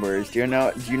fake numbers? Do you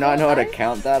not know how to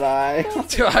count that high?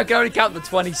 I can only count the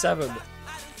 27.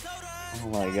 Oh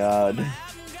my god.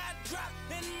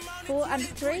 4 and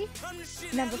 3.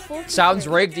 Number 43. Sounds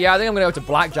rigged. Yeah, I think I'm gonna go to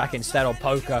blackjack instead or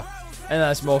poker. And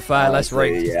that's more fair, less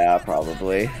Honestly, rigged. Yeah,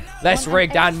 probably. Less 1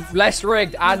 rigged and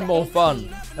and more fun.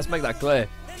 18. Let's make that clear.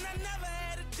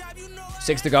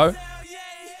 6 to go.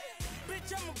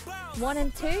 1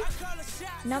 and 2.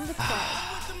 Number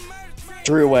 12.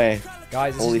 3 away.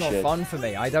 Guys, this Holy is not shit. fun for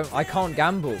me. I can't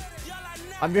gamble.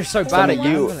 I'm just so Some bad of at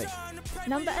you- gambling.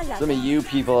 Number 11. Some of you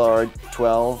people are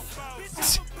 12.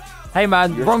 Hey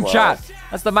man, You're wrong 12. chat.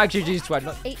 That's the Mag GG's twat.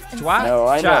 Not 8 and twat. No,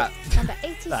 I know. Chat. Number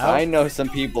 86. hell? I know some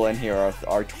people in here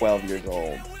are 12 years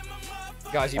old.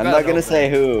 Guys, you I'm better not gonna know say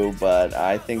that. who, but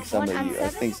I think some 1 of and you. I 7.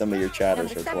 think some of your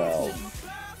chatters Number are 12.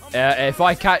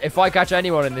 17. If I catch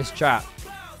anyone in this chat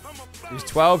who's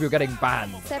 12, you're getting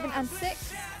banned. 7 and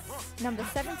 6. Number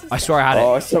 76. I swear I had it.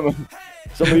 Oh, some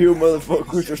of you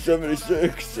motherfuckers are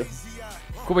 76.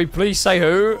 Qwobby, please say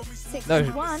who.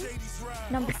 61.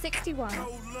 Number 61.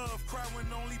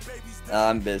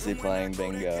 I'm busy playing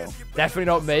bingo. Definitely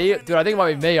not me. Dude, I think it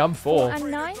might be me. I'm 4. 4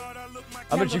 and 9. I'm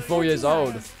Number actually 4 years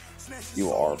 49. old.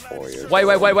 You are 4 years Wait.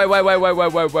 old.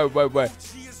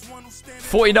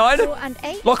 49? 4 and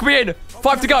 8. Lock me in.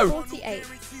 5 to go. 48.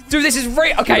 Dude, this is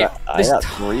okay. I This got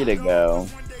 3 to go.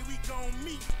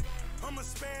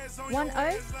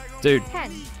 1-0. dude.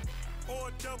 10.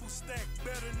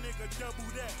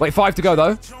 Wait, 5 to go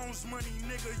though.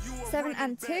 7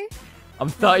 and 2. I'm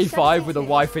 35 with a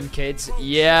wife and kids.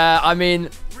 Yeah, I mean,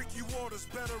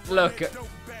 look,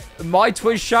 my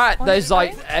Twitch chat, On there's the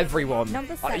like phone? everyone.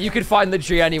 Number 7. You could find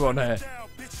literally anyone here.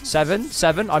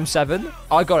 7, I'm 7.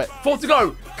 I got it. 4 to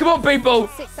go. Come on, people.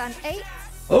 6 and 8.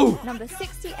 Oh. Number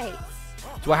 68.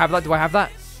 Do I have that? Do I have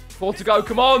that? 4 to go.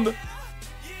 Come on.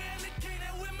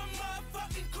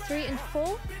 3 and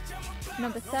 4.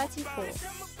 Number 34.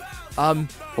 Oh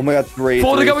my God, 3.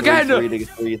 4 to go again. 3 to go.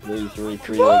 3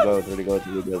 to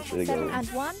go. 7 and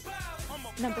 1.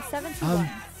 Number 71.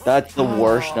 That's the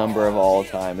worst number of all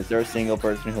time. Is there a single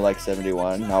person who likes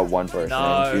 71? Not one person.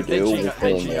 No, if you do, we're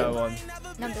killing it. one.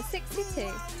 Number 62.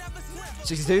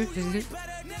 62? 62?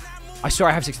 I swear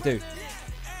I have 62.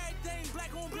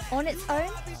 On its own.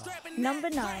 Number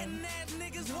 9.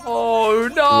 Oh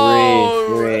no!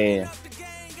 3.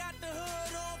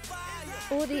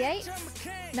 All the 8.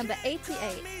 Number 88.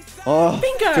 Oh,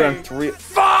 Bingo! dude, I'm 3.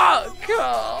 Fuck!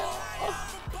 Oh.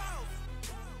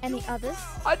 Any others?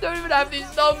 I don't even have these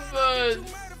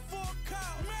numbers.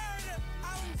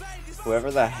 Whoever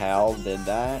the hell did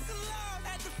that,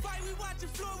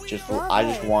 I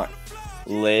just want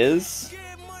Liz.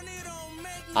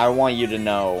 I want you to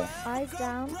know. Eyes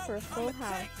down for a full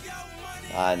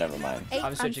house. Never mind. 8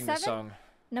 I'm switching the and 7. song.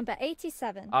 Number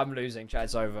 87. I'm losing.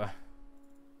 Chat's over.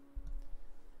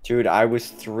 Dude, I was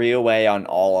 3 away on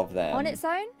all of them. On its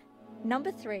own.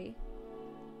 Number 3.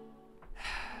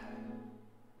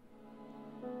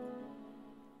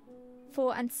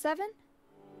 4 and 7.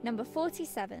 Number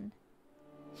 47.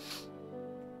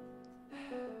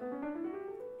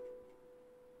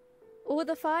 All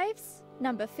the 5s.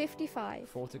 Number 55.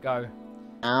 4 to go.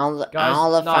 All the Guys,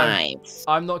 no. 5s.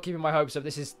 I'm not keeping my hopes up.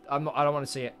 This is. I don't want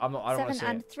to see it. I don't want to 7 see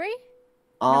and it. 3.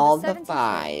 All Number the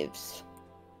 73. 5s.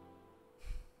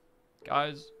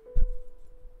 Guys.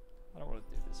 I don't want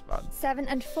to do this, man. 7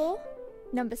 and 4.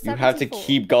 Number 74. You have to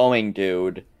keep going,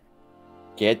 dude.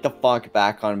 Get the fuck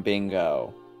back on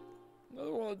bingo. I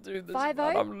don't want to do this. 5-0.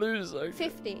 Man. I'm losing.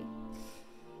 50.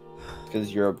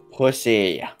 Because you're a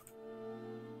pussy.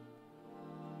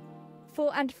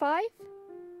 4 and 5.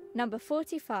 Number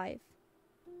 45.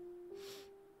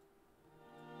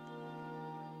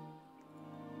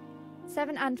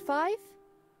 7 and 5.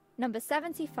 Number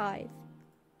 75. I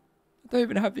don't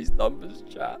even have these numbers,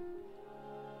 chat.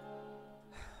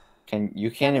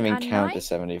 You can't even and count 9. to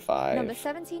 75. Number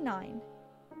 79.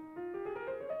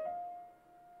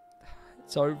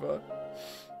 It's over.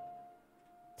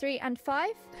 3 and 5.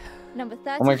 Number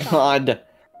 35. Oh my God.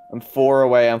 I'm 4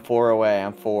 away. I'm 4 away.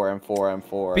 I'm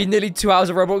 4. Been nearly 2 hours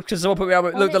of Roblox because someone put me out.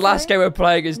 Look, the its last own, game we're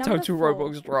playing is number total 4.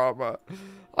 Roblox drama.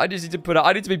 I just need to put out.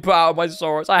 I need to be put out of my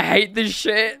sorrows. I hate this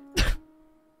shit.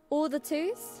 All the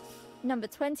 2s. Number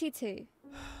 22.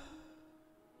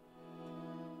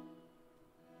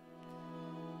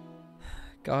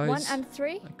 Guys. 1 and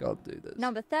 3. I can't do this.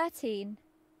 Number 13.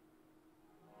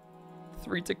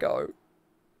 3 to go.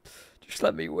 Just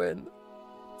let me win.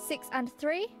 6 and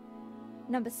 3.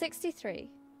 Number 63.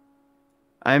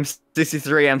 I'm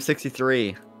 63. I'm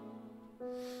 63.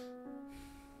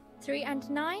 3 and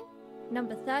 9.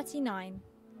 Number 39.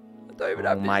 I don't even Oh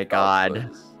have these my God.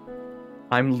 numbers.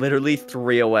 I'm literally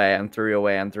 3 away. I'm 3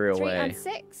 away. I'm 3 3 away. and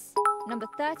 6. Number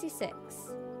 36.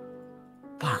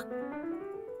 Fuck.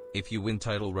 If you win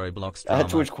total Roblox drama,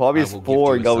 That's which Qwobby's I will gift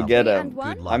 4. you a Go sub. get 3 him. and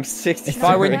 1. Good luck. I'm 63. If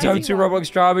I win Number Total 91.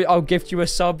 Roblox drama, I'll gift you a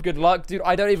sub. Good luck, dude.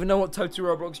 I don't even know what Total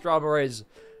Roblox drama is.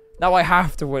 Now I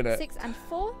have to win it. 6 and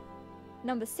 4.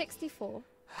 Number 64.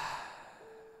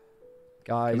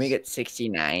 Guys. Can we get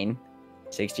 69?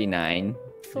 69.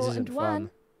 4 isn't and 1. fun.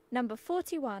 Number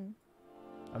 41.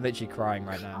 I'm literally crying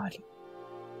right now.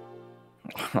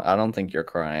 I don't think you're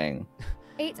crying.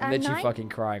 8 I'm and literally 9. fucking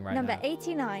crying right Number now.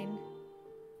 89.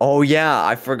 Oh yeah,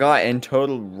 I forgot. In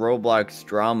total Roblox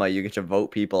drama, you get to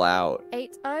vote people out.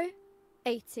 80.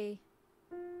 80.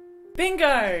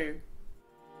 Bingo!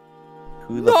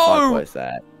 Who the No! fuck was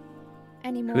that?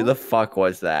 Any more? Who the fuck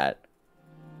was that?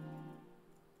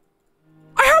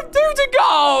 I have 2 to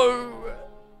go!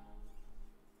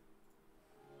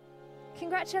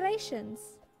 Congratulations.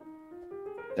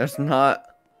 There's not.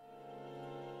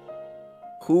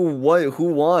 Who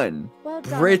won? Well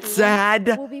done. Britsad?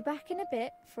 everyone. We'll be back in a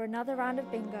bit for another round of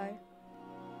bingo.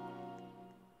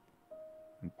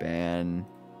 Ban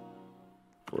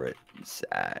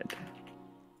Britsad.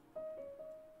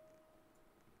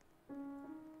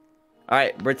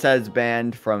 Alright, Britsad's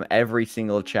banned from every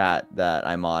single chat that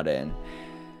I mod in.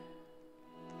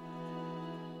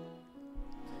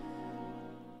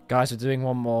 Guys, we're doing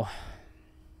one more.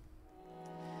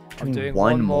 I'm doing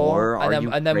one more? Are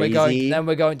you and then crazy?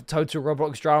 we're going to Total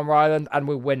Roblox Drama Island and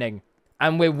we're winning.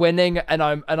 And we're winning and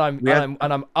I'm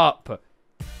up.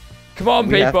 Come on,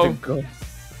 We have to people. go-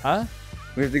 Huh?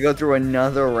 We have to go through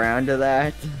another round of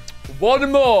that.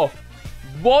 One more.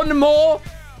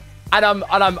 And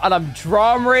I'm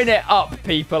dramaing it up,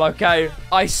 people, okay?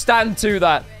 I stand to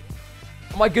that.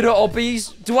 Am I good at hobbies?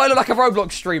 Do I look like a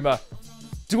Roblox streamer?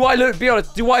 Be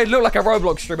honest, do I look like a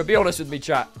Roblox streamer? Be honest with me,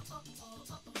 chat.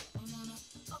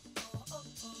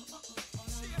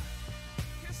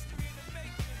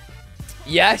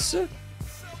 Yes.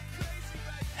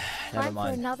 Never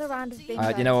mind. Another round of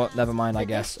bingo. You know what? Never mind. I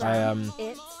guess I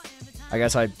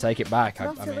guess I take it back.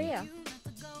 I mean,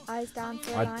 eyes down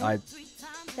for a line.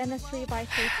 Then a 3x3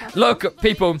 test. Look,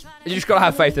 people, you just gotta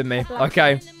have faith in me,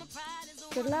 okay?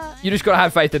 Good luck. You just gotta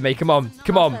have faith in me. Come on,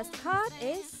 come on. First card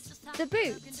is the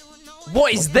boot.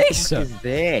 What is this? What is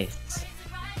this?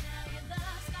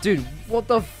 Dude, what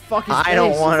the fuck is this? I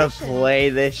don't want to play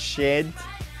this shit.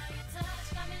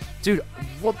 Dude,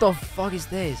 what the fuck is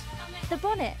this? The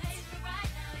bonnet.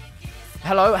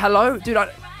 Hello, hello, dude. I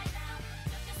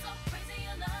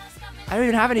don't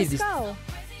even have any of these. Skull.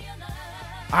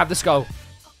 I have the skull.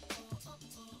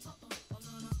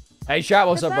 Hey, chat,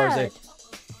 what's up, Rosie?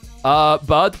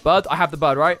 Bird. I have the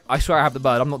bird, right? I swear I have the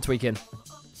bird. I'm not tweaking.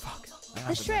 Fuck.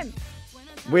 The shrimp.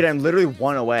 Wait, I'm literally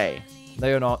one away. No,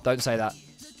 you're not. Don't say that.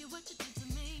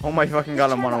 Oh my fucking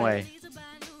god, I'm one away.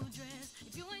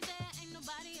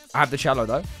 I have the cello,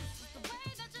 though.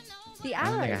 The I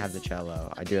arrows. don't think I have the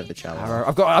cello. I do have the cello. Arrow.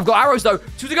 I've got arrows, though.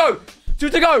 2 to go. 2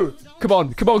 to go. Come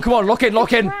on, come on, come on. Lock in,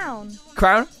 lock in.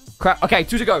 Crown. Crown. Okay,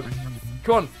 2 to go.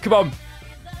 Come on, come on.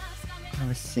 I have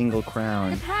a single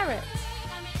crown. The parrot.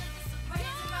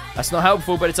 That's not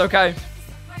helpful, but it's okay.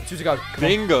 2 to go. Come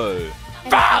Bingo.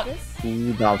 Fuck!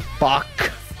 Who the fuck?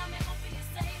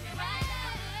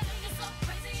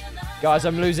 Guys,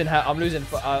 I'm losing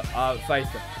faith.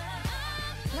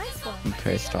 Nice one. I'm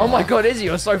pissed off. Oh my god, Izzy,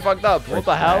 you're so fucked up. What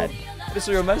the hell? This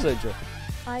is your message.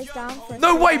 Eyes down for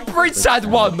No way, Brits had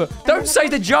one. Don't say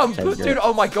the jump, dude.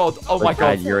 Oh my god. Oh my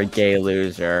god. You're a gay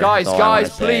loser. Guys,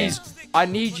 please. I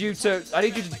need you to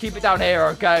keep it down here,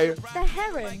 okay? the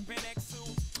heron.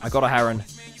 I got a heron.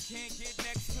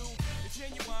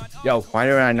 Yo, Why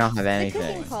do I not have The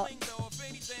anything? cooking pot.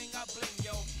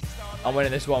 I'm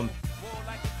winning this one.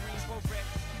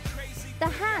 The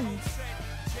hand.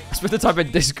 I supposed to type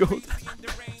in Discord.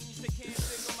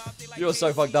 You're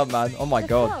so fucked up, man. Oh my The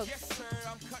god.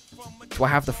 frog. Do I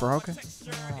have the frog?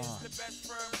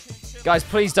 Guys,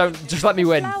 please don't. Just let me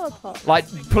win. Flower pot. Like,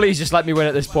 please just let me win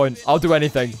at this point. I'll do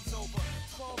anything.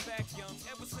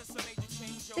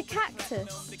 The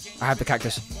cactus. I have the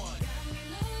cactus.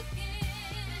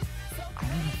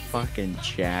 Fucking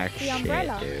jack The shit,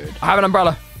 umbrella. dude. I have an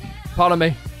umbrella. Pardon me.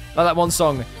 Like that one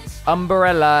song.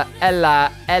 Umbrella,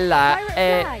 Ella,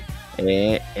 Pirate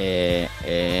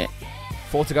flag.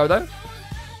 4 to go, though.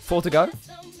 4 to go.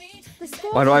 The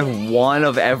scorpion. Why do I have one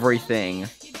of everything?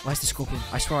 Where's the scorpion?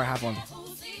 I swear I have one.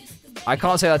 I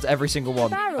can't say that's every single one.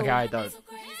 Barrel. Okay, I don't.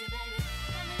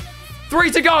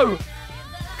 3 to go!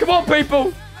 Come on,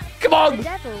 people! Come The on!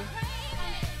 devil.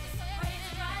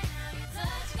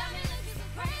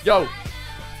 Yo!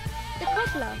 The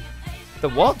cobbler. The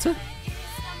what?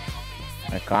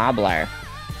 A cobbler.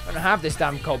 I don't have this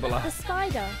damn cobbler. The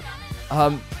spider.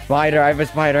 Spider. I have a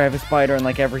spider. I have a spider in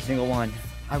like every single one.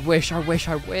 I wish.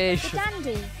 The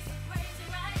dandy.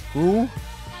 Ooh.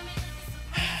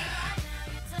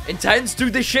 Intense?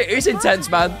 Dude, this shit is intense,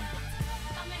 man.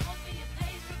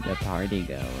 The party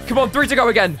goer. Come on, 3 to go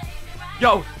again.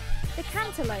 Yo! The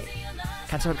cantaloupe.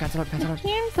 Cantaloupe. Cantaloupe.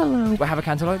 Do I have a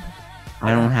cantaloupe?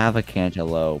 I don't have a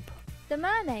cantaloupe. The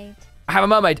mermaid. I have a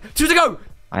mermaid. 2 to go!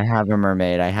 I have a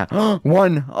mermaid. I have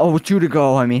one. Oh, 2 to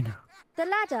go. I mean. The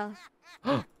ladder.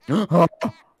 1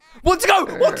 to go!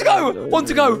 1 to go! 1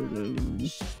 to go!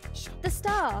 The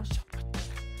star.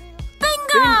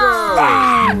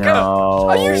 No.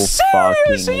 Are you serious? Fucking Are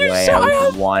you way. serious? I I was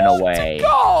have one away.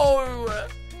 Go!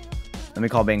 Let me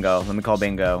call bingo. Let me call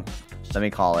bingo. Let me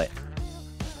call it.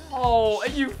 Oh, are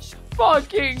you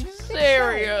fucking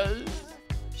serious?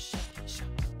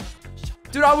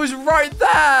 Dude, I was right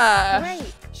there!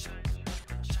 Great.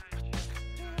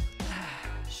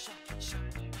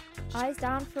 Eyes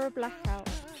down for a blackout.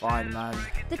 Fine, man.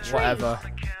 The tree.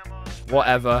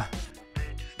 Whatever.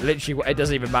 Literally, it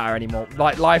doesn't even matter anymore.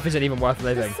 Like, life isn't even worth The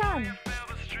living. sun.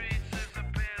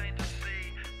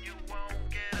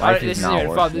 This isn't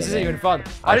even fun. This isn't even fun.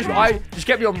 Just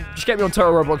get me on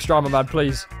Total Roblox drama, man,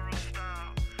 please.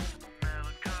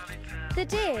 The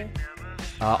deer.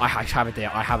 I have a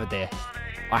deer.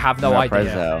 I have no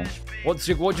idea. What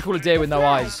do you call a deer with no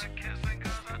eyes?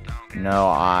 No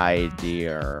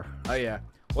idea. Oh yeah.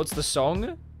 What's the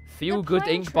song? Feel Good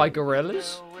pine Inc. by tree.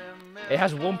 Gorillaz. It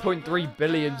has 1.3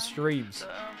 billion streams.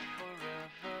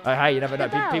 Oh hey, you never know.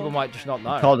 The bell. People might just not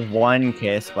know. Called One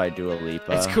Kiss by Dua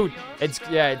Lipa. It's cool.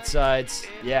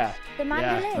 Yeah. The The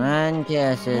mandolin. One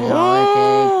kiss is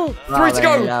all it takes. 3 to Fall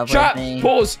in go. love Chat. with me.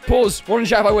 Pause. One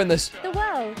chat if I win this. The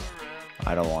world.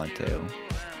 I don't want to.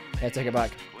 Yeah, take it back.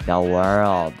 The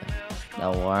world. The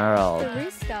The world.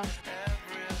 rooster.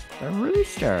 A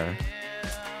rooster.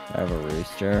 I have a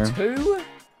rooster. 2?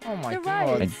 Oh my The god.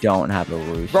 rose. I don't have a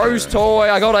rooster. Rose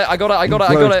toy. I got it.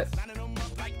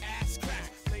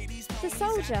 The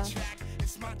soldier.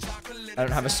 I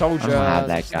don't have a soldier. I don't have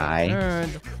that guy.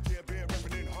 Nerd.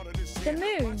 The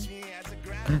moon.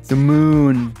 The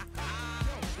moon.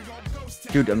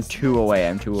 Dude, I'm 2 away.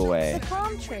 I'm 2 The away.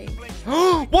 palm tree.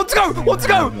 One to go. One to I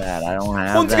go. don't have that. I don't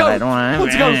have One to that. go. I don't have One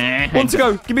to go. One to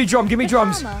go. Give me drum. Give me The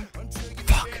drums. farmer.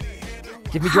 Fuck.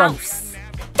 Give me drums.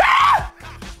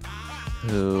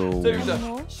 Who? Dude. Any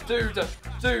more?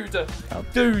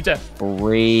 Dude.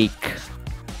 Freak.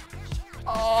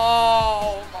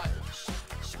 Oh my.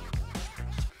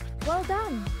 Well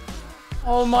done.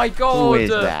 Oh my god. Who is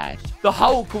that? The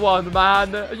Hulk one,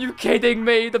 man. Are you kidding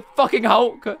me? The fucking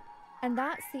Hulk. And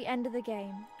that's the end of the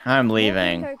game. I'm More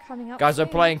leaving. bingo coming up Guys, we're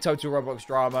soon. playing Total Roblox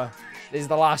Drama. This is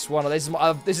the last one. This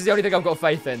is the only thing I've got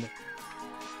faith in.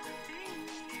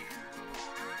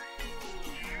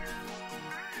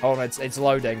 Hold on, it's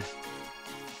loading.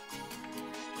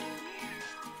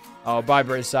 Oh,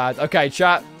 Viber is sad. Okay,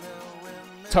 chat.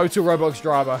 Total Roblox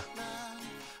Drama.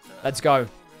 Let's go.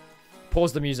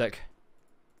 Pause the music.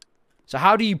 So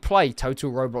how do you play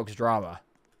Total Roblox Drama?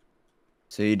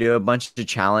 So you do a bunch of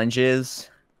challenges,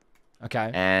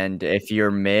 Okay. and if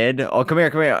you're mid, oh come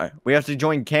here. We have to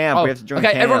join camp. Oh, We have to join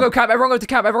okay, camp. everyone go camp. Everyone go to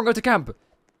camp. Everyone go to camp.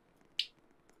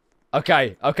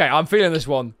 Okay, I'm feeling this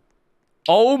one.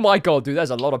 Oh my god, dude, there's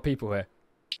a lot of people here.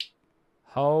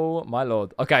 Oh my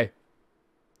lord. Okay.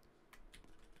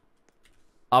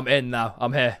 I'm in now.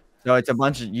 I'm here. So it's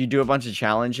you do a bunch of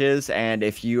challenges, and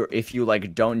if you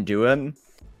like don't do them,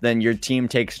 then your team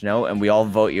takes note, and we all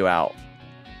vote you out.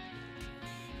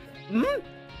 Oh,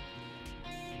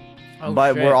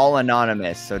 But shit. we're all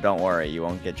anonymous, so don't worry, you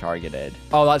won't get targeted.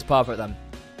 Oh, that's perfect then.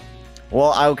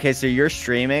 Well, okay, so you're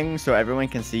streaming, so everyone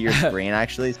can see your screen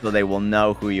actually, so they will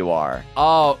know who you are.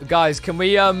 Oh, guys, can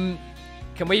we how do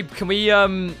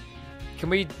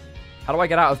I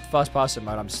get out of first person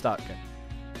mode? I'm stuck.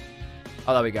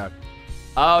 Oh, there we go.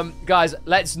 Guys,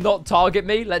 let's not target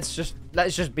me. Let's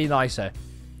just be nicer.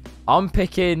 I'm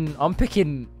picking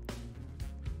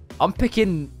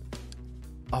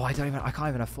Oh, I can't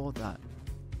even afford that.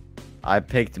 I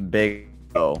picked Big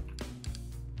O.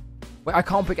 Wait, I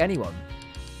can't pick anyone.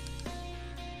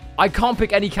 I can't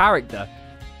pick any character.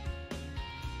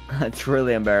 That's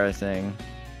really embarrassing.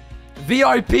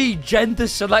 VIP gender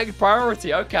select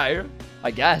priority. Okay,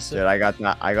 I guess. Dude, I got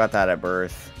that at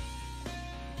birth.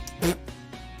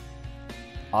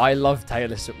 I love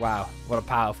Taylor Swift. Wow, what a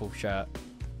powerful shirt.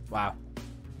 Wow.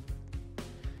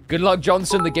 Good luck,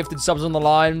 Johnson. The gifted subs on the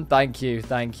line. Thank you.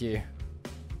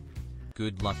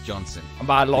 Good luck, Johnson. I'm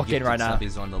about to lock The in right gifted now. sub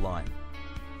is on the line.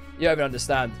 You don't even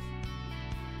understand.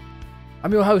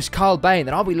 I'm your host, Carl Bain,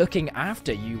 and I'll be looking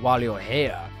after you while you're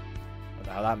here. What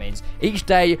the hell that means. Each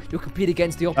day, you'll compete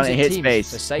against the opposite Hit teams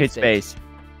space. for safety. Hit space.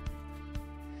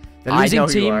 The I losing know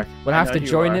you team are. will I have know to you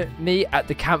join are. me at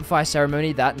the campfire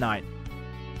ceremony that night.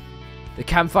 The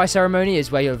campfire ceremony is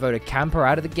where you'll vote a camper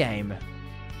out of the game.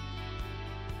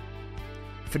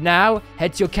 For now,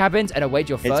 head to your cabins and await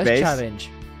your Hit first space. challenge.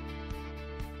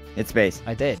 Hit space.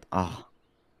 I did. Oh.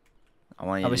 I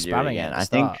want I you was to do it spamming it again. at the I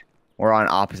think start. we're on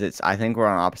opposites. I think we're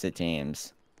on opposite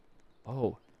teams.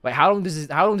 Oh, wait. How long do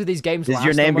these games Does last?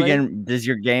 your name normally? begin? Does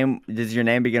your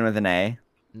name begin with an A?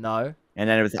 No. And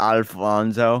then it was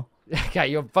Alfonso. Okay,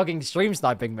 you're fucking stream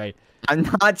sniping me. I'm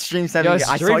not stream sniping. You're I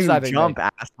saw stream you sniping me. jump,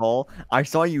 asshole. I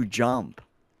saw you jump.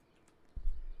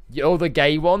 You're the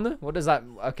gay one. What does that?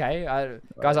 Okay,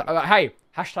 guys. Hey,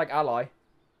 hashtag ally.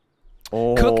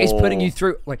 Oh. Cook is putting you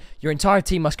through. Wait, your entire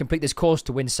team must complete this course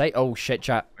to win. Say, oh shit,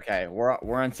 chat. Okay, we're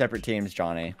on separate teams,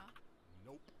 Johnny.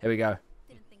 Here we go.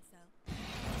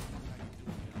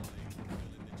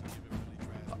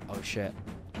 Oh shit.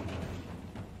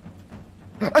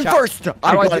 I'm Chat, first. How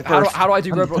do I got do? it first. How do I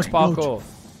do I'm the Roblox fucking goat. parkour?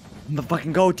 I'm the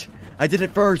fucking goat. I did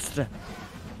it first.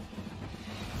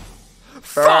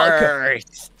 Fuck!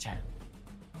 First.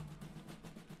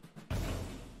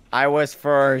 I was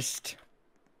first.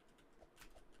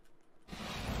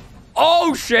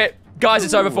 Oh shit, guys,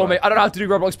 it's over for me. I don't know how to do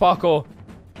Roblox parkour.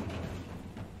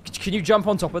 Can you jump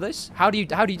on top of this? How do you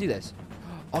do this?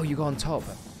 Oh, you go on top.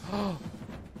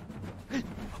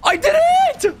 I did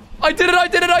it! I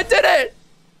did it!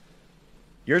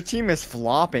 Your team is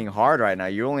flopping hard right now.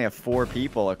 You only have 4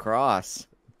 people across.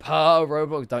 Per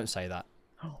Roblox, don't say that.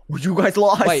 You guys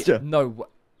lost. Wait, no.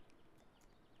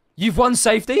 You've won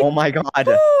safety. Oh my god.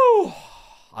 Woo!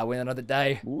 I win another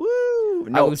day. Woo!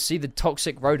 I will see the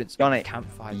toxic rodents. Jonnaay,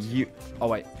 Campfire. you. Oh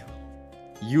wait.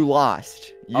 You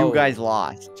lost. You guys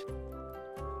lost.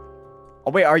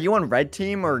 Oh wait, are you on red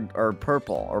team or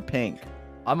purple or pink?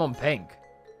 I'm on pink.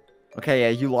 Okay, yeah,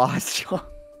 you lost.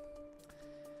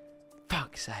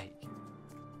 Fuck's sake.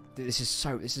 Dude, this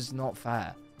is not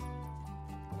fair.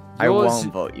 I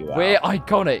won't vote you out. We're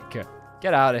iconic.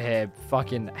 Get out of here,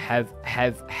 fucking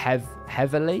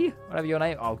heavily, whatever your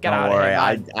name. Oh, get out of here,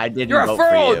 man. I didn't. You're a vote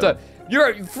fraud. For you.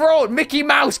 You're a fraud. Mickey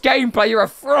Mouse gameplay. You're a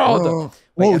fraud.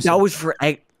 Whoa, that was for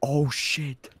egg. Oh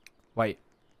shit. Wait.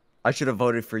 I should have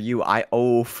voted for you.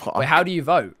 Oh fuck. Wait, how do you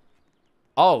vote?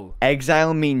 Oh.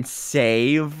 Exile means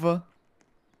save.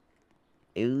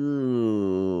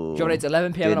 Ooh. John, it's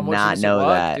 11 p.m. and I'm watching this at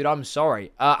work. Dude, I'm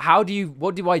sorry.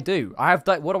 What do I do? What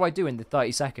do I do in the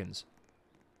 30 seconds?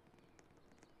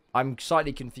 I'm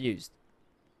slightly confused.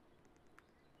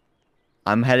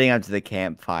 I'm heading up to the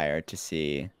campfire to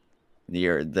see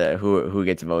who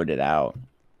gets voted out.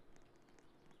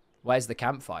 Where's the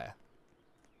campfire?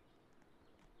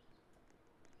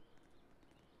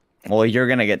 Well, you're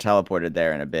gonna get teleported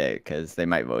there in a bit because they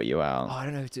might vote you out. Oh, I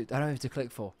don't know who to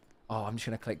click for. Oh, I'm just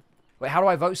gonna click. Wait, how do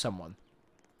I vote someone?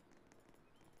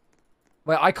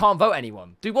 Wait, I can't vote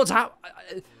anyone. Dude, what's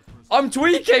happening? I'm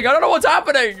tweaking. I don't know what's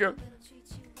happening.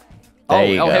 There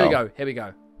you go. Here we go. Here we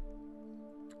go.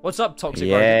 What's up, Toxic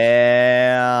Rodents?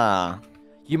 Yeah.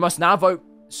 You must now vote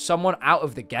someone out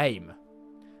of the game.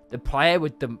 The player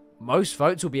with the most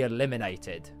votes will be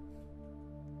eliminated.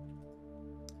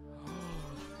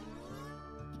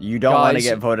 You don't want to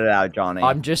get voted out, Jonnaay.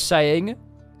 I'm just saying,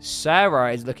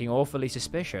 Sarah is looking awfully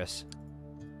suspicious.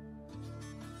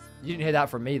 You didn't hear that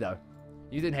from me, though.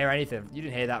 You didn't hear anything. You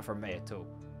didn't hear that from me at all.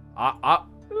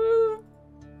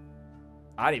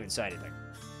 I didn't even say anything.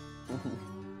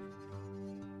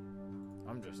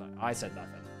 I'm just like, I said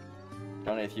nothing.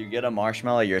 Jonnaay, if you get a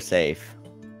marshmallow, you're safe.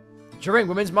 During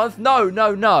Women's Month?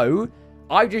 No.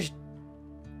 I just...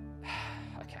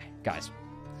 Okay, guys.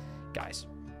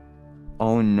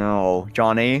 Oh no,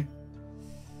 Jonnaay.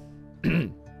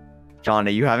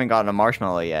 Jonnaay, you haven't gotten a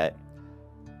marshmallow yet.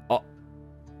 Oh.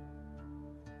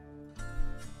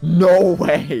 No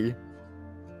way.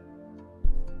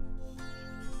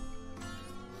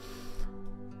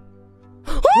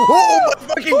 Oh my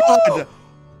fucking god!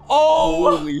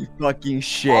 Oh! Holy fucking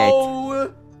shit!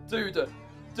 Oh, dude,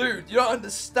 you don't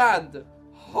understand.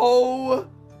 Oh,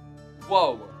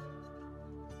 whoa.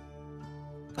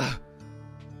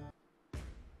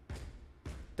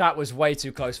 That was way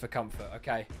too close for comfort.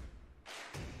 Okay,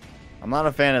 I'm not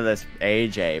a fan of this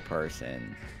AJ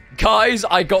person. guys,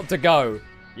 I got to go.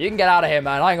 You can get out of here,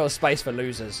 man. I ain't got space for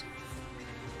losers.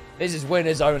 This is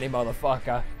winners only,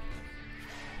 motherfucker.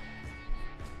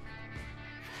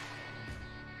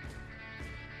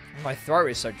 My throat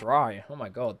is so dry. Oh my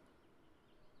god.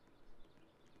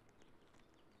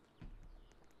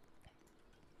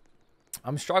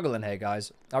 I'm struggling here,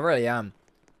 guys. I really am.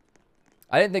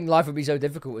 I didn't think life would be so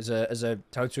difficult as a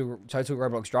total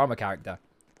Roblox drama character.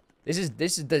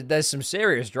 There's some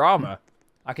serious drama.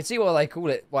 I can see why they call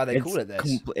it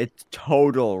this. It's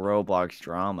total Roblox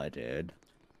drama, dude.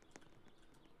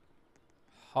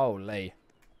 Holy.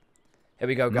 Here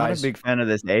we go, I'm guys. not a big fan of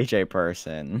this AJ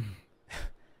person.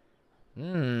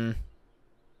 I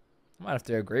might have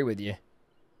to agree with you.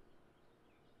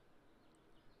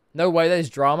 No way there's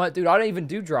drama. Dude, I don't even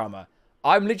do drama.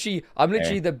 I'm literally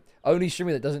the only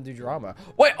streamer that doesn't do drama.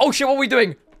 Wait, oh shit, what are we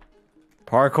doing?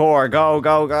 Parkour,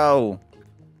 go.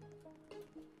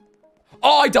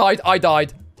 Oh, I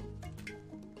died.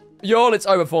 Y'all, it's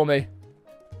over for me.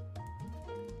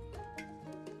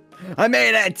 I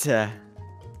made it!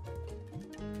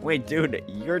 Wait, dude,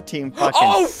 your team fucking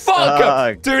Oh, fuck!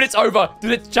 sucked. Dude, it's over.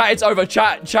 Dude, chat, it's over.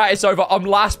 Chat, it's over. I'm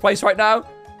last place right now.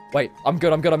 Wait, I'm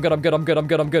good.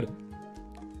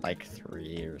 Like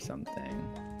 3 or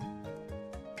something.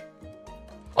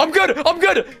 I'm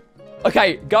good.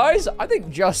 Okay, guys, I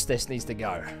think Justice needs to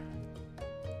go.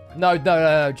 No.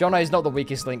 Jonnaay is not the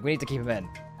weakest link. We need to keep him in.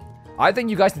 I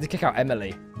think you guys need to kick out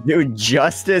Emily. Dude,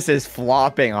 Justice is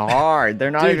flopping hard.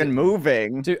 They're not Dude, even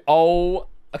moving. Dude, oh...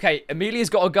 Okay, Amelia's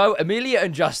got to go. Amelia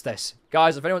and Justice.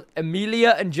 Guys, if anyone...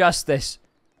 Amelia and Justice.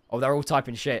 Oh, they're all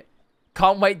typing shit.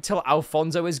 Can't wait till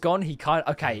Alfonso is gone. He can't...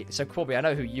 Okay, so Qwobby, I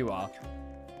know who you are.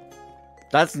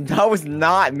 That was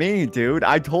not me, dude.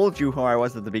 I told you who I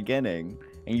was at the beginning,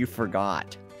 and you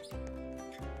forgot.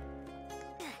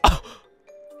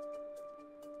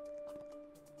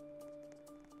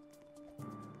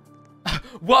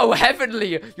 Whoa,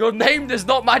 Heavenly! Your name does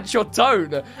not match your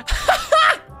tone.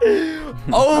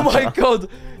 Oh my god.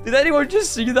 Did anyone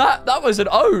just see that? That was an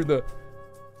own.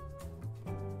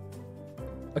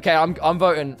 Okay, I'm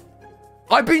voting.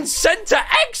 I've been sent to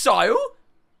exile?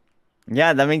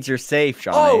 Yeah, that means you're safe,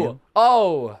 Jonnaay.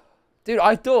 Oh. Dude,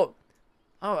 I thought...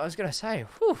 Oh, I was going to say.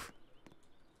 Whew.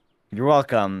 You're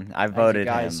welcome. I voted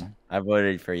guys. him. I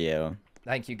voted for you.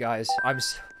 Thank you, guys. I'm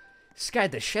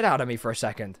scared the shit out of me for a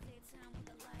second.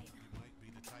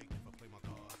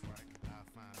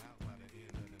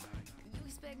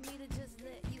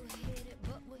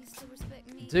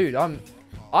 Dude,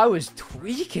 I was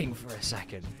tweaking for a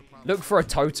second. Look for a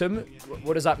totem?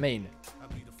 What does that mean?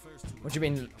 What do you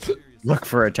mean? Look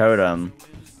for a totem.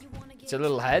 It's a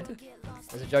little head?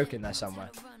 There's a joke in there somewhere.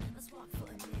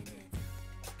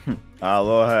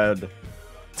 Hello, head.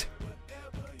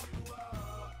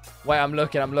 Wait, I'm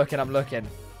looking.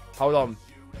 Hold on.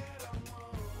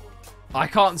 I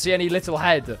can't see any little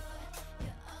head.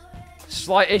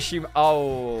 Slight issue.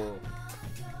 Oh.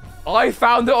 I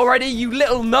found it already, you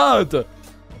little nerd.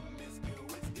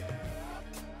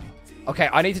 Okay,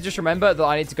 I need to just remember that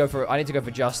I need to go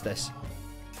for Justice.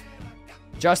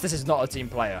 Justice is not a team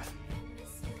player.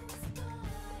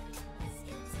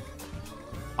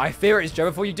 I fear it's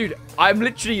over for you, dude. I'm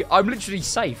literally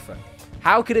safe.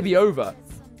 How could it be over?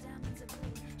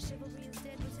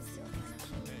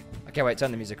 Okay, wait,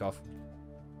 turn the music off.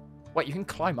 Wait, you can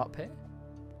climb up here?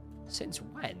 Since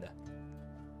when?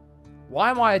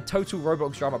 Why am I a total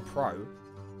Roblox drama pro?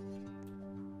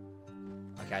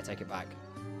 Okay, I take it back.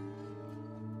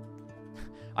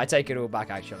 I take it all back,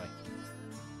 actually.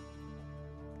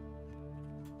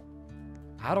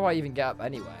 How do I even get up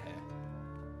anywhere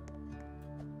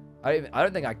here? I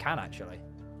don't think I can, actually.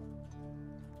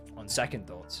 On second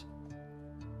thoughts.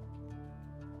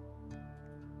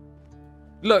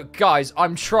 Look, guys,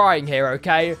 I'm trying here,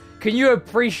 okay? Can you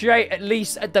appreciate, at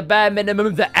least at the bare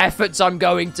minimum, the efforts I'm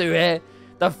going to here?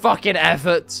 The fucking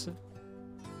efforts.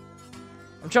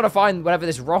 I'm trying to find whatever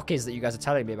this rock is that you guys are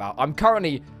telling me about. I'm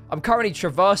currently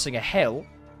traversing a hill.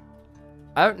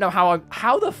 I don't know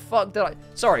how the fuck did I...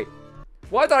 Sorry.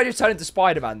 Why did I just turn into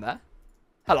Spider-Man there?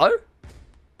 Hello?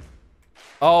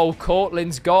 Oh,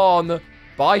 Cortland's gone.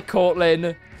 Bye,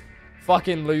 Cortland.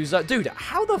 Fucking loser. Dude,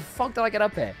 how the fuck did I get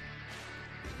up here?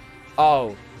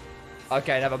 Oh.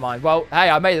 Okay, never mind. Well, hey,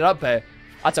 I made it up here.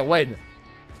 That's a win.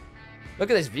 Look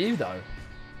at this view, though.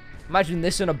 Imagine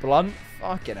this in a blunt.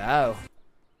 Fucking hell.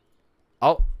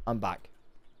 Oh, I'm back.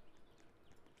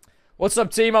 What's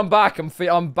up, team? I'm back.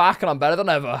 I'm back, and I'm better than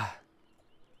ever.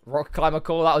 Rock climber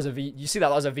call. That was a V. You see that?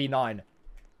 That was a V9.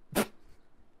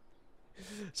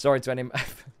 Sorry to any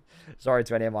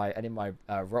of my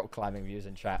rock climbing views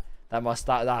in chat. That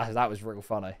was real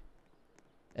funny.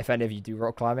 If any of you do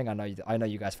rock climbing, I know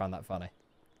you guys found that funny.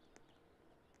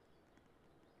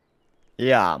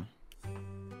 Yeah.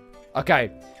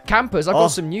 Okay, campers, I've got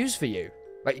some news for you.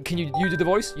 Wait, can you do the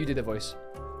voice? You do the voice.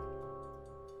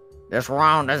 This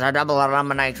round is a double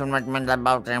elimination, which means that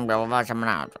both teams will vote someone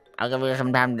out. I'll give you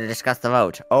some time to discuss the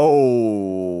vote.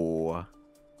 Oh.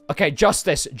 Okay,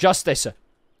 Justice. Justice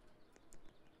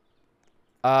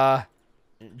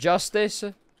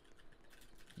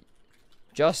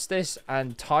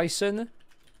and Tyson.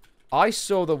 I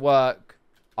saw the work.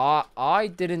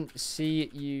 I didn't see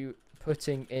you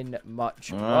putting in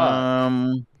much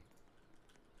work.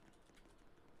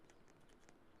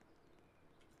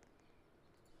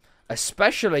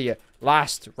 Especially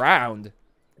last round.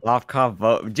 Lofkoff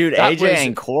vote. Dude, AJ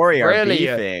and Corey are really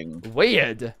beefing.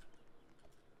 Weird.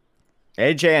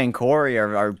 AJ and Corey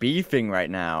are beefing right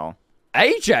now.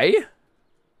 AJ?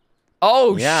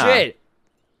 Oh, yeah. Shit.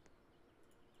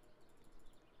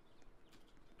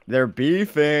 They're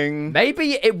beefing.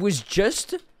 Maybe it was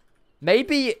just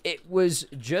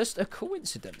a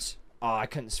coincidence. Oh, I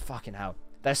couldn't fucking hell.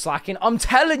 They're slacking. I'm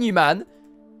telling you, man.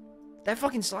 They're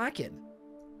fucking slacking.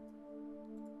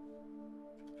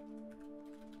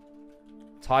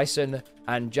 Tyson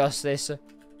and Justice.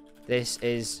 This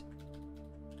is...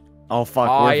 Oh, fuck.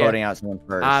 We're voting out someone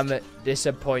first. I'm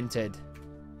disappointed.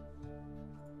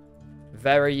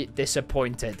 Very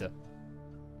disappointed.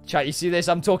 Chat, you see this?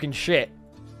 I'm talking shit.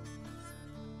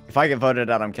 If I get voted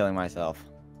out, I'm killing myself.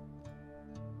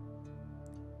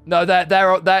 No,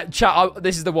 they're chat.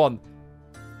 This is the one.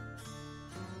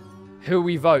 Who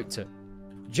we vote?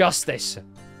 Justice.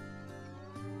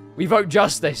 We vote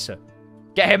Justice.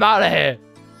 Get him out of here.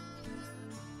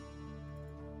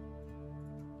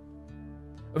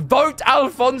 Vote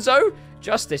Alfonso.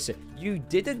 Justice. You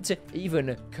didn't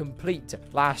even complete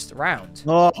last round.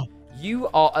 Oh. You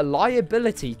are a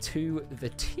liability to the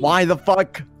team. Why the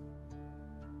fuck?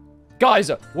 Guys,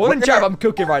 what in chat I'm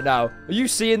cooking right now? Are you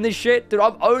seeing this shit? Dude,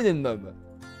 I'm owning them.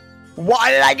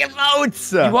 Why did I get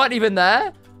votes? You weren't even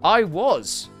there? I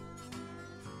was.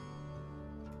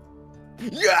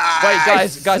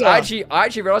 Yes! Wait, guys, I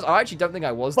actually realized I actually don't think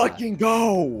I was there. Fucking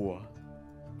go!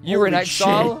 You were in Holy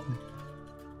exile? shit.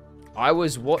 I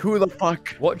was Who the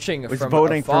fuck watching was from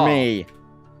voting afar. for me?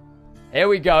 Here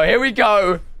we go, here we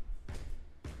go!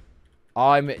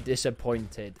 I'm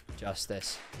disappointed,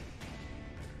 Justice.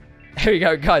 Here we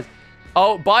go, guys.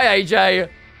 Oh, bye, AJ!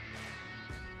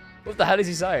 What the hell is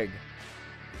he saying?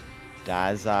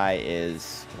 Dazai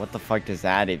is... What the fuck does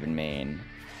that even mean?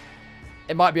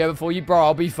 It might be over for you, bro.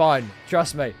 I'll be fine.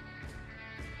 Trust me.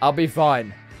 I'll be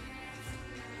fine.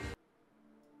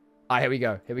 Alright, here we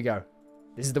go. Here we go.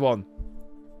 This is the one.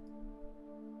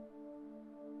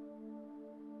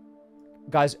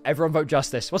 Guys, everyone vote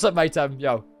Justice. What's up, mate?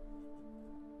 Yo.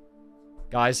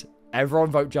 Guys,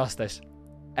 everyone vote Justice.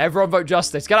 Everyone vote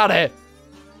Justice. Get out of here.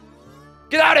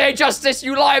 Get out of here, Justice,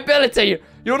 you liability.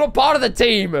 You're not part of the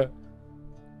team.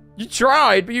 You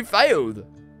tried, but you failed.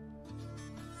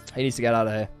 He needs to get out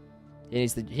of here. He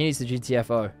needs the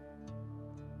GTFO.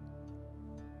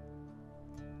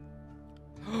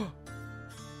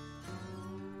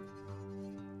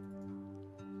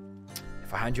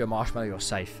 If I hand you a marshmallow, you're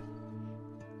safe.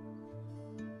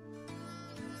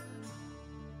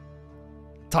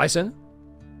 Tyson?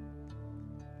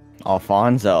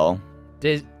 Alfonso.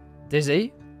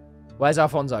 Dizzy? Where's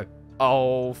Alfonso?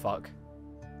 Oh, fuck.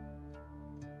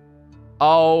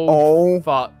 Oh.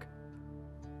 Fuck.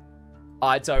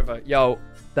 Ah, it's over. Yo,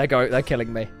 they're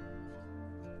killing me.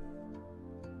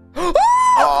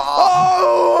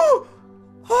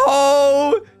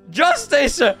 Oh!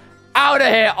 Justice! Out of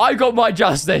here! I got my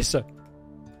justice.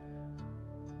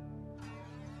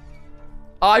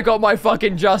 I got my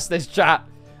fucking justice, chat.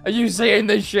 Are you seeing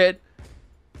this shit?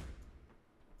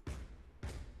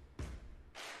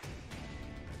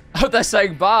 Oh, they're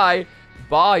saying bye.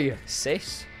 Bye,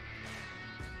 sis.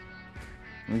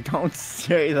 Don't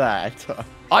say that.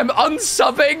 I'm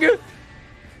unsubbing.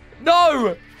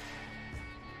 No.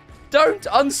 Don't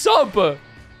unsub.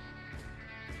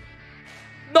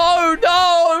 No,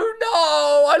 no,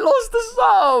 no. I lost the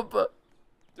sub.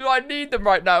 Do I need them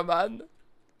right now, man?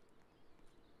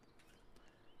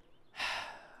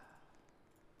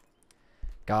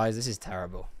 Guys, this is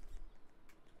terrible.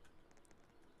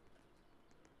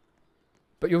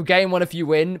 But you'll gain one if you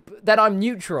win. But then I'm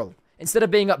neutral. Instead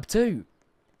of being up 2.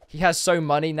 He has so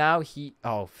money now.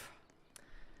 Oh.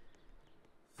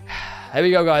 Here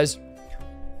we go, guys.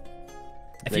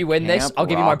 If you win this, I'll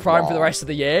give you my prime for the rest of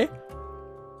the year.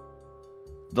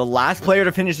 The last player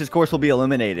to finish this course will be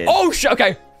eliminated. Oh, shit.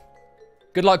 Okay.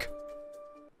 Good luck.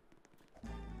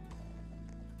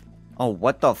 Oh,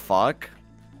 what the fuck?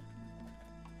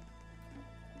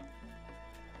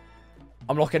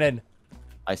 I'm locking in.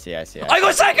 I see. I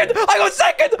got second!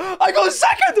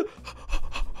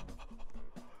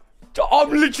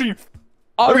 I'm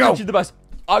literally the best.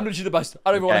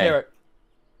 I don't even want to hear it.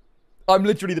 I'm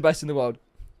literally the best in the world.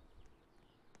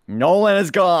 Nolan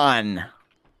is gone.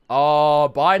 Oh,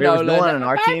 bye, Nolan. Was Nolan on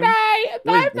our team?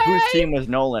 Bye. Whose team was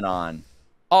Nolan on?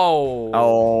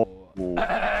 Oh.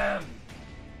 1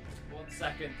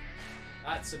 second.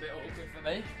 That's a bit awkward for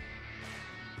me.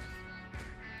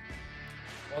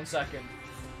 1 second.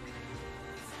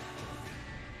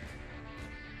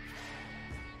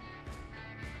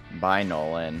 Bye,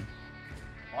 Nolan.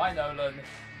 Bye, Nolan.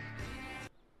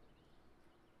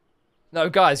 No,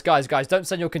 guys, don't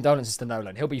send your condolences to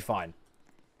Nolan. He'll be fine.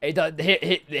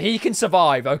 He can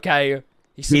survive, okay?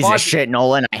 He's a shit,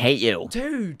 Nolan. I hate you.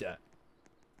 Dude.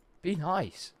 Be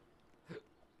nice.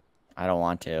 I don't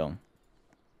want to.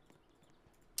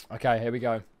 Okay, here we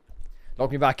go.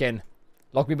 Lock me back in.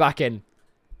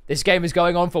 This game is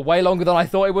going on for way longer than I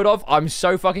thought it would have. I'm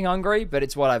so fucking hungry, but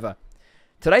it's whatever.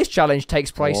 Today's challenge takes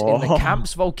place in the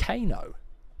camp's volcano.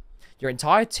 Your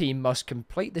entire team must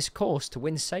complete this course to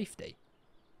win safety.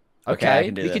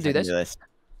 Okay, we can do this.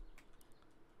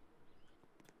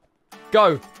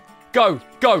 Go.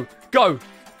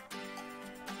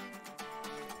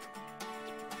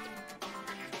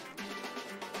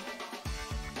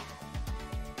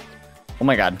 Oh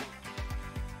my god.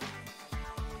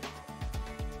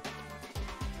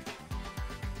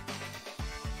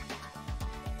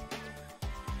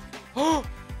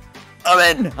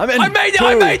 I'm in. I made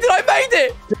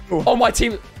it. Oh, my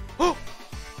team.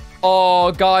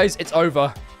 Oh, guys, it's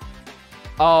over.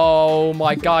 Oh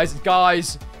my guys, it's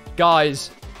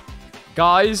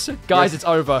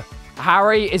over.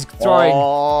 Harry is throwing.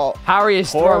 Oh, Harry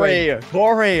is throwing.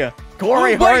 Corey,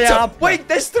 hurry up. Wait,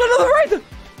 there's still another raid.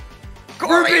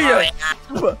 Ruby.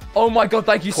 Oh my god,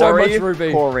 thank you so much,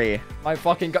 Ruby. Corey. My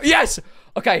fucking god. Yes.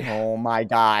 Okay. Oh my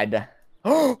god.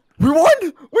 Oh, we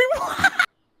won! We won!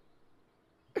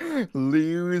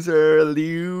 Loser,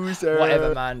 loser.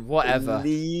 Whatever, man. Whatever.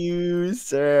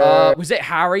 Loser. Was it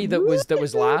Harry that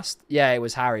was last? Yeah, it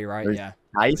was Harry, right? Yeah.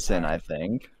 Tyson, I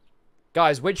think.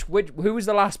 Guys, who was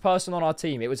the last person on our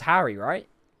team? It was Harry, right?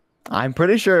 I'm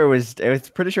pretty sure it was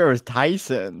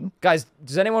Tyson. Guys,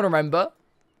 does anyone remember?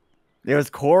 It was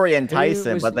Corey and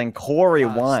Tyson, but then Corey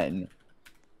last? won.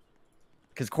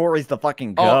 Because Corey's the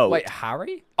fucking goat. Oh, wait,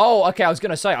 Harry? Oh, okay, I was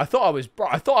gonna say, I thought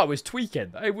I was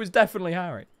tweaking. It was definitely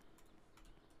Harry.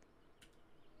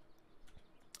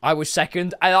 I was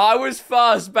second, and I was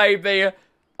first, baby.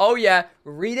 Oh yeah,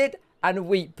 read it and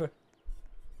weep.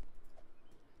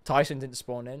 Tyson didn't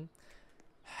spawn in.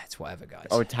 It's whatever, guys.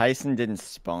 Oh, Tyson didn't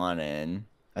spawn in.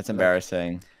 That's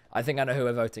embarrassing. I think I know who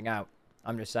we're voting out.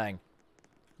 I'm just saying.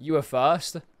 You were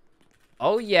first.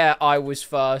 Oh yeah, I was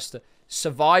first.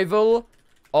 Survival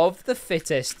of the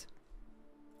fittest.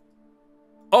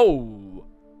 Oh.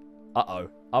 Uh-oh.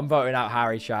 I'm voting out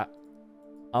Harry, chat.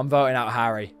 I'm voting out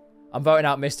Harry. I'm voting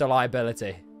out Mr.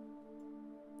 Liability.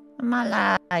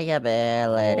 My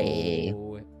liability.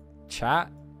 Oh.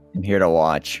 Chat. I'm here to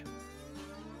watch.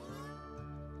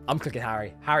 I'm clicking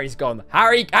Harry. Harry's gone.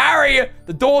 Harry!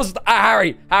 The door's...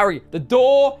 Harry! The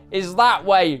door is that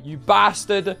way, you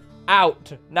bastard.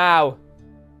 Out. Now.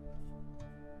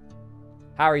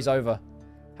 Harry's over.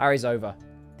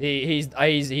 He's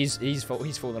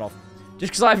fallen off.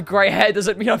 Just because I have grey hair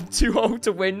doesn't mean I'm too old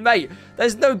to win, mate.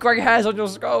 There's no grey hairs on your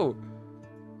skull.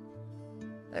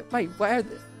 Mate, where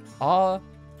are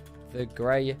the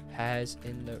grey hairs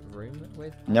in the room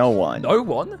with? No one. No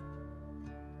one?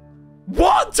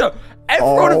 What?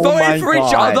 Everyone voted for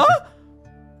each other?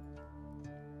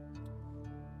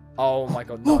 Oh my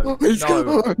god, no.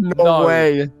 No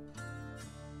way.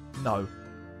 No.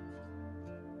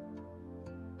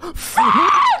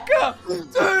 Fuck!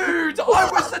 Dude, I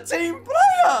was the team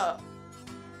player!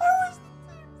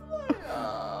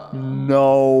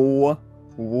 No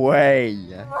way.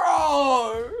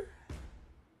 Bro!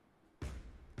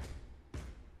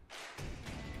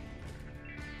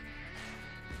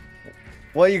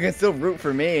 Well, you can still root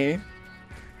for me.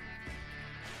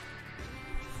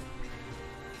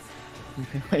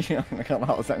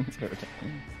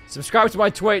 Subscribe to my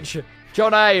Twitch,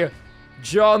 John A.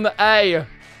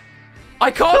 I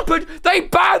can't put. They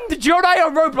banned John A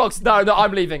on Roblox. No,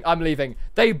 I'm leaving.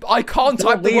 I can't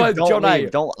type the word John A.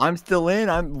 I'm still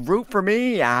in. Root for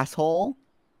me, asshole.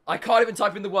 I can't even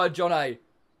type in the word John A.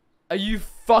 Are you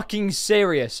fucking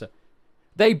serious?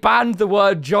 They banned the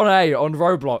word John A on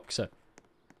Roblox.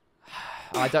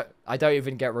 I don't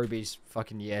even get Ruby's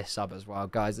fucking year sub as well,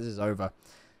 guys. This is over.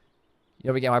 You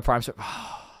know we get my prime sub.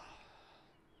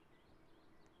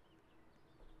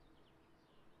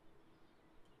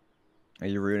 Are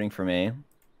you rooting for me?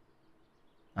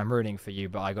 I'm rooting for you,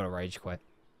 but I gotta rage quit.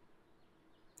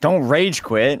 Don't rage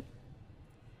quit.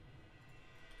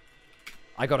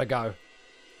 I gotta go.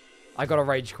 I gotta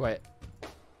rage quit.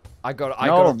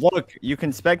 Look, you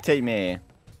can spectate me.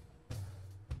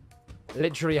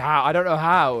 Literally how? I don't know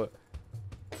how.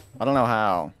 I don't know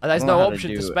how. And there's no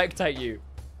option to spectate you.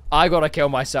 I gotta kill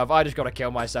myself. I just gotta kill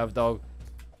myself, dog.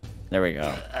 There we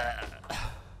go.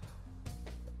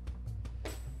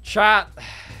 Chat.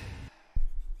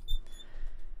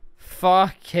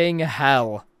 Fucking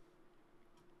hell.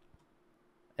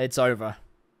 It's over.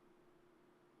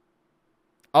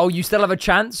 Oh, you still have a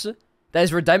chance?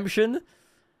 There's redemption?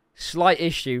 Slight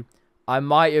issue. I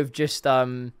might have just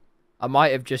rage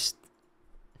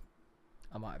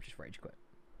quit.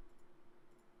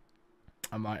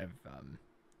 I might have,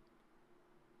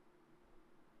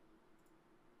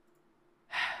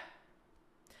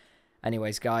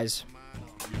 Anyways, guys.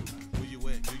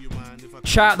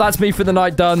 Chat, that's me for the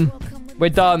night done. We're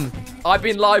done. I've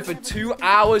been live for 2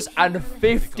 hours and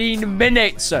 15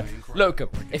 minutes. Look,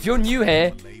 if you're new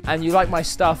here and you like my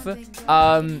stuff,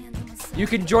 you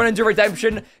can join into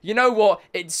Redemption. You know what?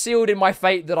 It's sealed in my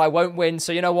fate that I won't win.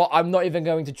 So you know what? I'm not even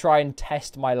going to try and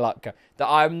test my luck. That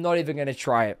I'm not even going to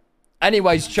try it.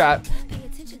 Anyways, chat.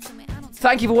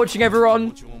 Thank you for watching,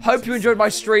 everyone. Hope you enjoyed my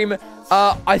stream.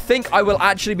 I think I will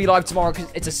actually be live tomorrow because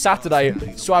it's a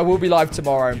Saturday, so I will be live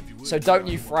tomorrow. So don't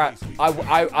you fret. I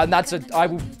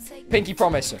will pinky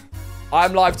promise.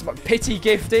 I'm live tomorrow. Pity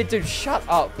gifted, dude. Shut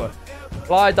up.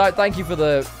 Well, thank you for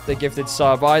the gifted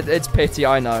sub. It's pity.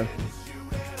 I know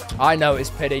it's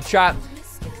pity. Chat.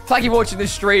 Thank you for watching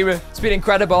this stream. It's been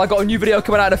incredible. I got a new video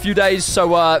coming out in a few days, so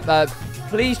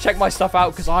please check my stuff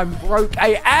out because I'm broke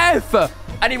AF.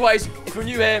 Anyways, if you're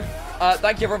new here,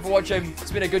 thank you everyone for watching.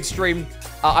 It's been a good stream.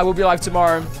 I will be live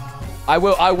tomorrow. I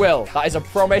will. That is a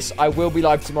promise. I will be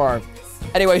live tomorrow.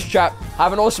 Anyways, chat,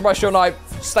 have an awesome rest of your night.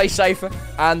 Stay safe,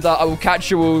 and I will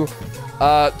catch you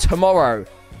all tomorrow.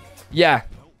 Yeah.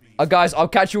 Guys, I'll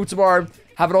catch you all tomorrow.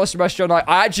 Have an awesome rest of your night.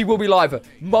 I actually will be live.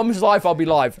 Mum's live, I'll be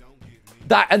live.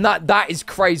 That is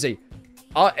crazy.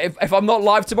 If I'm not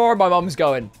live tomorrow, my mum's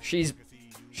going. She's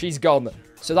gone.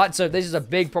 So this is a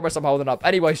big promise I'm holding up.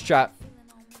 Anyways, chat,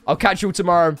 I'll catch you all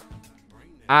tomorrow.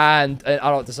 And I don't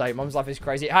know what to say. Mum's life is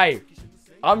crazy. Hey,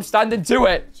 I'm standing to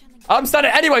it. I'm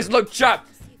standing. Anyways, look, chat,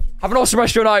 have an awesome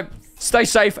rest of your night. Stay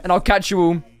safe, and I'll catch you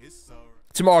all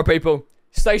tomorrow, people.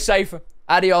 Stay safe.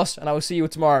 Adios, and I will see you all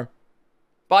tomorrow.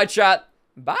 Bye, chat.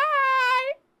 Bye.